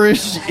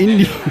 Irish,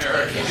 Indian,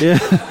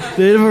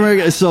 Native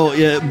American.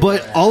 So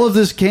but all of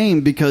this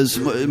came because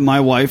my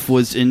wife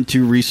was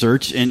into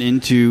research and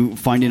into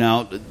finding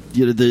out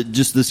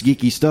just this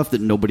geeky stuff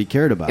that nobody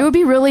cared about. It would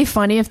be really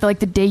funny if, like,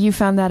 the day you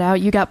found that out,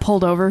 you got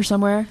pulled over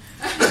somewhere.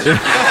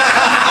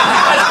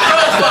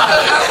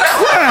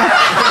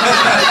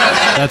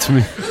 That's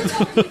me.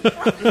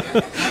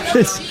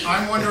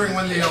 I'm wondering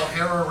when the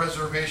O'Hara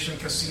Reservation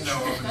Casino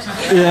opens.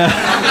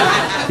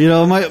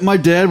 Yeah. My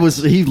dad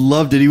he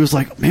loved it. He was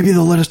like, maybe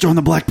they'll let us join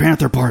the Black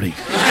Panther Party.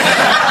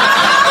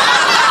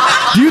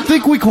 Do you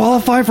think we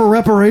qualify for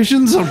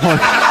reparations? I'm like,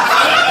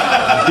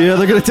 yeah,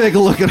 they're going to take a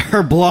look at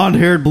our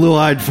blonde-haired,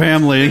 blue-eyed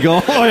family and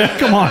go, oh, yeah,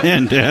 come on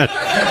in, Dad.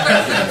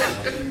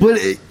 But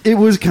it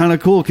was kind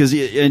of cool because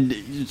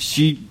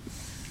it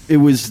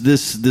was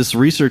this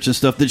research and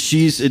stuff that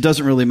it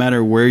doesn't really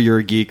matter where you're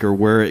a geek or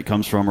where it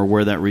comes from or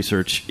where that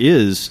research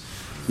is.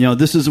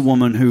 This is a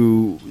woman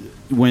who,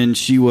 when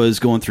she was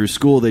going through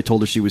school, they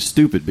told her she was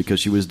stupid because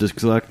she was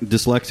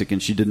dyslexic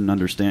and she didn't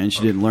understand.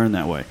 She didn't learn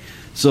that way.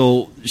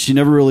 So she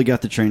never really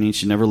got the training.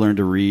 She never learned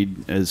to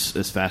read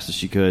as fast as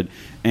she could.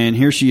 And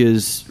here she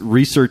is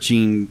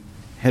researching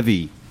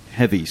heavy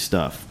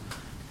stuff.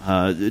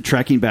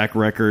 Tracking back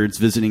records,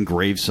 visiting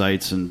grave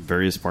sites in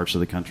various parts of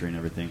the country and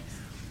everything.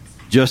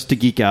 Just to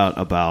geek out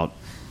about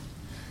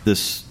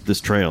this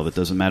trail that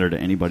doesn't matter to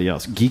anybody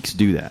else. Geeks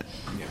do that.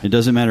 It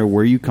doesn't matter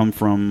where you come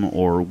from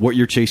or what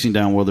you're chasing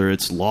down, whether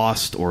it's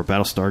Lost or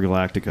Battlestar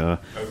Galactica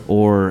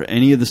or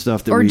any of the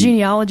stuff that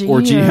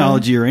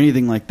genealogy or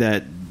anything like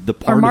that.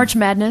 Or March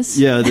Madness.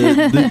 Yeah,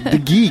 the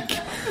geek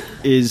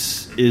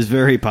is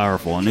very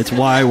powerful, and it's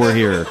why we're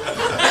here.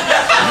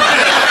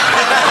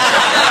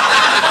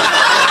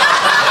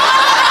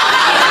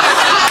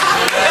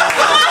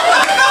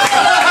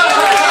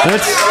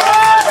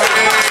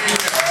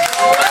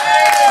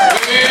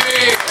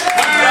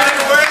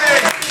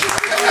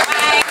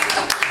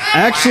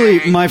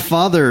 Actually, my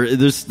father,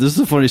 this is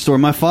a funny story.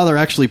 My father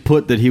actually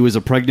put that he was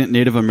a pregnant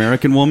Native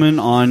American woman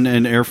on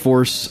an Air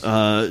Force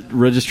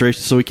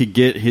registration so he could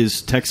get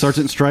his tech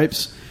sergeant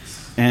stripes.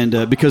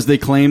 And because they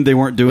claimed they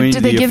weren't doing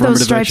the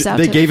affirmative action.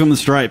 They gave him the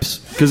stripes.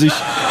 Because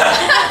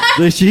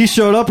he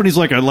showed up and he's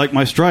like, I like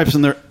my stripes.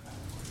 And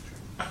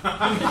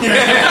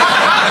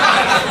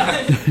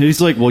he's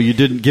like, well, you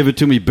didn't give it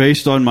to me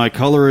based on my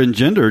color and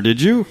gender,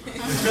 did you?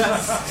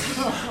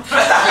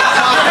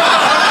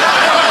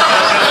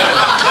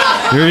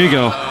 Here you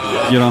go.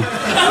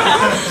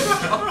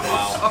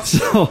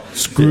 So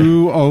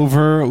screw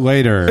over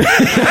later.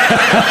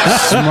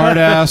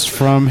 Smartass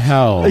from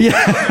hell.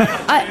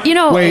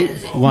 Yeah.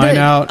 Wait, line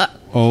out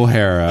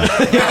O'Hara. A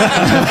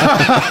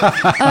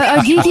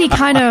geeky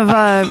kind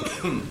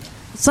of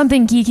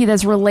something geeky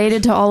that's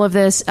related to all of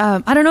this.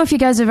 I don't know if you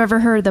guys have ever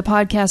heard the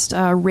podcast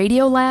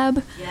Radio Lab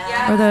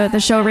or the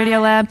show Radio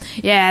Lab.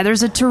 Yeah,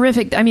 there's a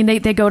terrific. I mean, they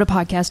go to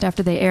podcast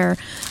after they air,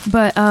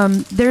 but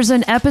there's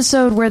an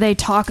episode where they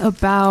talk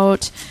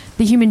about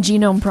the Human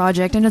Genome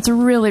Project, and it's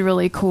really,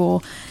 really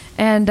cool.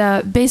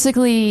 And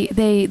basically,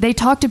 they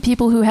talk to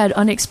people who had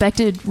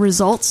unexpected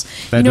results.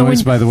 That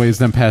noise, by the way, is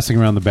them passing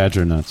around the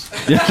badger nuts.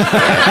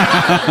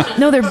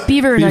 No, they're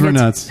beaver nuggets. Beaver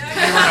nuggets.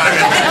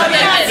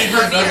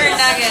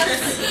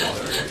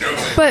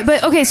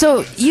 But okay,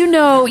 so you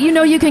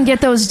can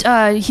get those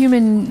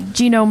Human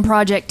Genome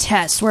Project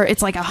tests where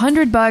it's like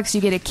 $100.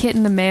 You get a kit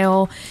in the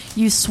mail.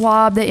 You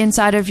swab the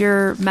inside of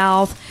your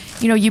mouth.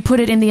 You put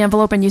it in the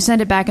envelope and you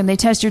send it back, and they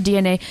test your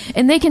DNA,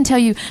 and they can tell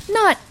you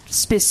not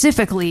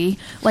specifically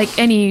like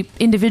any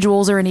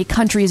individuals or any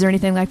countries or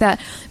anything like that,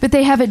 but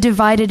they have it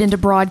divided into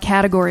broad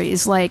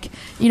categories like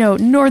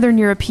Northern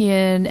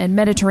European and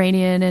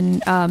Mediterranean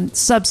and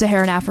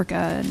sub-Saharan Africa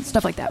and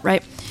stuff like that,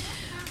 right?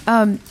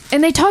 and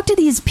they talked to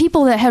these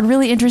people that had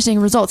really interesting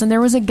results. And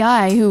there was a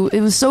guy who,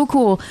 it was so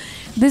cool.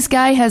 This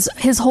guy has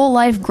his whole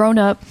life grown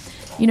up,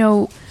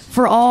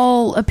 for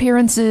all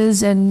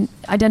appearances and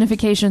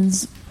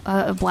identifications,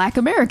 a Black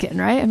American,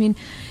 right? I mean,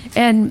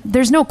 and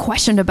there's no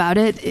question about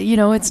it.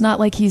 It's not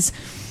like he's,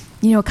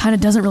 kind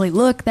of doesn't really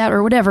look that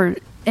or whatever.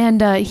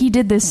 And he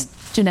did this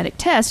genetic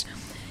test,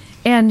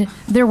 and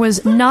there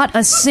was not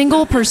a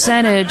single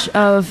percentage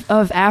of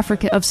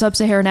Africa, of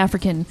sub-Saharan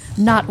African,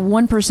 not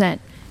 1%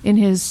 in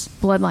his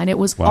bloodline. It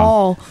was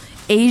all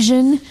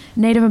Asian,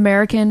 Native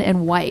American,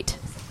 and white.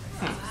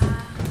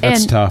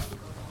 That's tough.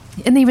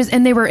 And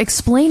they were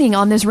explaining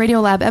on this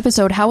Radiolab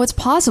episode how it's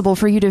possible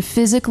for you to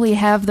physically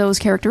have those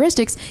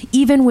characteristics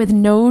even with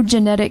no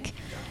genetic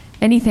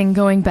anything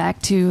going back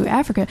to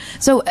Africa.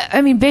 So,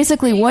 I mean,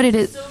 basically what it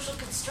is... Social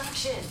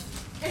construction.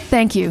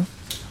 Thank you.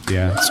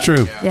 Yeah, it's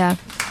true. Yeah.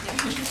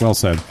 Well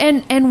said.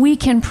 And we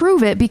can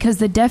prove it because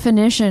the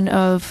definition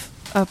of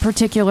a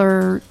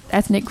particular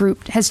ethnic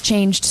group has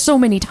changed so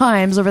many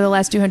times over the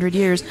last 200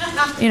 years,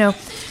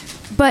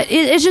 But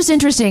it's just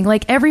interesting.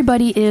 Like,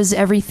 everybody is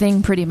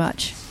everything pretty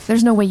much.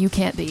 There's no way you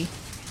can't be.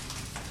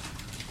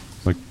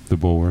 Like the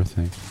Bulworth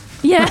thing.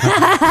 Yeah.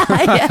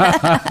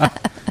 Yeah.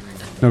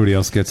 Nobody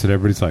else gets it.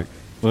 Everybody's like,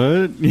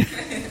 what?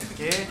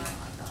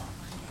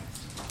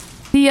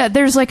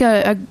 There's like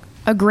a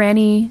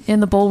granny in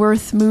the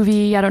Bulworth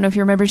movie. I don't know if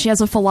you remember. She has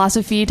a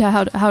philosophy to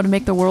how to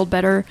make the world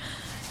better.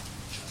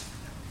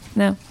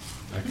 No.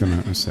 I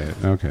couldn't say it.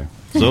 Okay.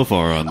 So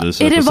far on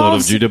this It episode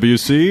involves- of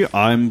GWC,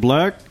 I'm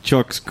Black,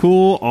 Chuck's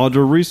cool,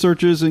 Audra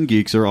researches, and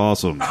geeks are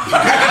awesome.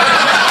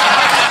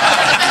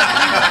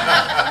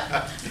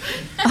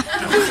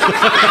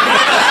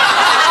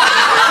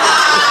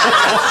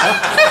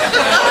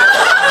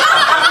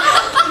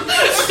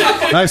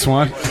 Nice,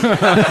 Juan.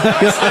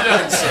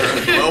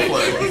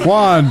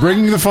 Juan,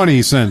 bringing the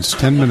funny since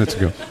 10 minutes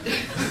ago.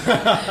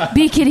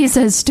 B Kitty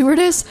says,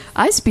 "Stewardess,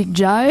 I speak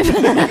jive."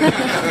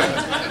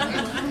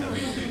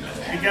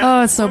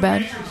 Oh, it's so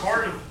bad.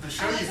 Part of the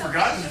show you've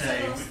forgotten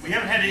today. We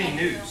haven't had any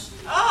news.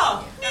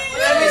 Oh.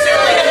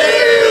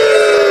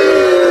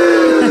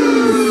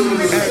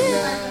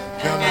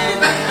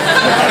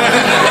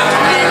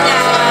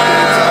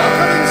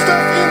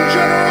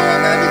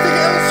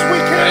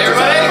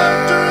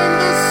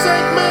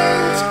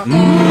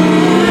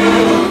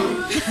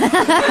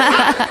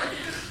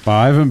 Well,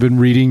 I haven't been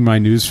reading my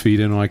news feed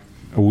in like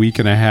a week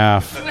and a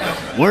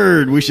half.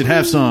 Word, we should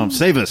have some.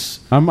 Save us.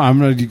 I'm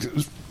gonna.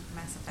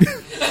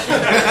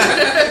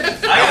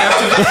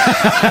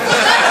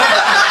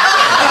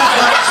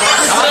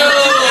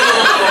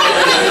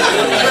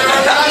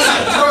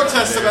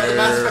 Protests about the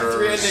Mass Effect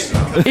 3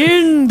 ending.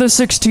 In the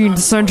 16th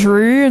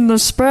century, in the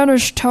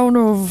Spanish town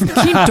of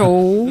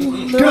Quito.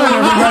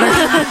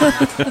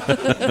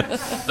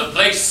 The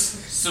place,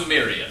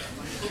 Sumeria.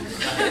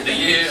 The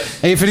year.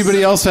 Hey, if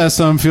anybody else has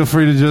some, feel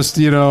free to just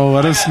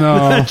let us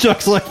know.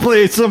 Chuck's like,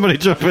 please, somebody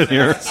jump in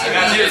here.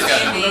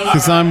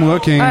 Because I'm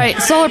looking. All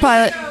right, Solar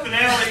Pilot.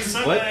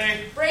 What?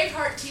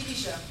 Braveheart TV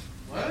show.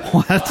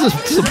 What?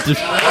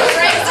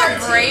 Braveheart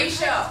Brave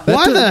show.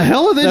 Why the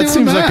hell are they doing that? That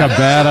seems like a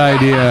bad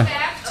idea.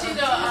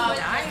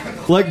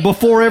 Like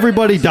before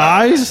everybody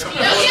dies? The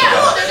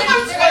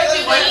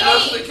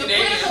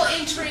political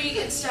intrigue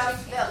and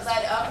stuff that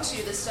led up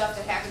to the stuff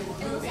that happened in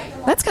the movie.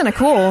 That's kind of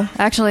cool,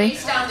 actually.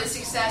 Based on the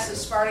success of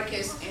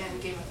Spartacus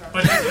and Game of Thrones.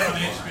 But it's on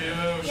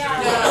HBO. No,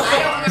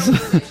 I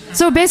don't remember.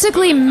 So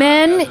basically,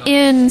 men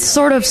in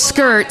sort of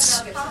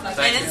skirts.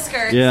 Men in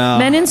skirts. Yeah.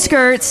 Men in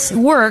skirts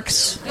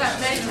works.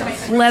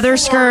 Leather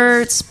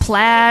skirts,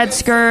 plaid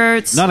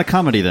skirts. Not a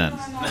comedy then.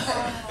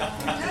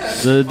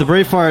 The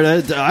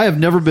Braveheart, I have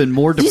never been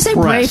more Did you say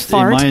depressed in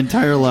Bravefart? my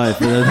entire life.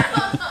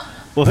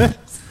 What?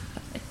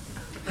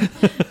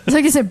 It's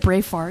like you said,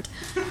 Braveheart.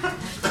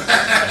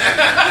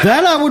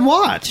 That I would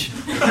watch.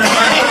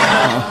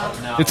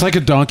 It's like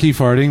a donkey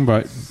farting,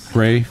 but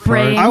Bray.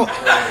 Bray.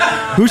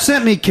 Who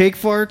sent me cake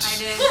farts?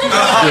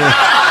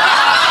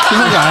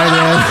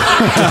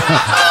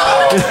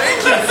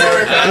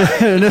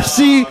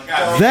 See,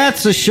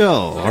 that's a show,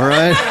 all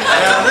right?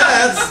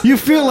 You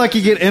feel like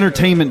you get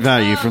entertainment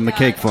value from the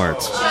cake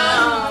farts.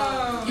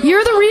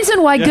 You're the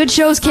reason why good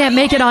shows can't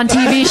make it on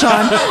TV,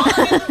 Sean.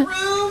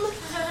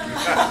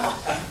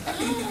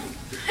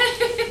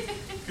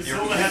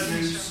 Casilda has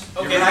news.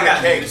 Okay, I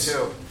got cake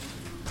too.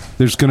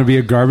 There's going to be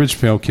a Garbage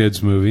Pail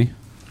Kids movie.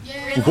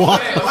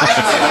 What?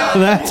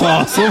 That's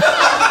awesome.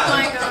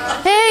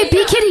 Hey,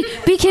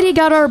 B Kitty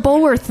got our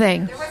Bulworth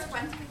thing.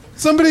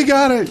 Somebody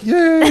got it. Yay.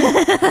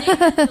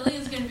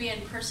 Lillian's going to be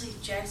in Percy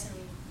Jackson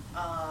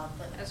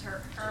as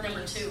her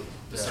number 2.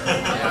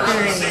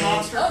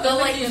 They'll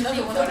like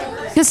another one.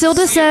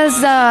 Casilda says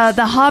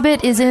The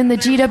Hobbit is in the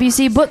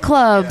GWC book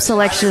club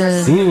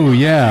selection. Ooh,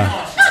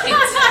 yeah.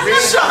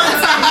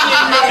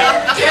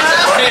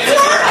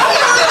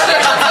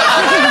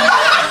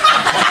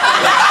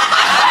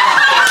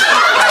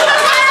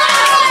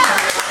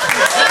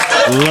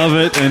 Love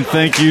it, and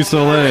thank you,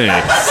 Soleil.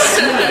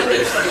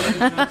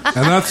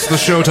 And that's the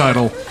show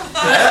title.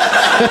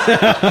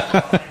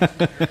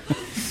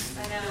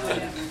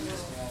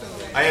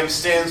 I am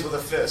stands with a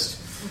fist.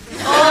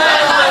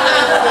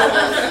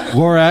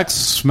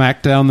 Lorax,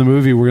 Smackdown, the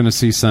movie we're going to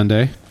see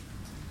Sunday.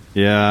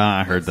 Yeah,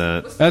 I heard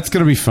that. That's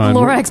going to be fun.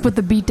 Lorax put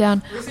the beat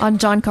down on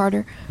John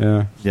Carter.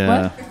 Yeah.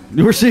 Yeah.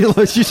 We're seeing.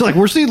 She's like,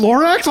 we're seeing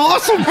Lorax.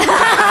 Awesome.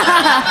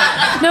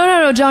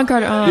 No, John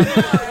Carter.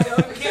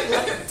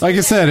 Like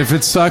I said, if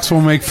it sucks,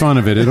 we'll make fun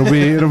of it. It'll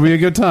be a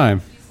good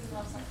time.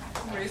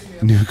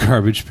 New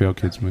Garbage Pail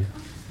Kids movie.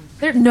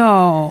 They're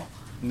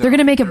going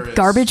to make a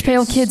Garbage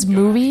Pail Kids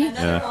movie.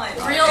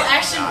 Yeah. Real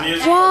action.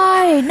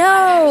 Why?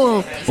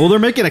 No. Well, they're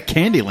making a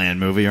Candyland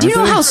movie. Aren't Do you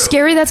know they? how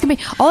scary that's gonna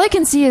be? All I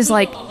can see is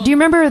like, do you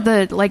remember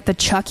the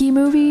Chucky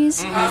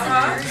movies?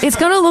 It's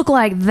gonna look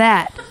like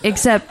that,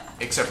 except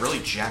really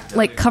jacked up.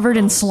 like covered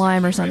in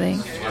slime or something.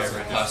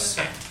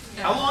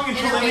 How long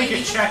until they make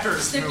a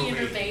Checkers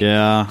movie?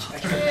 Yeah.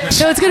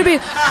 So it's gonna be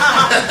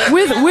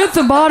with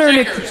the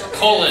modern.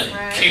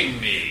 King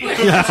me.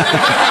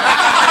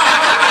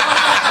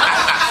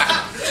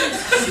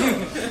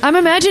 I'm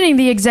imagining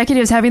the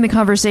executives having the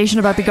conversation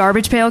about the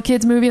Garbage Pail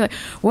Kids movie. Like,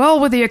 well,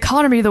 with the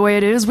economy the way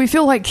it is, we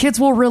feel like kids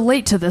will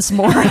relate to this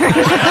more. Wouldn't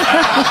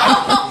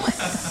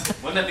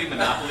that be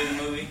Monopoly the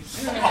movie?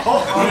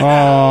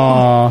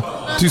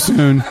 Oh, too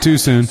soon. So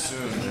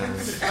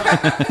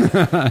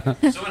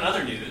in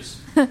other news,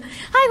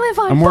 I live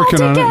on I'm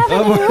working on Baltic it.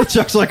 Avenue.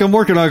 Chuck's like, I'm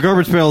working on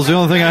Garbage Pail. It's the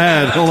only thing I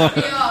had. Hold on.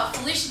 Yeah,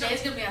 Felicia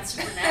Day's going to be on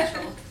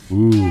Supernatural.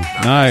 Ooh,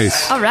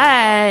 nice. All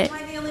right. Am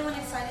I the only one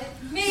excited?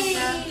 Me!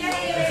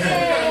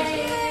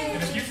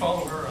 And if you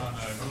follow her on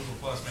Google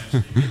Plus,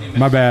 man,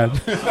 My bad.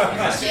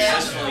 has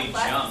successfully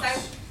jumped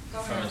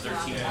from a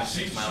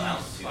 13.6 mile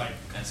altitude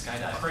and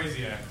skydived.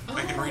 crazy act.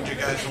 I can read you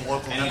guys the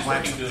local And he's headlines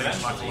working and to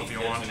things, Michael, eventually if you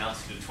get want. to an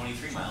altitude of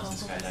 23 miles and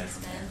skydive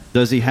from there.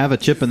 Does he have a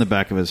chip in the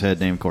back of his head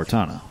named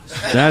Cortana?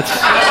 That's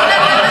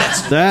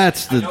I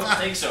the. don't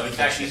think so. In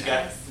fact, he's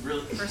got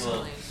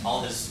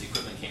all his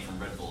equipment came from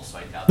Red Bull, so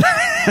I doubt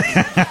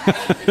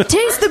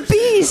Taste the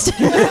beast.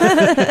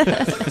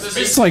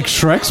 It's like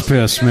Shrek's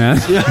piss, man.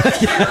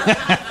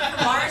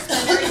 Mars,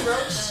 Mary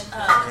Roach,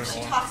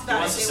 she talks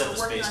about it. They were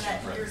working on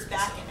that years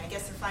back, and I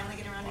guess they're finally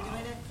getting around to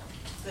doing it.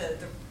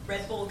 The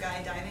Red Bull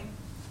guy diving.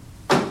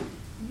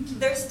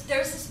 There's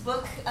this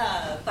book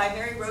by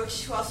Mary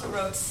Roach, who also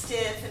wrote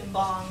Stiff and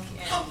Bonk.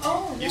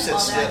 And You said all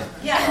Stiff.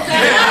 that. Yeah.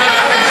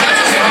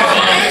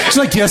 She's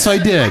like, yes, I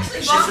did.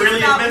 Actually, She Bonk really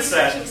is about admits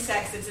that. researching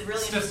sex. It's a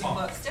really interesting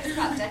book. Stiff's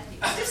about dead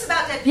people. Stiff's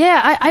about dead people.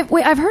 Yeah,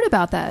 I've heard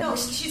about that. No,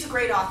 she's a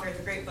great author.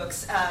 They're great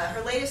books.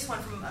 Her latest one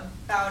from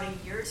about a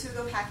year or two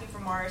ago, Hacking for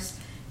Mars,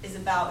 is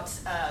about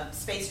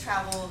space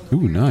travel. The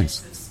Ooh,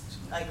 nice.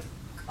 Like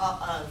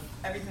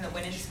everything that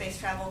went into space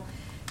travel.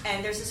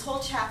 And there's this whole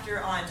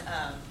chapter on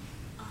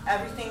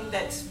everything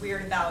that's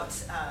weird about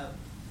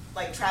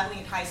like traveling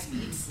at high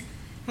speeds.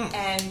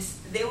 And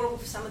they were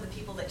some of the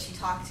people that she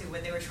talked to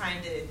when they were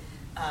trying to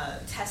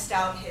test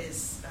out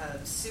his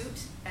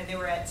suit. And they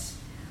were at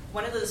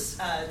one of those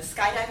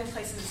skydiving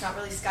places. It's not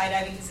really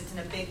skydiving because it's in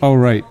a big... Oh,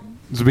 right.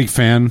 He's a big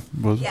fan.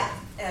 Was it? Yeah,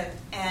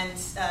 and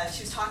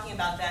she was talking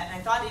about that, and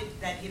I thought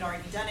that he'd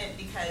already done it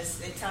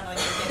because it sounded like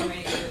they were getting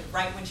ready to do it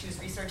right when she was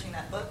researching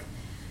that book.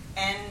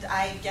 And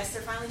I guess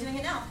they're finally doing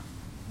it now.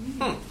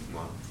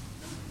 Wow.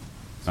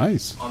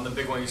 Nice. On the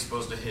big one, you're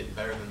supposed to hit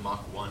better than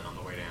Mach 1 on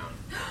the way down.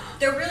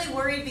 They're really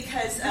worried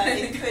because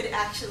it could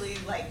actually,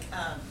 like,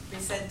 they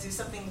said, do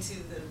something to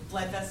the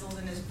blood vessels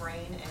in his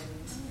brain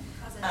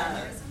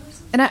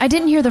And I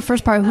didn't hear the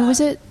first part. Who was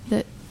it?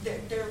 That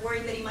they're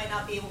worried that he might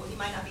not be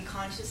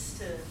conscious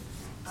to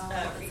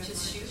reach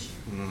his chute.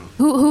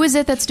 who is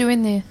it that's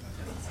doing the?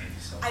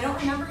 I don't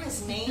remember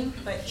his name,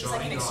 but he's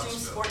like an extreme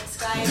sports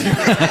guy.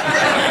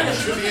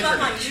 Look him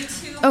up on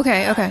YouTube.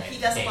 Okay. He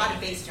does a lot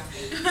of base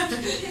jumping.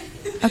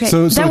 Okay,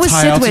 So that it's was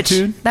high Sithwich.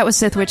 altitude? That was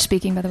Sithwich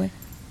speaking, by the way.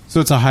 So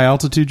it's a high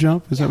altitude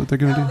jump? Is that what they're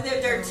going to do?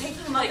 They're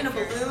taking him up in a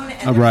balloon.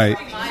 And Oh, right.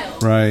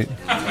 Right.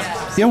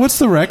 Yeah, what's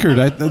the record?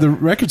 The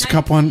record's a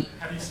couple on.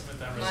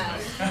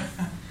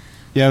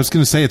 Yeah, I was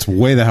going to say it's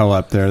way the hell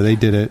up there. They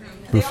did it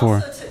before.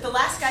 The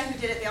last guy who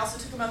did it, they also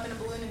took him up in a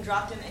balloon and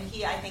dropped him, and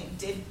he, I think,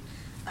 did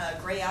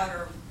gray out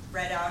or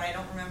red out. I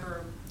don't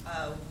remember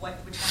which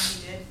one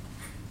he did.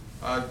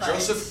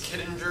 Joseph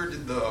Kittinger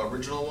did the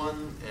original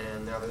one,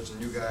 and now there's a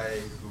new guy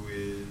who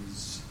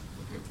is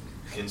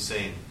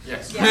insane.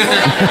 Yes.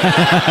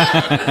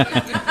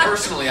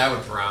 Personally, I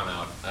would brown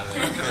out.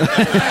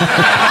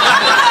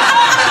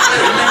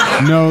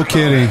 No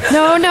kidding.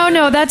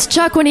 No. That's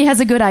Chuck when he has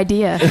a good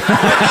idea.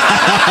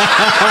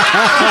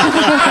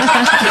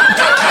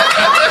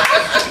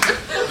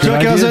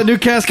 Chuck, how's that new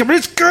cast coming?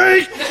 It's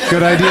great.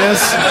 Good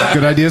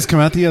ideas come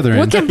out the other end.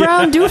 What can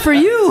Brown do for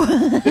you?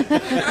 What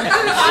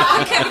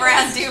can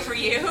Brown do for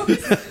you?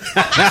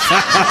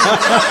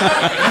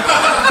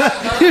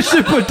 You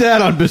should put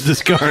that on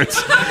business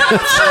cards.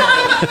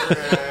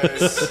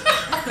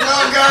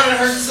 Oh God, it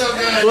hurts so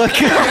good.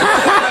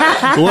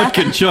 What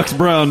can Chuck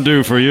Brown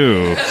do for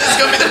you? This is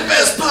gonna be the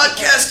best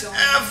podcast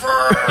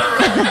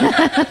ever.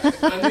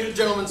 The nude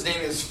gentleman's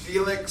name is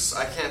Felix.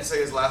 I can't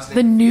say his last name.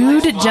 The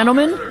nude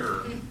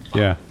gentleman?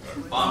 Yeah.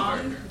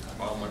 Baumgartner.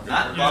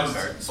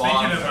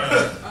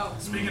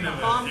 Speaking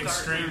of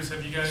extremes,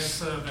 have you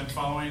guys been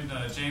following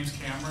James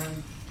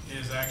Cameron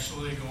is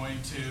actually going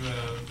to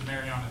the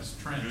Marianas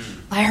Trench?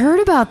 I heard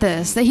about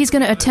this, that he's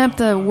going to attempt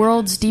the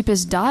world's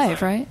deepest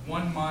dive, right?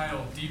 1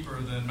 mile deeper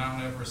than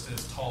Mount Everest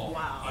is tall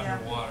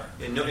underwater.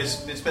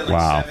 It's been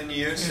like 7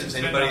 years since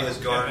anybody has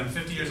gone. It's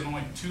been 50 years, and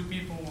only 2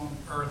 people on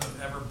Earth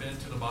have ever been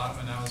to the bottom,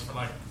 and that was for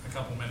like a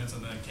couple minutes,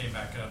 and then it came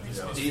back up.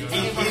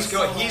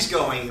 He's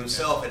going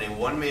himself in a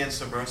one-man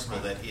submersible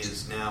that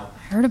is now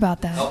I heard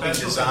about that. helping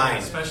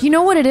design. You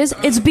know what it is?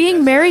 It's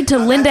being married to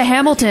Linda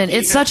Hamilton.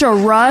 It's such a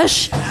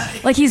rush.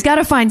 Like, he's got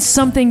to find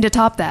something to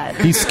top that.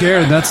 He's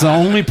scared. That's the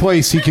only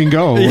place he can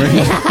go.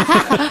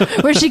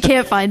 Where she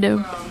can't find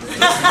him.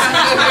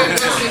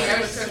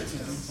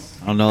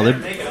 I don't know.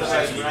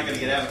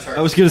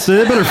 I was going to say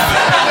they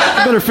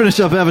better finish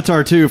up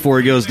Avatar 2 before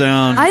he goes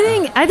down.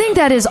 I think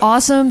that is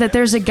awesome that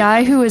there's a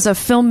guy who is a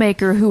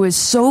filmmaker who is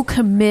so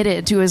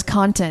committed to his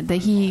content that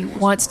he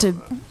wants to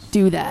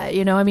do that.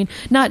 You know, I mean,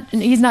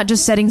 he's not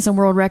just setting some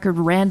world record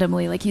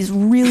randomly. Like, he's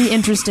really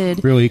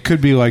interested. Really, it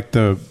could be like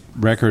the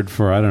record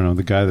for, I don't know,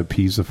 the guy that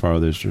pees the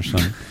farthest or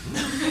something.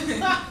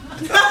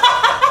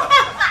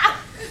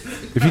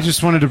 If you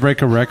just wanted to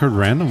break a record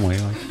randomly.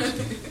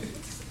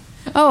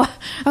 Oh,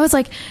 I was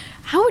like,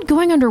 how would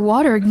going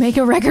underwater make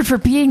a record for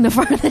peeing the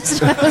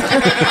farthest?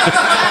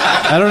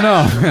 I don't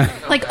know.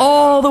 Like,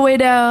 all the way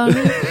down.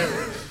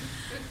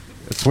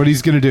 That's what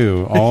he's going to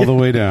do, all the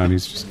way down.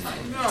 He's just...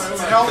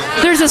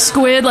 There's a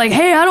squid like,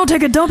 hey, I don't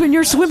take a dump in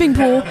your swimming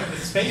pool.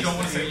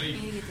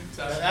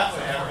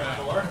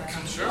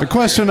 The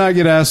question I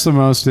get asked the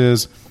most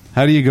is,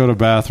 how do you go to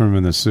bathroom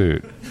in the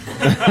suit?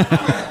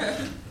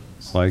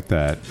 It's like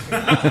that.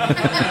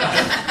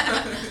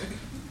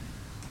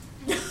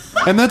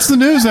 And that's the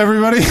news,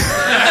 everybody.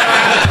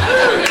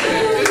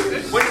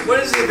 When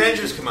does the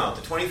Avengers come out?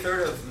 The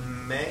 23rd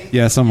of May?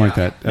 Yeah, something like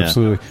that.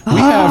 Absolutely. We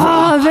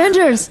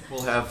Avengers.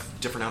 We'll have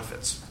different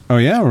outfits. Oh,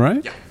 yeah,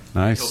 right? Yeah.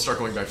 Nice. He'll start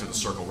going back to the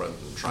circle rather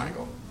than the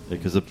triangle.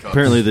 Because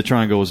apparently the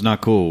triangle was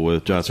not cool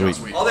with Joss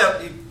Whedon. All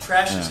that, he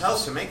trashed his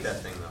house to make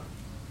that thing, though.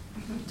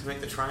 To make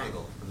the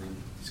triangle. I mean,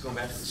 he's going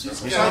back to the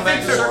circle. Yeah, I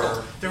think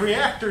the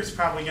reactor's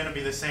probably going to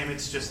be the same.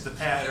 It's just the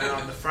pattern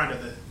on the front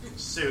of the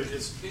suit.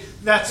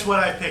 That's what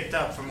I picked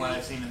up from what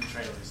I've seen in the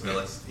trailers.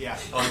 Really? Yeah.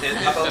 Oh, and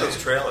how about those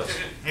trailers?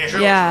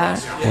 Yeah.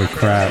 Holy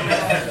crap.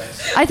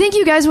 I think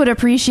you guys would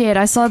appreciate,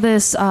 I saw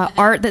this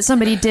art that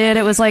somebody did.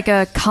 It was like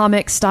a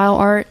comic style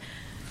art.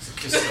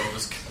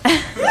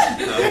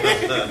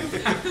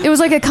 It was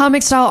like a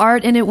comic style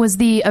art, and it was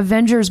the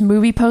Avengers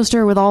movie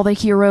poster with all the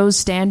heroes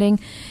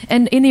standing.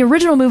 And in the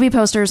original movie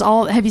posters,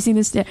 have you seen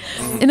this?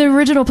 In the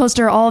original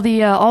poster, all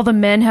the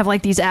men have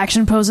like these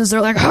action poses.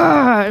 They're like,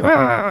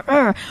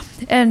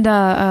 and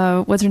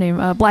what's her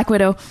name? Black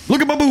Widow.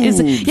 Look at my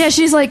boobs.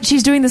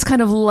 She's doing this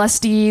kind of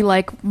lusty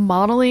like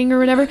modeling or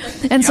whatever.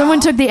 And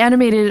someone took the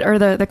animated or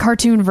the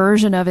cartoon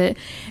version of it,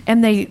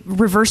 and they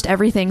reversed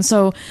everything.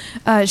 So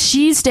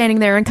she's standing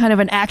there in kind of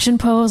an action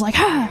pose, like,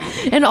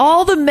 and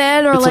all the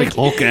men are it's like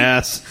Hulk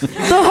ass. The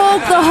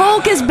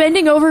Hulk is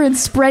bending over and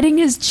spreading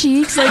his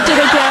cheeks like to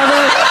the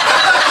camera.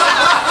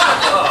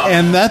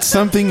 And that's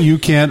something you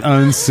can't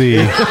unsee.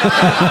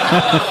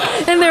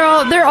 And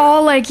they're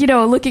all like, you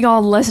know, looking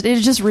all less.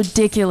 It's just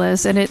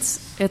ridiculous, and it's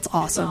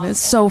awesome. It's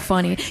so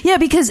funny. Yeah,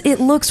 because it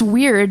looks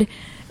weird,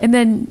 and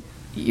then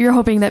you're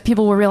hoping that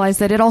people will realize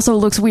that it also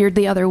looks weird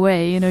the other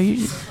way. You know,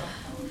 you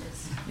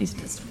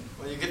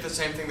get the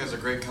same thing. There's a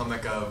great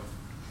comic of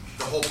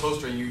the whole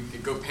poster.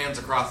 It go pans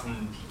across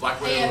and Black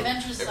Widow.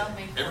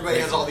 Everybody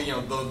has all the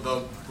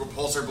the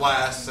repulsor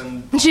blasts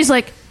and she's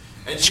like.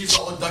 And she's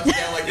all ducked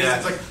down like this. Yeah.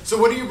 It's like, so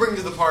what do you bring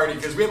to the party?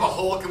 Because we have a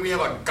Hulk and we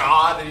have a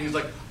God. And he's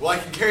like, well, I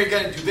can carry a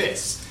gun and do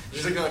this. And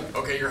she's like,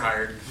 okay, you're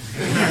hired.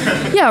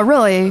 Yeah,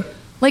 really.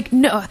 Like,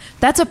 no,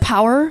 that's a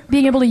power,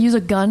 being able to use a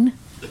gun.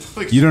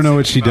 You don't know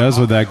what she does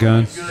with that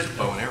gun.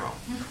 Bow and arrow.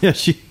 Yeah,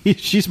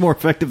 she's more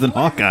effective than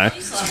Hawkeye.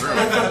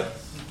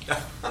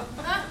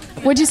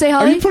 What'd you say,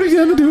 Holly? Are you putting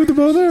them to do with the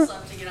bow there?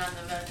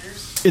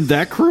 In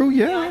that crew,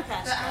 yeah.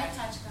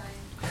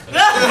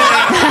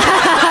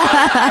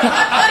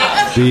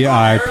 The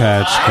eye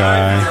patch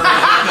guy.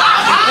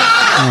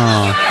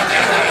 Oh.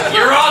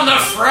 You're on the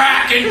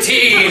fracking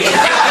team.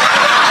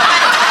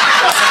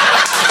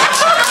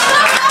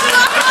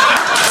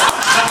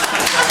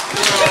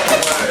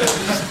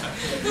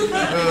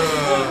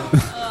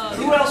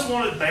 Who else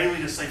wanted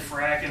Bailey to say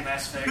frack in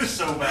Mass Effect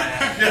so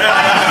bad?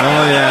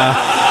 Oh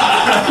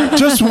yeah.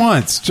 Just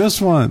once.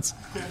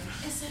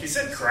 He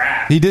said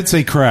crap. He did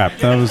say crap.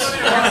 That was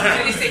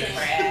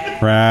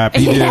crap.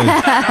 He did.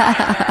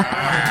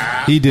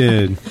 He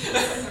did.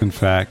 In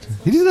fact,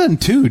 he did that in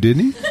 2,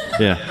 didn't he?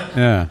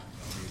 Yeah.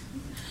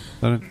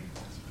 The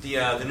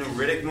new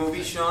Riddick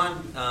movie,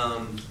 Sean.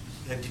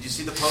 Did you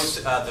see the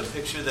post? The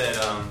picture that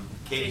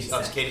Katie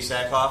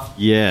Sackhoff.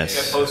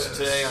 Yes. Got posted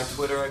today on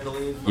Twitter, I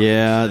believe.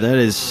 Yeah, that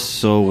is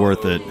so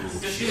worth it.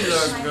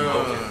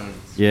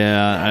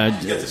 Yeah,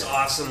 He's got this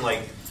awesome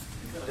like.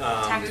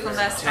 Tactical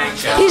vest.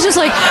 He's just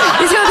like,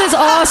 he's got this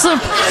awesome.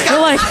 We're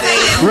like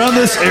around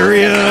this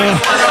area.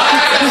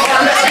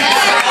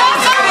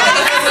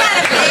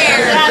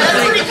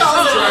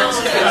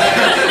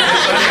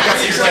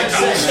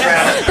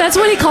 That's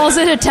what he calls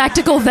it, a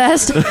tactical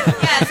vest. Yes,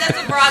 that's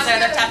what bras are.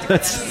 They're tactical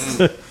vests.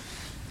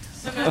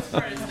 The best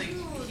part is like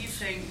he's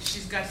saying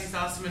she's got these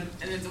awesome,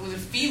 and it's with a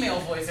female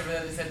voice over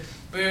there that said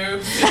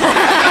boobs.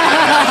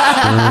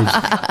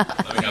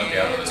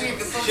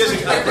 She has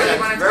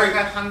a very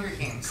Hunger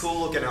Games. Cool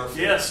looking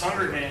outfit. Yes,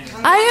 Hunger Games.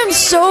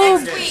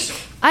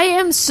 I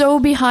am so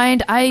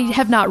behind. I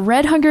have not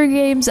read Hunger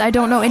Games. I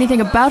don't know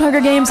anything about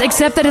Hunger Games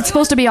except that it's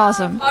supposed to be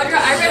awesome. I read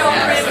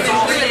Hunger Games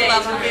and really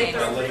love Hunger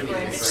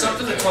Games.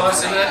 Something to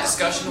toss into that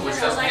discussion, which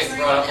doesn't get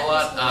brought up a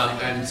lot,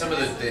 and some of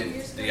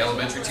the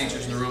elementary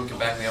teachers in the room can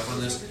back me up on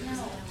this.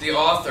 The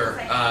author,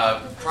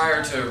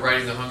 prior to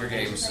writing The Hunger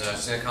Games,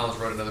 Suzanne Collins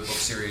wrote another book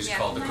series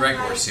called The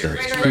Gregor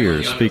series.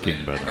 We're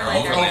speaking, but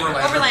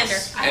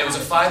Overlander. And it was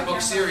a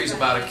 5-book series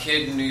about a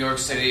kid in New York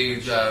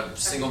City,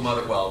 single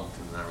mother, well,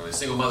 not really a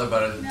single mother,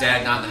 but a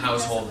dad not in the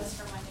household,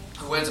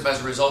 who ends up as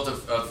a result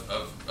of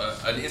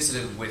an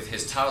incident with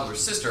his toddler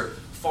sister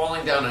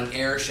falling down an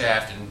air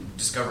shaft and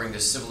discovering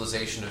this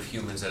civilization of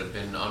humans that have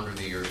been under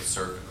the Earth's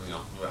surface,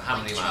 how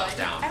many miles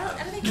down? I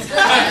don't think it's For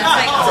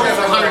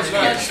hundreds of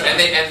years. And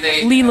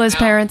they Leela's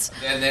parents.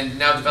 And then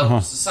now develop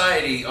a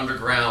society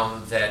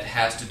underground that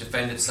has to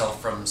defend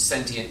itself from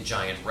sentient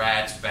giant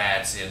rats,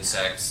 bats,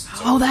 insects.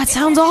 Oh, that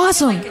sounds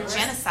awesome. Like a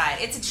genocide.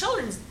 It's a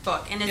children's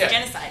book, and it's a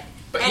genocide.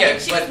 But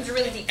and she was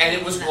really deep. and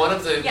it was one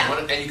of the,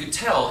 and you could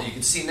tell, you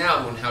could see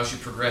now how she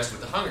progressed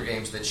with the Hunger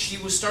Games that she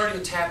was starting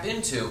to tap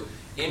into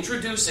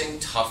introducing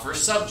tougher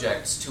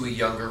subjects to a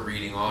younger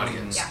reading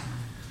audience. Yeah.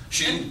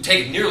 She didn't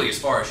take it nearly as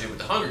far as she did with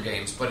the Hunger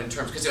Games, but in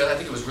terms, because I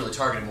think it was really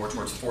targeted more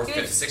towards 4th,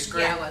 5th, 6th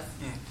grade. Yeah, it was.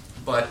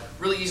 But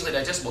really easily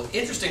digestible.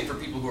 Interesting for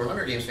people who are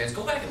Hunger Games fans.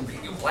 Go back and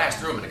blast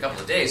through them in a couple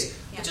of days,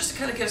 but just to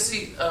kind of get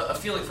a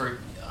feeling for.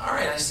 All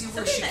right, I see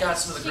where she got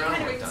some of the groundwork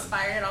done. She kind of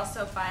inspired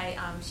also by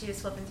she was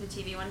flipping through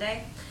TV one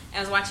day and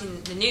was watching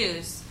the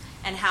news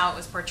and how it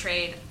was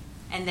portrayed,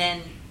 and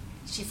then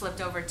she flipped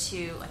over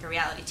to like a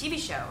reality TV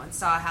show and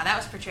saw how that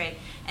was portrayed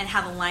and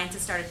how the lines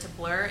have started to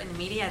blur in the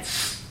media.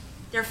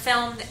 They're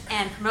filmed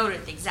and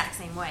promoted the exact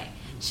same way.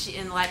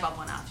 And the light bulb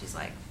went off. She's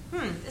like,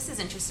 this is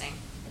interesting.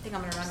 I think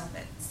I'm going to run with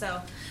it.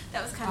 So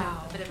that was kind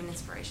of a bit of an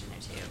inspiration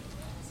there too.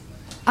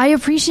 I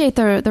appreciate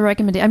the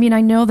recommendation. I mean,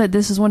 I know that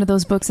this is one of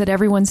those books that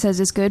everyone says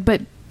is good,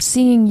 but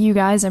seeing you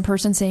guys in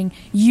person saying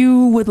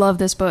you would love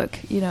this book,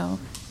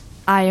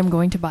 I am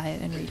going to buy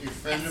it and read it. A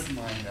friend of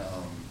mine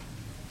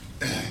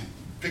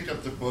picked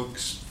up the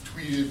books,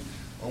 tweeted,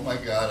 "Oh my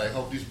God, I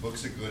hope these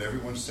books are good.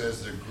 Everyone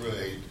says they're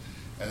great."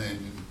 And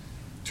then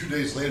 2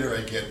 days later,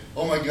 I get,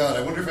 "Oh my God,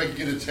 I wonder if I can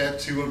get a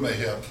tattoo on my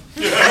hip."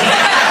 If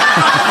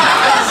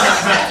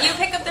you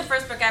pick up the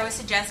first book, I would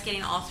suggest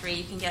getting all 3.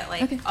 You can get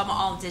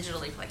all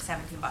digitally for like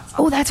 $17.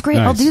 Oh, that's great.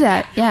 Nice. I'll do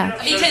that. Yeah.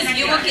 Because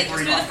you will get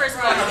through the first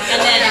book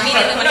and then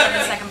immediately want to go to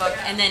the second book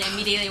and then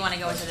immediately want to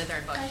go into the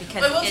third book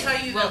because I will it tell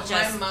you will that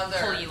just my mother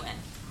pull you in.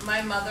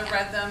 My mother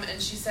read them,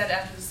 and she said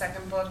after the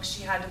second book,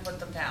 she had to put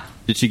them down.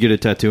 Did she get a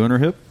tattoo on her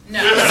hip?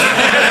 No.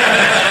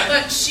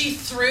 But she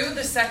threw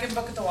the second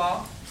book at the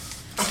wall.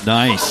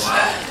 Nice.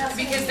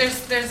 Because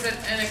there's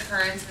an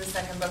occurrence in the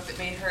second book that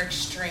made her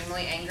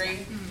extremely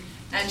angry,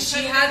 and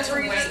she had to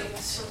wait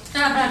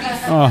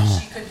before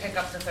she could pick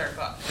up the third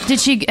book. Did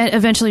she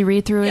eventually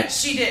read through it? Yeah,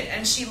 she did,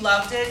 and she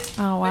loved it.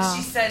 Oh, wow. But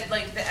she said,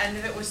 the end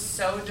of it was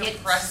so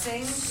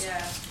depressing.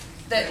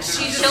 That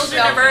she just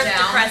Children felt of Earth down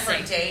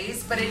depressing. for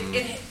days, but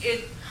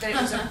it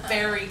was a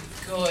very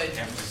good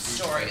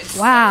story. It's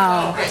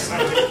Wow. so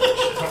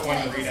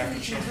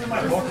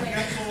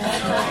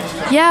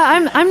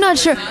Yeah, I'm not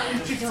sure.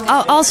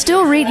 I'll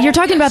still read. You're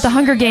talking about the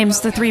Hunger Games,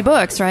 the 3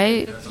 books,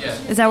 right? Yeah.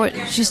 Is that what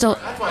she's still?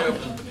 That's why I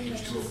opened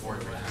page 204.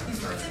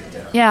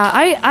 Yeah,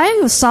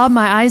 I sobbed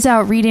my eyes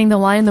out reading The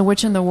Lion, the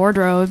Witch, and the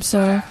Wardrobe.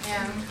 So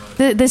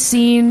the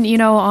scene,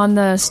 on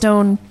the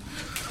stone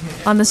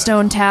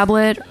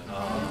tablet,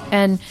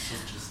 and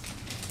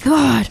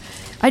God,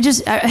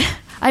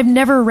 I've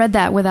never read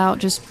that without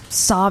just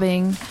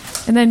sobbing.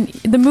 And then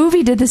the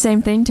movie did the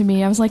same thing to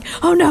me. I was like,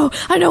 oh no,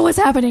 I know what's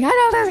happening. I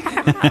know this.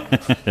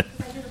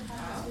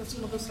 That's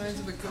one of the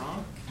signs of a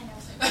gong.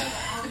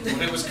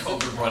 When it was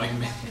called The Running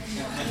Man.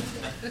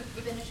 Have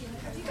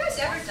you guys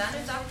ever done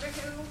a Doctor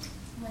Who?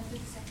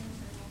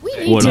 We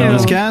need What, to. on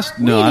this cast?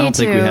 No, I don't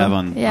think we have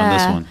on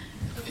this one.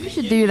 We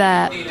should do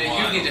that. You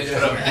need to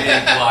put a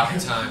big block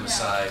of time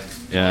aside.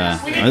 Yeah,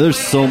 there's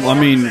so. I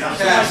mean,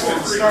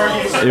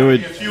 it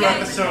would.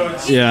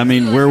 Yeah, I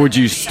mean, where would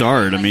you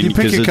start? I mean, you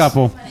pick a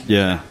couple.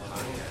 Yeah.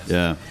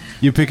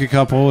 You pick a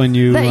couple and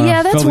you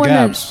that's fill the one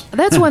gaps.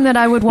 that's one that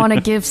I would want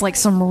to give like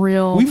some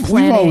real.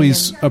 We've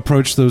always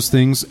approached those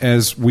things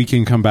as we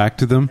can come back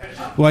to them.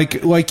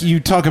 Like you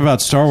talk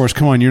about Star Wars.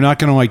 Come on, you're not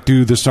going to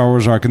do the Star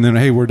Wars arc and then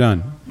hey, we're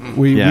done.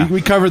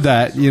 We covered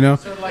that.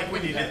 Sort of like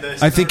when you did the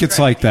I think it's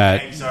like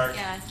that. Arc.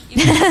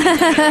 You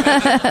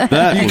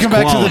can come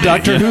back to the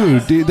Doctor Who.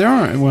 There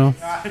aren't. Well,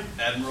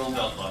 Admiral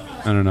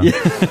Beltbuckle. I don't know.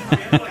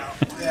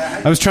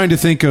 I was trying to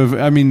think of.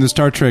 I mean, the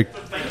Star Trek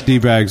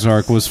D-bags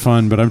arc was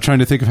fun, but I'm trying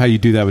to think of how you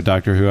do that with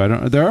Doctor Who. I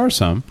don't. There are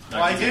some.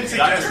 Well, I did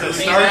suggest the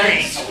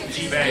Stargate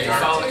D-bag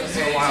arc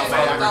for a while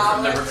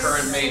back. The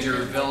recurrent major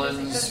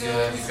villains.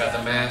 You've got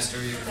the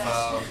Master. You can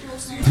follow.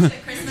 You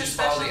just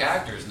follow the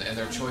actors and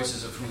their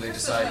choices of who they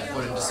decide to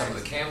put into some of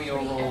the cameo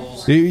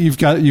roles. You've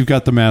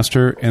got the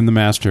Master and the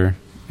Master.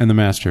 And the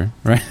Master,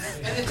 right?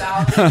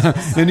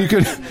 And you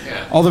could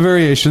all the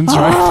variations,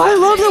 right? Oh, I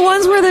love the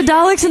ones where the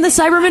Daleks and the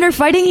Cybermen are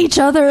fighting each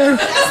other,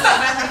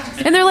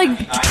 and they're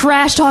like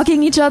trash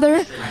talking each other.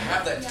 I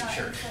have that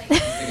T-shirt.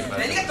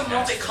 Then you got the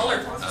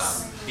multicolored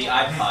ones. The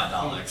iPod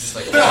Daleks.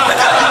 Like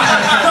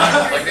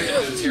they did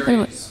the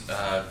series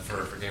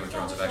for Game of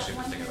Thrones. I've actually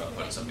been thinking about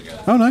putting some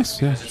together. Oh,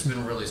 nice. Yeah. It's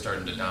been really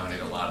starting to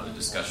dominate a lot of the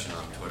discussion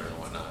on Twitter and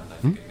whatnot. And I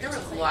think There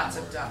was lots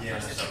of Duck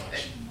at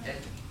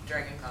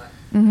Dragon Con.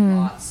 Mm-hmm.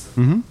 Lots.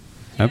 Mm-hmm.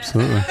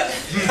 Absolutely. That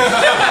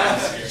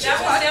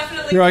was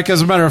definitely. You're like,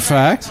 as a matter of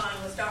fact.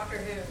 Was Doctor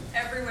Who.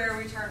 Everywhere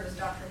we turned was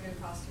Doctor Who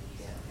costumes.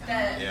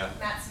 Yeah.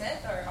 Matt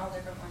Smith or all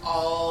different ones?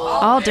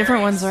 All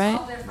different ones, right?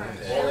 All different.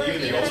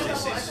 Even the old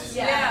pieces.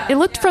 Yeah. It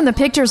looked from the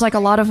pictures like a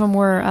lot of them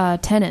were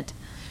Tennant.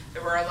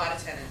 There were a lot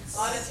of tenants. A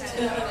lot of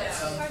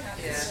tenants.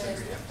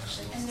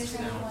 And there's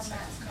only one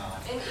Matt.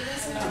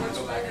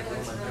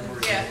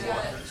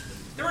 Yeah.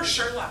 There were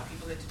Sherlock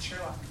people that did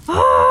Sherlock.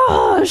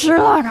 Oh,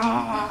 Sherlock!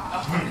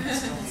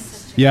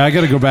 Oh. Yeah, I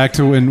got to go back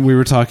to when we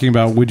were talking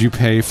about would you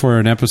pay for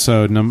an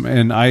episode,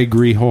 and I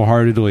agree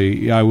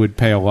wholeheartedly. I would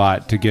pay a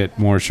lot to get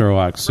more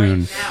Sherlock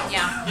soon.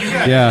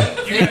 Yeah.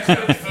 You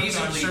could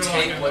easily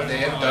take what they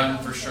have done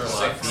for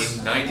Sherlock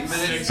in 90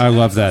 minutes. I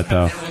love that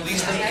though. And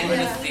release them in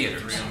the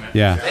theaters.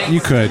 Yeah, you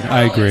could.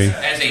 I agree.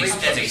 As a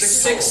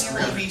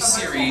 6-movie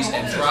series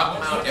and drop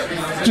them out every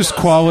week. Just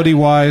quality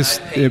wise,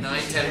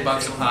 $9-10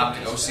 a pop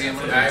to go see them.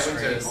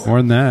 more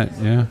than that.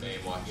 Yeah.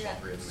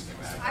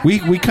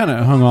 We kind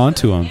of hung on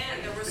to them.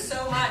 There was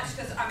so much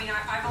because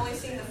I've only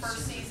seen the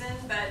first season,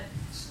 but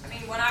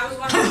when I was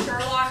watching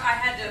Sherlock, I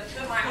had to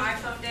put my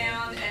iPhone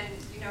down and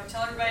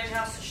tell everybody in the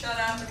house to shut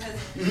up because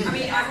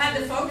I had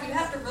to focus. You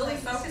have to really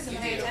focus and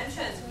pay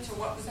attention to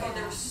what was going.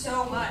 There was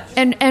so much.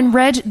 And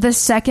Reg, the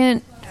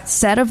second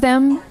set of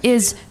them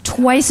is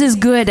twice as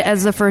good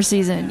as the first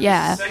season.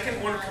 Yeah. The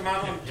second one come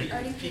out on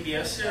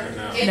PBS yet or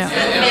no? No.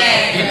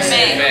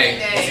 May.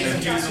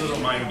 It was a little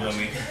mind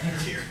blowing.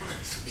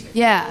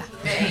 Yeah.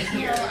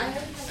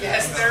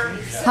 Yes, they're.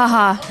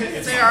 Haha.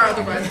 They are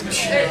otherwise.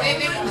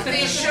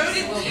 They showed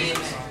it in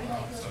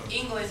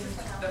England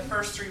the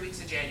first 3 weeks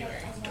of January.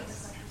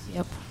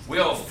 Yep. We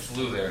all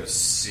flew there to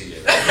see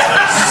it.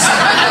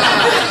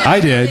 I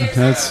did.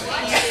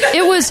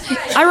 It was.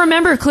 I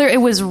remember clear.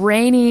 It was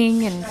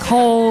raining and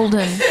cold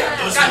and.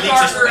 Those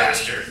elitist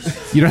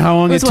bastards. You know how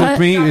long it took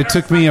me? It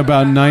took me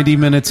about 90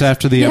 minutes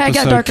after the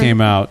episode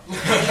came out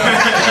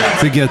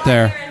to get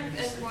there.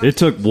 It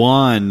took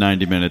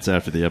 90 minutes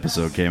after the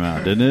episode came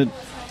out, didn't it?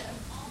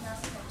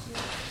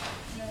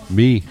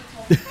 Me.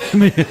 Be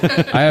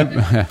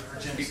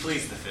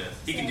pleased the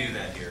fifth. He can do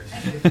that here.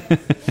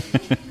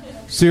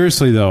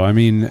 Seriously, though,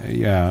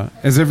 yeah.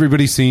 Has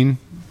everybody seen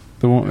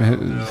the one?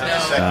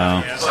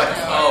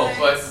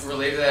 But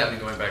related to that,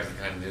 going back to the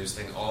kind of news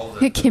thing, all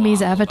the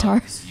Kimmy's Avatar.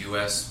 This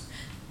U.S.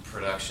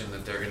 production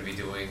that they're going to be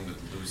doing with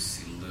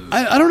Lucy Liu.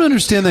 I don't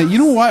understand that. You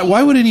know why?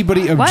 Why would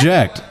anybody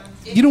object?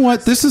 You know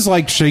what? This is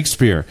like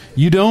Shakespeare.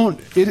 You don't.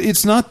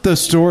 It's not the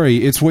story.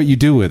 It's what you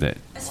do with it.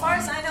 As far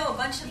as I know, a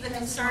bunch of the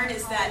concern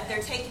is that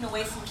they're taking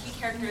away some key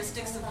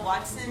characteristics of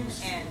Watson,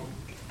 and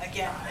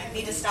again, I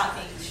need to stop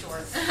being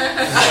short.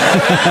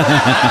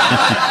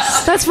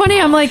 That's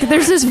funny. I'm like,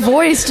 there's this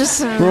voice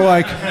just. We're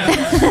like.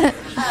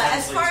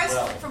 As far as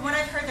from what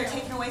I've heard, they're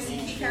taking away some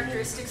key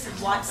characteristics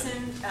of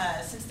Watson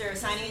since they're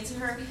assigning it to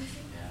her,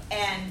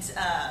 and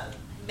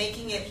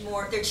making it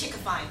more. They're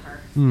chickifying her.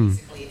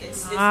 Basically,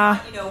 it's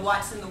not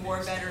Watson, the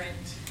war veteran,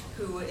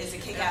 who is a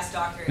kick-ass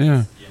doctor.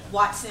 Yeah.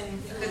 Watson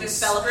who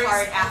fell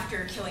apart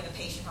after killing a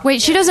patient.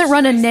 Wait, she doesn't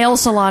run a nail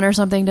salon or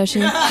something, does she?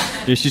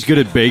 Yeah, she's good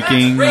at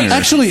baking.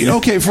 Actually,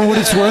 okay, for what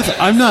it's worth,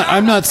 I'm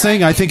not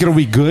saying I think it'll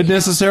be good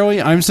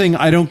necessarily. I'm saying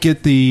I don't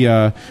get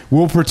the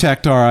we'll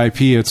protect our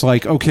IP. It's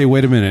like, okay,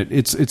 wait a minute.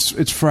 It's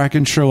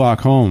fracking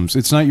Sherlock Holmes.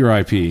 It's not your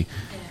IP.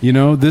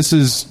 This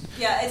is.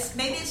 Yeah,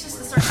 maybe it's just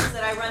the circles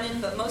that I run in,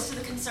 but most of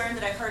the concern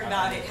that I've heard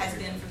about it has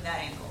been from that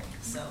angle.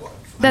 So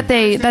that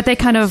they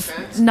kind of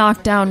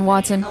knocked down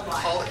Watson.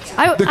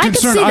 I concern. could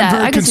see that. I'm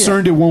very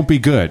concerned it won't be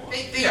good.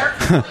 They are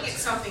calling it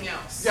something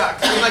else. Yeah,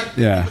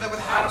 Yeah. With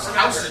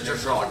House is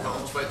just Sherlock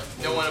Holmes, but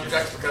no one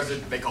objects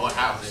because they call it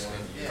House.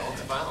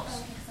 It's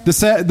violence.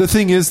 The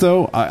thing is,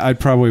 though, I'd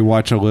probably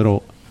watch a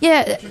little.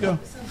 Yeah.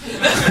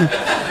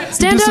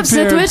 Stand up,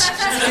 Sithwich.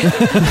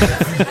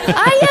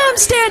 I am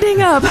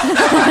standing up.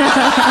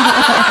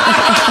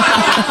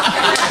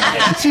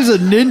 She's a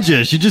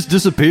ninja. She just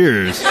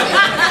disappears.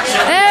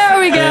 There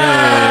we go.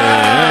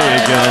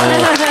 There you go.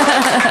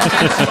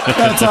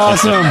 That's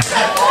awesome.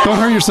 Don't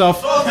hurt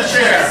yourself.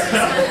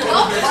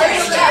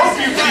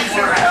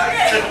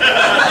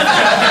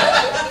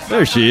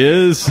 There she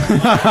is.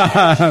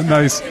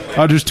 Nice.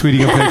 I'll just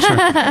tweeting a picture.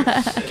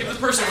 Give the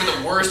person with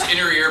the worst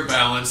inner ear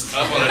balance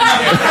up on a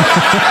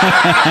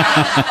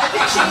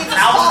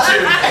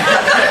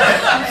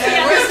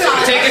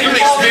Take it from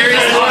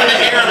experience on the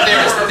ear up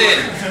there is thin.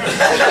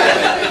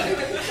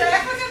 Should I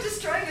act like I'm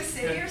destroying a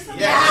city or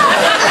something?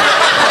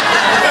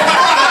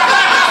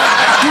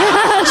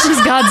 She's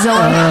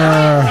Godzilla.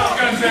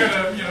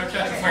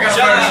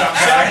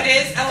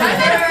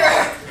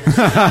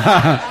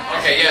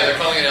 Okay, yeah, they're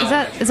calling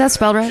it Is that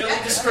spelled right?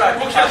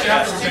 Describe. Or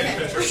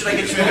should I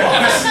get you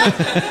lost?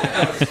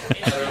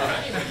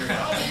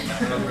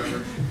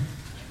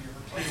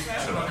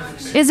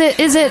 Is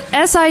it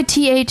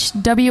SITHWICH?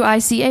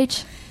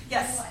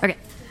 Yes. Okay.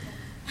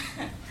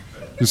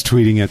 Just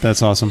tweeting it.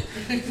 That's awesome.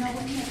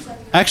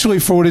 Actually,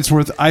 for what it's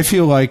worth, I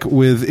feel like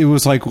it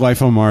was like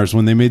Life on Mars.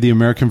 When they made the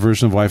American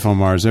version of Life on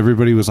Mars,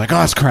 everybody was like,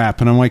 oh, it's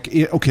crap. And I'm like,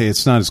 okay,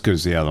 it's not as good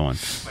as the other one.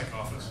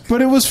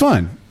 But it was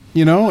fun.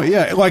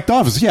 Yeah, like The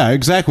Office. Yeah,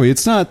 exactly.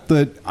 It's not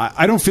that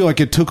I don't feel like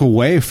it took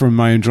away from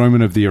my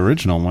enjoyment of the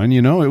original one.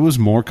 It was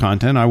more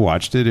content. I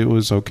watched it. It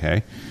was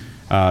okay.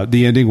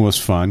 The ending was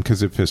fun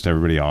because it pissed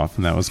everybody off,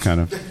 and that was kind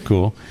of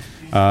cool.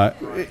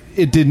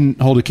 It didn't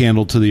hold a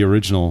candle to the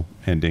original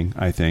ending,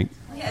 I think.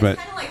 Yeah, but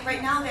it's kind of like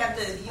right now they have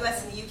the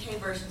US and the UK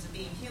versions of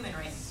Being Human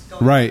right.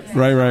 Right.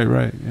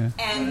 Yeah.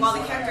 And while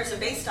the characters are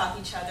based off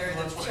each other,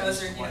 the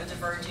shows are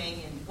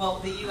diverging. And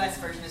the US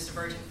version is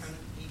diverging from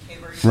the UK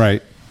version.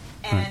 Right.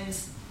 And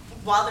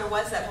while there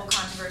was that whole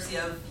controversy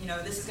of,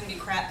 this is going to be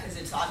crap because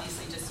it's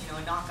obviously just, a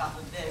knockoff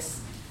of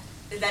this,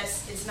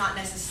 it's not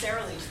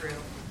necessarily true.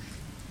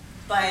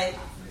 But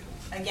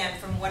again,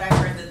 from what I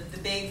heard, the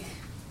big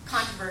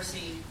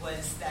controversy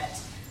was that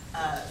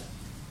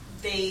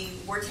they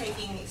were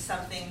taking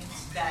something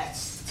that,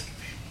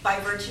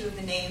 by virtue of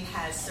the name,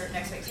 has certain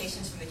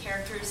expectations from the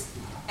characters,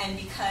 and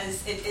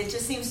because it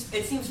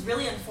seems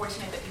really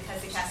unfortunate that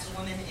because they cast a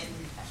woman in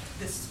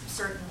this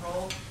certain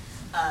role,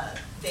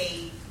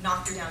 they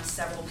knocked her down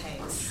several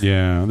pegs.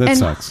 Yeah, that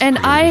sucks. And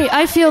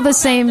I feel the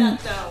same.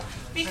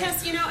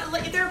 Because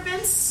there have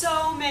been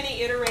so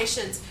many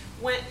iterations.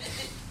 When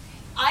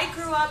I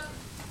grew up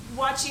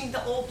watching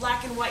the old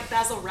black and white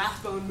Basil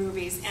Rathbone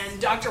movies,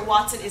 and Dr.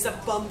 Watson is a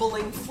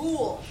bumbling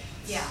fool.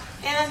 Yeah.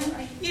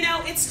 And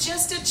it's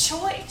just a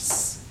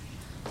choice.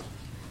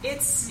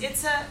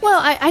 It's a.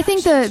 Well, I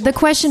think the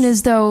question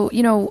is, though,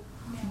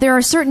 there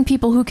are certain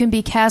people who can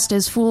be cast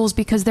as fools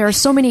because there are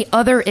so many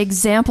other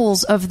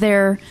examples of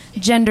their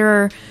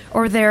gender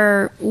or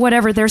their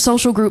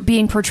social group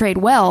being portrayed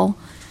well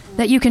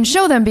that you can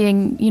show them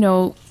being,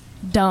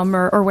 dumb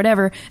or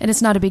whatever, and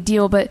it's not a big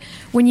deal. But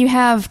when you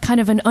have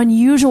kind of an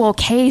unusual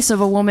case of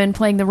a woman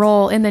playing the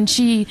role and then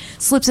she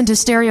slips into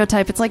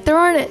stereotype, it's like there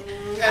aren't.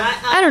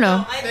 I don't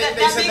know.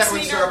 That makes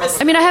me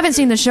nervous. I mean, I haven't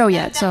seen the show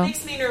yet, that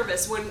makes me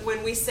nervous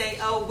when we say,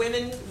 "Oh,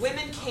 women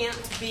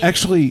can't be."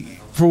 Actually,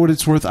 for what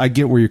it's worth, I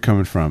get where you're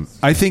coming from.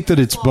 I think that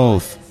it's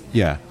both.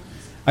 Yeah.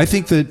 I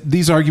think that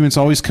these arguments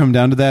always come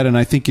down to that, and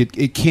I think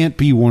it can't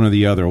be one or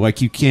the other.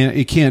 Like it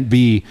can't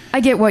be.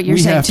 I get what you're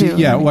saying too.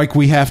 Yeah, like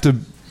we have to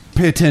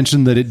pay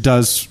attention that it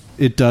does,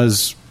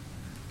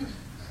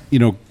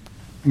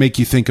 make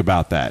you think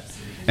about that.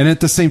 And at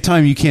the same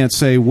time, you can't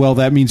say, well,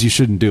 that means you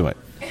shouldn't do it.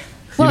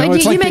 Well,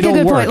 you make a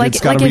good point. Like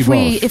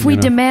if we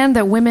demand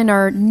that women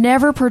are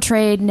never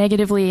portrayed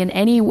negatively in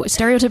any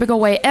stereotypical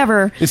way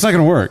ever, it's not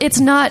going to work.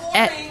 It's not.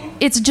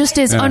 It's just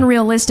as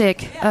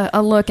unrealistic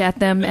a look at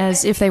them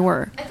as if they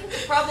were. I think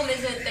the problem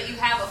isn't that you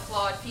have a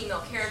flawed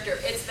female character.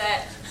 It's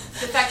that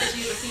the fact that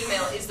she's a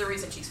female is the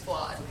reason she's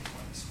flawed.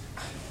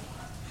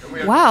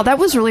 Wow, that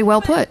was really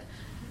well put.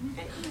 And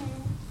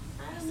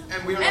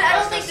I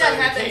don't think that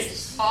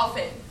happens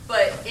often,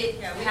 but it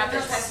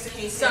happens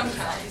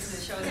sometimes.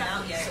 The show isn't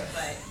out yet,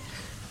 but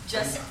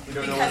just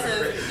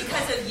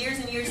because of years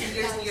and years and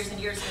years and years and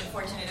years of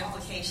unfortunate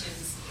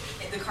implications,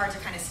 the cards are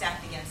kind of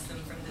stacked against them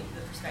from the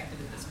perspective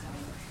of this point.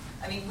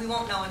 I mean, we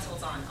won't know until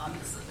it's on,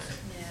 obviously.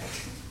 Yeah.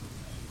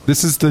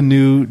 This is the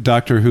new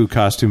Doctor Who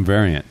costume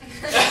variant.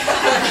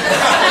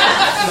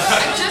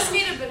 Just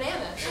need a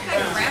banana.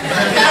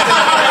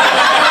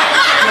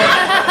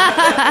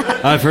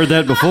 I've heard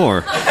that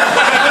before.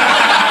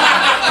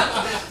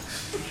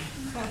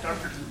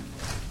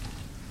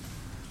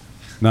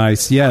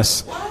 Nice.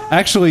 Yes.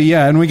 Actually,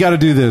 yeah, and we got to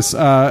do this.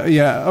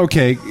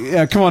 Okay.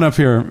 Yeah, come on up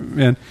here,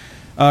 man.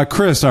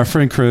 Chris, our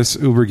friend Chris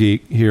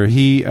Ubergeek here.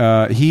 He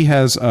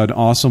has an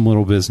awesome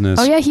little business.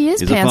 Oh yeah, he is.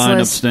 He's pantsless. A fine,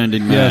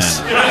 upstanding man.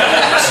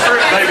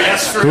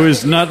 Yes. Who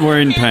is not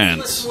wearing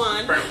pants.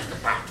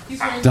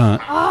 Dun.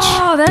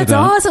 Oh, that's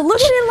awesome!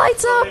 Look at it,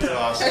 lights up.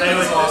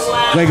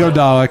 Lego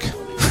Dalek.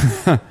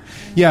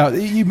 Yeah,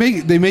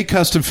 they make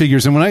custom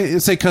figures, and when I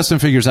say custom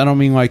figures, I don't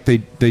mean like they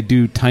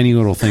do tiny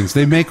little things.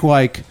 They make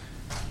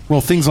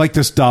things like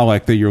this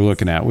Dalek that you're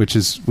looking at, which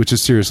is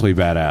seriously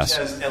badass. It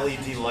has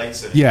LED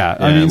lights in it. Yeah,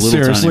 I mean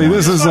seriously,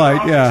 this is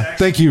like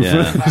thank you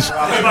for this.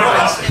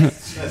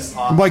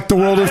 I'm like the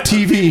world of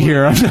TV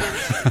here.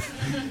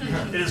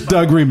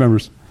 Doug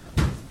remembers.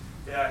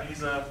 Yeah,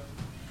 he's got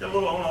a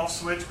little on-off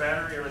switch,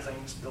 battery,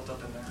 everything's built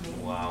up in there.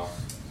 Wow.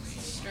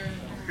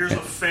 Here's a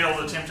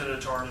failed attempt at a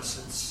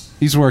TARDIS.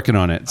 He's working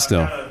on it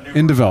still,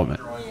 in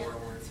development.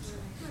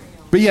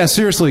 But yeah,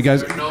 seriously,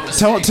 guys,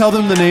 tell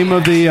them the name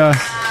of the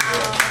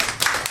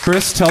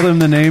Chris. Tell them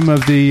the name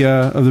of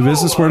the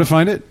business, where to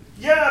find it.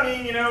 Yeah, I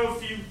mean,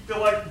 if you feel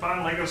like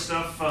buying Lego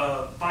stuff,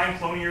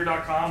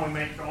 findcloneyear.com. We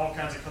make all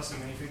kinds of custom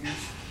minifigures.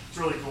 It's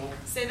really cool.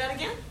 Say that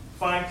again.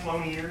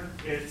 Findcloneyear.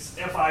 It's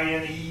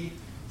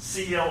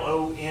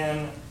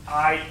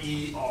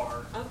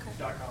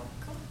FINECLONIER.com.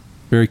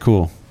 Very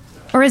cool.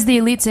 Or as the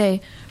elite say,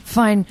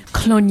 fine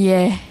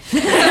clonier.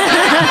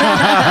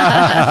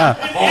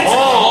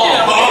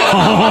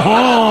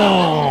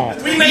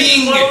 We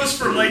make clothes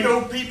for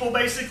Lego people,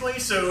 basically,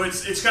 so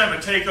it's kind of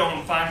a take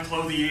on Fine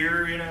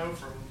Clothier,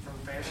 from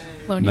fashion.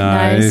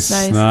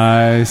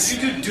 Nice. You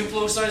do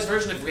Duplo-sized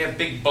version if we have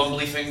big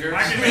bumbly fingers.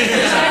 I can make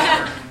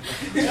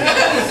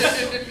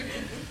it.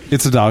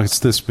 It's a dog. It's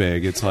this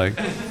big. It's like...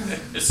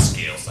 It's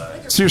scale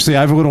size. Seriously,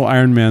 I have a little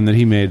Iron Man that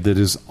he made that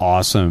is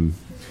awesome.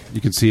 You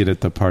can see it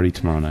at the party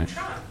tomorrow night.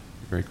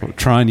 Very cool.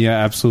 Tron,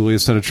 yeah, absolutely. A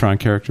set of Tron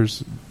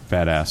characters.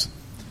 Badass.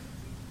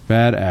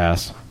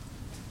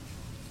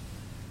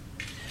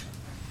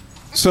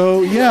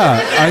 So,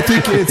 yeah, I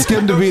think it's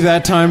getting to be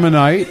that time of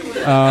night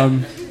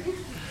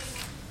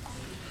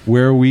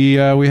where we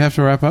have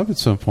to wrap up at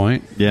some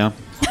point. Yeah.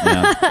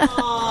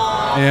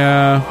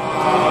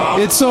 Yeah.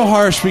 It's so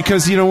harsh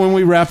because, when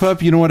we wrap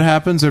up, you know what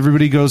happens?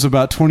 Everybody goes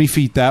about 20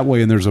 feet that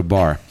way and there's a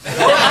bar.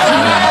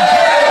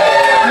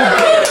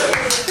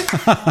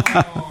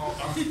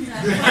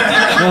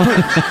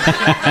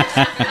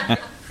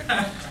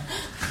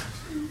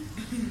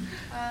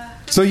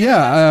 So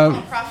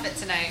yeah, profit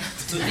tonight.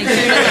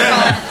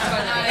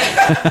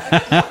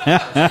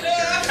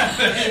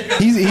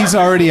 he's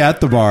already at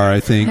the bar,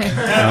 I think.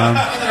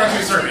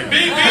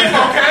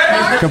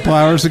 A couple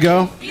hours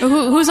ago.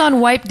 Who's on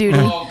wipe duty?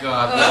 Oh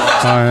God! Oh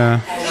yeah.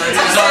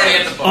 He's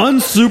already at the bar.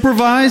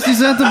 Unsupervised,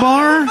 he's at the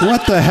bar?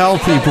 What the hell,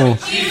 people?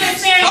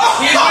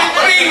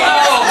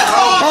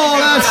 Oh,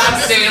 that's...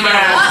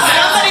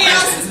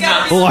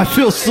 Oh, I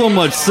feel so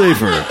much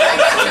safer.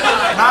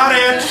 Not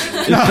it.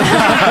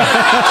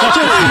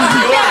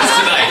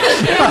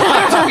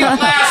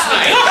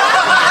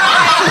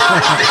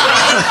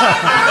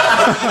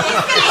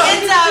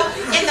 Ends up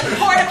in the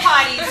porta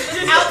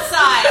potties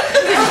outside.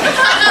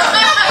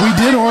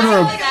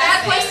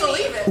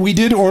 We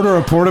did order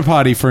a porta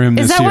potty for him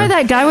this year. Is that why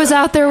that guy was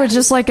out there with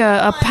just like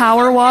a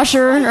power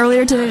washer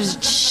earlier today?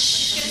 Just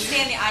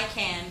stand the eye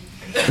can.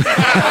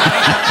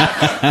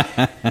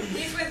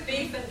 He's with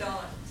Beef and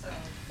Dawn. So.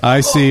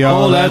 I see.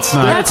 Oh, that's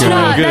not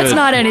good. That's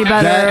not any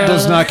better. That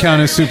does not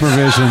count as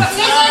supervision.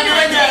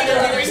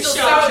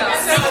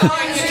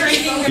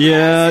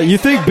 Yeah, you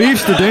think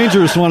Beef's the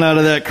dangerous one out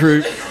of that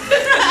crew.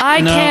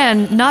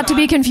 Can, not to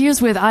be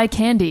confused with eye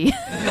candy.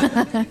 We've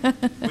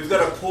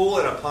got a pool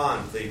and a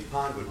pond. The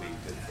pond would be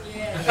good for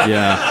you.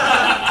 Yeah.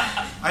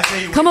 I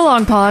say Come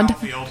along, pond.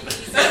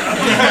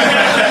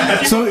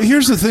 So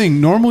here's the thing.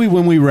 Normally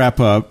when we wrap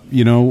up,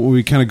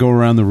 we kind of go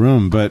around the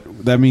room, but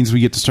that means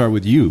we get to start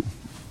with you.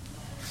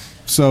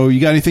 So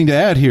you got anything to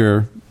add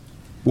here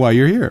while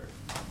you're here?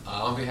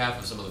 On behalf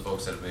of some of the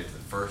folks that have made it to the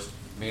first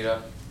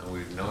meetup, and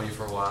we've known you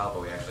for a while,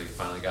 but we actually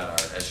finally got our,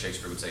 as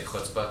Shakespeare would say,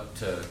 chutzpah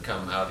to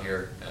come out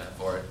here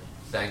for it.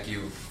 Thank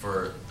you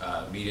for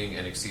meeting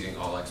and exceeding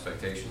all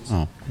expectations.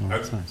 Oh, well,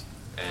 that's nice.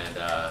 And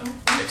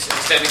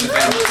extending the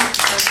family.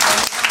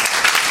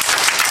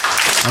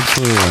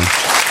 Absolutely.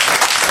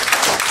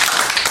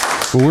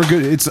 Well, we're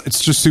good.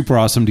 It's just super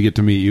awesome to get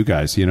to meet you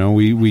guys.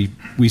 We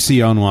see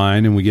you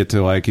online and we get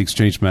to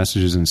exchange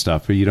messages and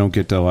stuff, but you don't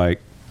get to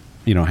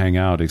hang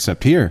out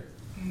except here.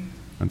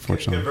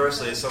 Unfortunately.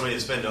 Conversely, as somebody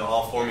that's been to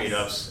all 4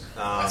 meetups,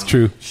 that's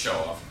true. Show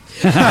off.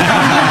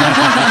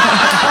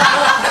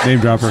 Name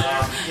dropper.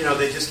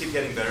 They just keep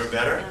getting better and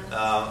better.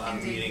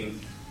 I'm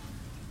meeting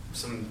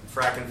some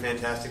fracking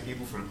fantastic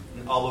people from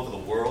all over the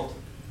world.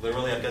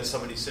 Literally, I've got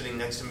somebody sitting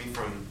next to me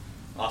from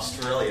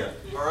Australia.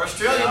 Our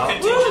Australian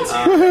contingency.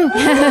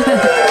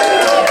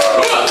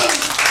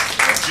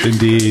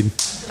 Indeed.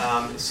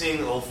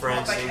 Seeing old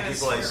friends, seeing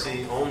people I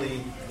see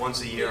only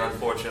once a year,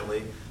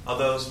 unfortunately.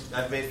 Although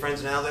I've made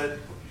friends now that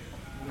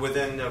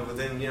within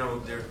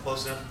they're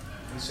close enough.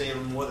 I'm seeing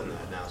them more than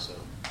that now. So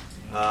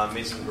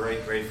made some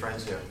great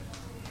friends here.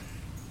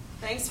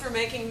 Thanks for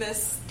making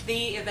this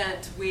the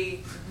event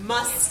we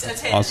must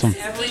attend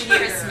every year.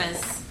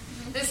 Christmas.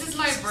 This is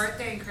my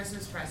birthday and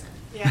Christmas present.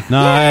 Yeah.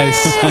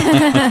 Nice.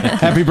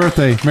 Happy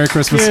birthday. Merry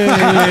Christmas.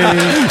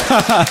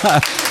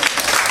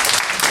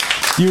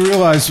 You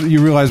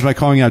realize by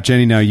calling out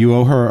Jenny now, you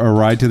owe her a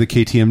ride to the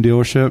KTM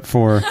dealership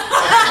for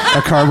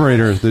a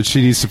carburetor that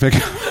she needs to pick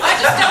up. I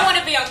just don't want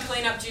to be on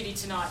cleanup duty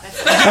tonight.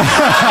 That's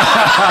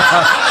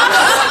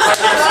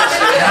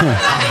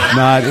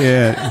Not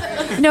it.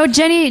 No,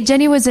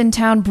 Jenny was in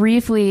town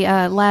briefly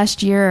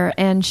last year,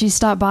 and she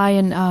stopped by,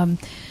 and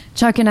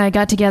Chuck and I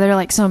got together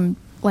like some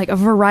like a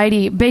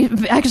variety,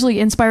 actually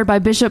inspired by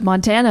Bishop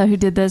Montana, who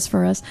did this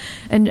for us,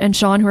 and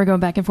Sean, who are going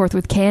back and forth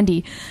with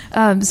candy.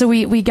 So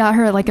we got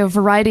her like a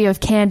variety of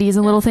candies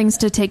and little things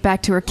to take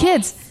back to her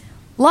kids.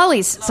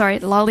 Lollies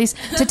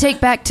to take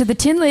back to the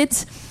tin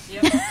lids.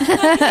 Kids,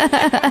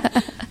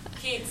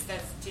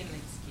 that's tin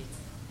lids, kids.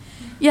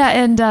 Yeah,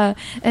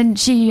 and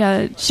she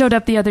showed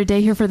up the other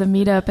day here for the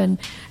meetup, and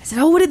I said,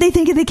 "Oh, what did they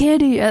think of the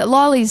candy?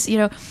 Lollies, you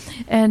know?"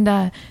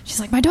 And she's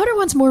like, "My daughter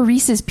wants more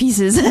Reese's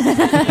Pieces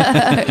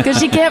because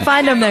she can't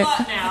find them there."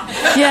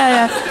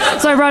 Yeah.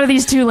 So I brought her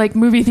these 2 like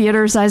movie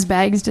theater sized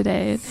bags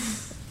today.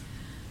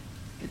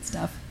 Good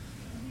stuff.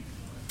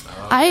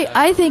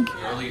 I think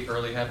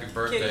early happy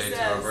birthday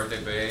to our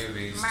birthday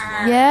babies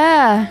tomorrow.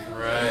 Yeah.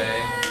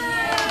 Right.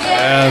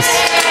 Yes.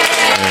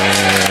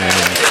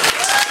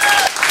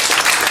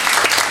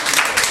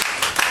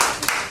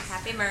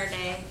 Happy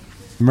birthday.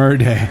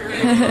 Murday.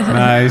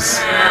 Nice.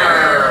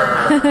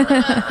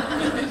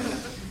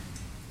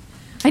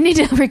 I need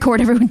to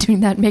record everyone doing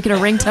that and make it a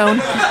ringtone.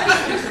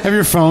 Have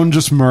your phone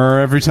just murr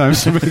every time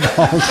somebody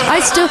calls.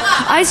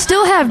 I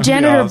still have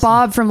Janitor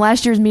Bob from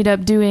last year's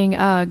meetup doing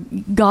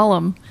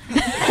Gollum.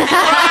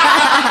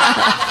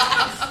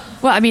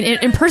 Well, I mean,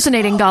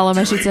 impersonating Gollum,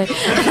 I should say.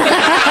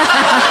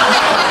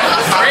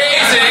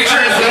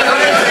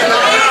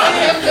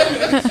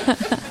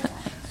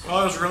 Well,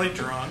 I was really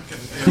drunk.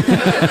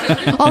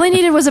 All I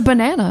needed was a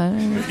banana.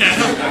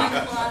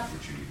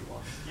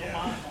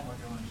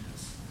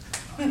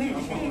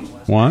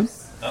 One?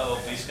 Uh-oh,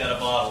 he's got a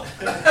bottle.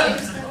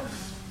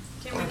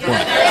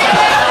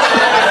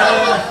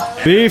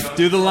 Beef,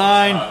 do the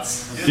line.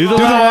 Do the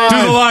line.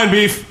 Do the line,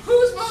 Beef.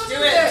 Who's moving?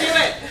 Do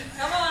it.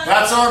 Come on.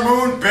 That's our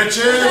moon,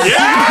 bitches.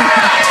 Yeah.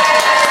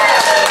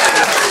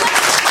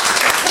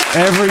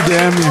 Every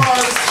damn year.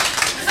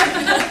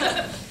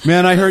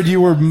 Man, I heard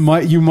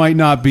you might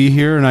not be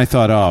here, and I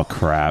thought, oh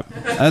crap,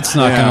 that's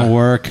not going to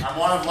work. I'm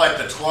one of like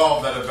the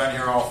 12 that have been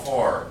here all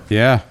 4.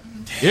 Yeah.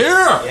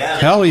 Yeah.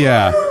 Hell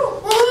yeah.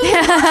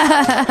 Yeah.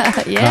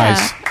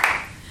 Nice.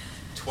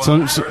 So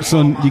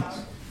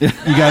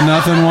you got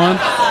nothing, Juan?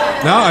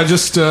 No, I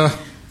just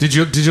did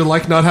you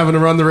like not having to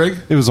run the rig?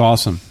 It was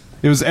awesome.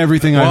 It was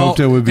everything I hoped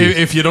it would be.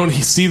 If you don't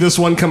see this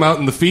one come out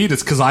in the feed,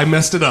 it's because I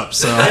messed it up.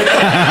 So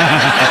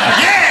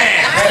yeah.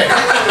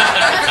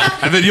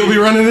 And then you'll be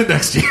running it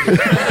next year.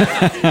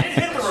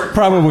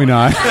 Probably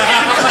not. Hit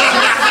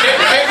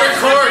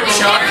record,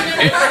 Chuck.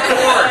 Hit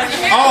record.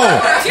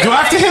 Oh, do I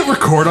have to hit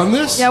record on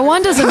this? Yeah,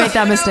 Juan doesn't make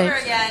that mistake. All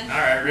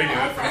right, redo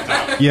it from the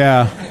top.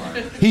 Yeah.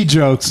 He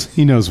jokes.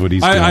 He knows what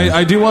he's doing.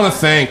 I do want to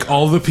thank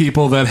all the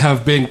people that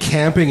have been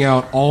camping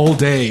out all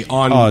day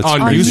on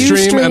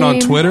Ustream and on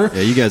Twitter.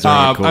 Yeah, you guys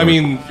are hardcore. I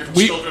mean,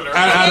 we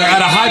at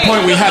a high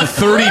point we had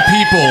 30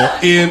 people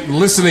in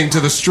listening to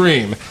the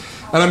stream.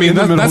 And I mean,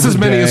 that's as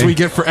many as we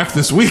get for F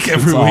This Week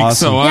every week. Awesome.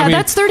 So Yeah, I mean,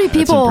 that's 30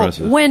 people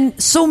when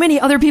so many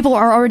other people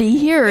are already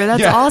here.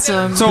 That's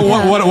awesome. So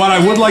what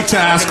I would like to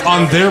ask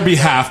on their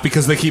behalf,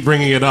 because they keep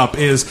bringing it up,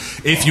 is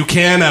if you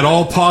can at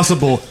all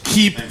possible,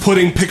 keep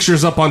putting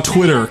pictures up on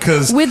Twitter,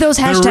 because with those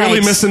hashtags, they're really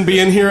missing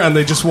being here and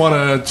they just want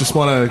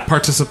to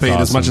participate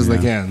as much as they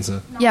can.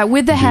 So. Yeah,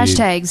 with the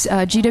hashtags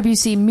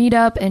GWC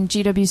Meetup and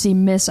GWC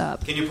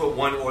Missup. Can you put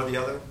one or the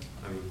other?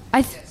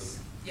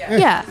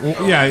 Yeah.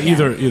 Yeah,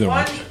 either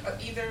one.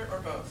 Either or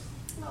both.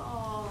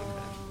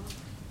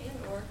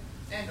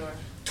 And or.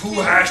 2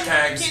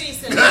 hashtags. Kitty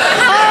said Oh,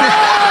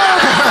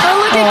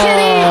 look at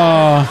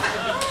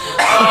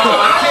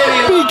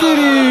Kitty.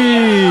 Kitty.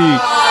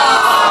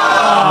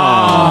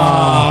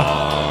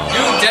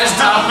 New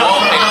desktop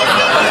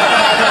wallpaper.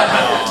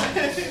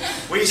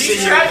 We see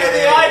you, track of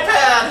the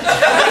iPad.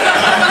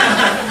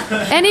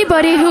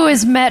 Anybody who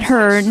has met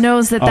her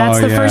knows that that's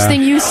the first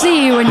thing you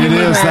see when you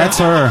meet her. That's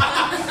her.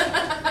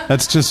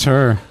 That's just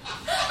her.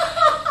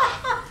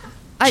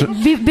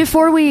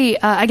 Before we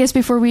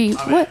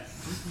what?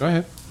 Go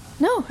ahead.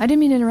 No, I didn't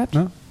mean to interrupt.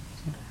 No.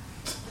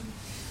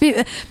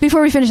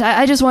 Before we finish,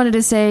 I just wanted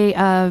to say,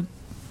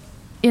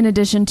 in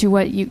addition to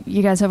what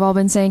you guys have all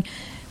been saying,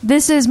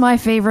 this is my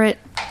favorite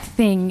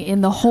thing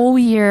in the whole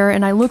year,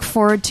 and I look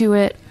forward to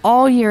it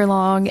all year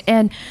long.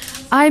 And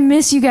I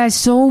miss you guys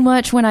so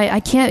much when I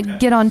can't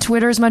get on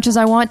Twitter as much as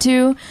I want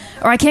to,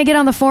 or I can't get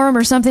on the forum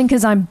or something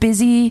because I'm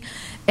busy.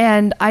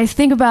 And I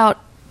think about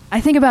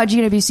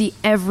GWC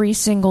every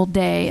single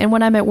day. And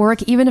when I'm at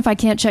work, even if I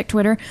can't check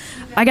Twitter,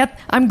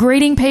 I'm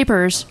grading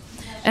papers,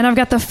 and I've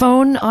got the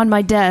phone on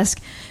my desk,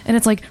 and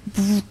it's like,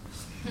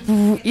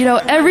 you know,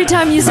 every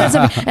time you said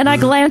something, and I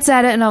glance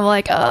at it, and I'm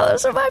like, oh,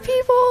 those are my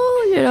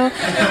people, you know.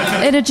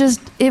 And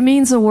it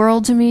means the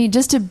world to me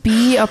just to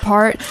be a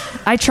part.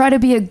 I try to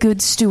be a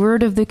good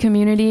steward of the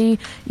community.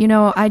 You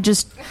know, I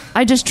just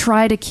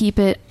try to keep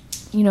it,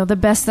 you know, the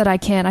best that I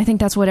can. I think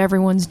that's what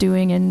everyone's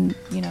doing, and,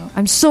 you know,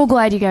 I'm so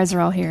glad you guys are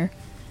all here.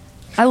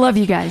 I love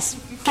you guys.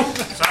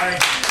 Sorry.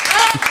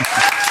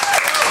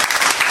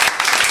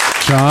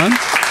 John?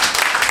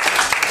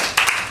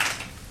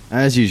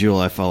 As usual,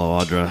 I follow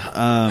Audra.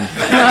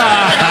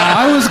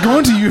 I was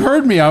going to. You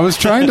heard me. I was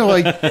trying to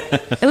like.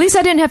 At least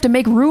I didn't have to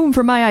make room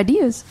for my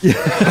ideas.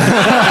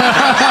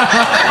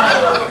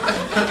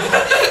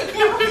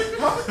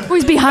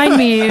 Who's behind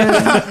me?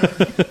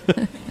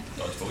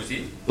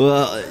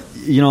 Well,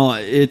 you know,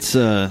 it's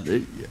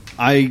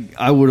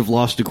I would have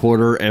lost a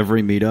quarter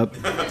every meetup.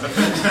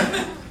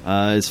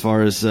 As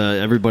far as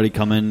everybody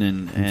coming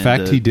and in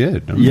fact, he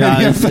did.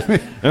 Yeah,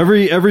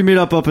 every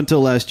meetup up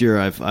until last year,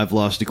 I've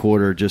lost a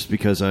quarter just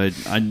because I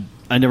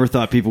never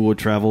thought people would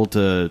travel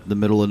to the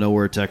middle of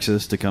nowhere,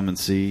 Texas, to come and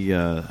see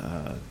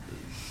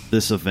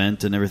this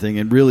event and everything.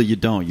 And really, you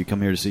don't. You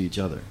come here to see each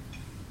other,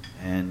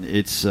 and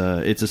it's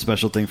a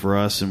special thing for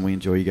us, and we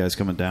enjoy you guys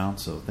coming down.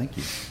 So thank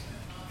you.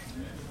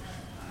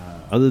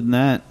 Other than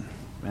that,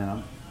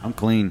 man, I'm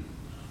clean.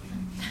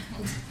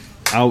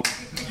 Out.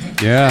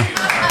 Yeah.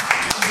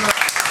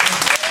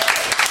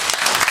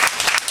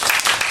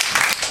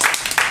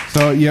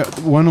 So, yeah,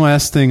 one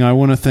last thing. I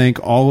want to thank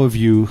all of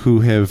you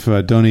who have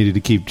donated to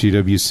keep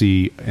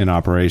GWC in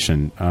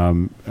operation.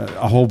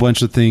 A whole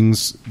bunch of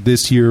things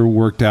this year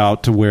worked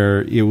out to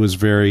where it was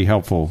very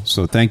helpful.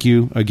 So thank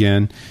you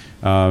again.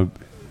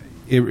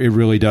 It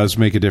really does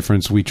make a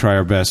difference. We try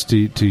our best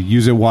to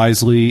use it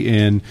wisely,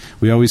 and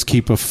we always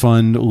keep a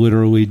fund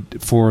literally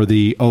for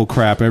the, oh,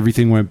 crap,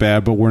 everything went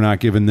bad, but we're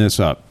not giving this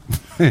up.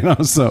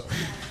 So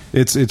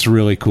it's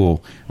really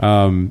cool.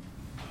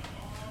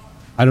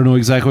 I don't know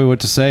exactly what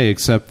to say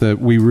except that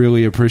we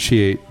really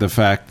appreciate the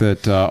fact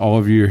that all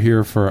of you are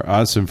here for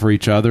us and for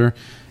each other.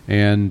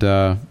 And,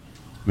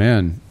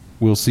 man,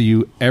 we'll see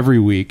you every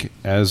week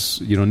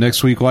as, you know,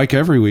 next week like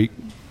every week.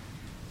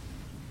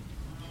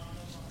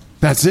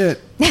 That's it.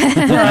 We're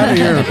out of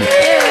here.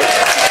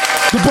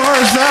 The bar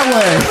is that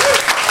way.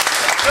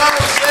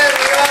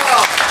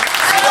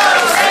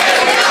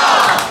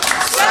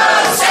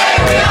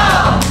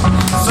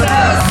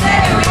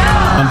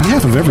 On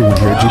behalf of everyone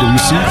here at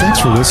GWC, thanks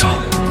for listening.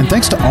 And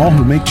thanks to all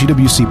who make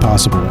GWC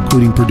possible,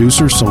 including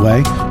producer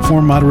Soleil,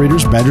 forum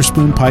moderators Badger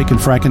Spoon, Pike, and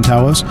Frackin'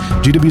 Talos,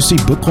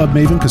 GWC Book Club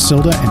Maven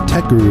Casilda, and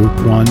tech guru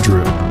Juan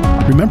Drew.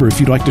 Remember, if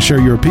you'd like to share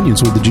your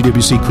opinions with the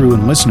GWC crew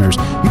and listeners,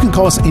 you can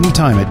call us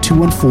anytime at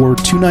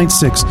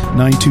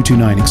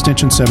 214-296-9229,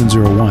 extension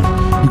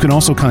 701. You can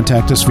also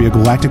contact us via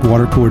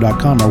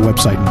galacticwatercooler.com, our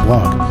website and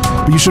blog.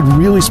 But you should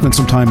really spend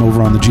some time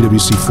over on the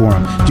GWC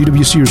forum.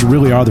 GWCers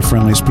really are the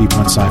friendliest people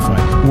in sci-fi.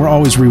 And we're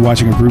always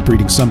rewatching a group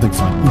reading something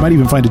fun. You might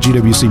even find a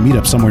GWC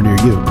meetup somewhere near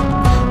you.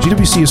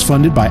 GWC is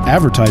funded by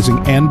advertising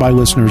and by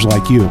listeners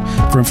like you.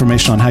 For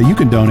information on how you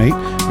can donate,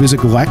 visit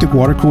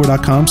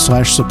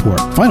galacticwatercooler.com/support.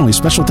 Finally,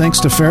 special thanks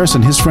to Ferris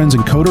and his friends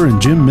Encoder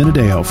and Jim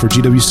Minadeo for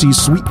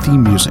GWC's sweet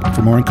theme music.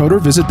 For more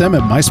Encoder, visit them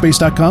at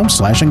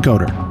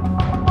myspace.com/Encoder.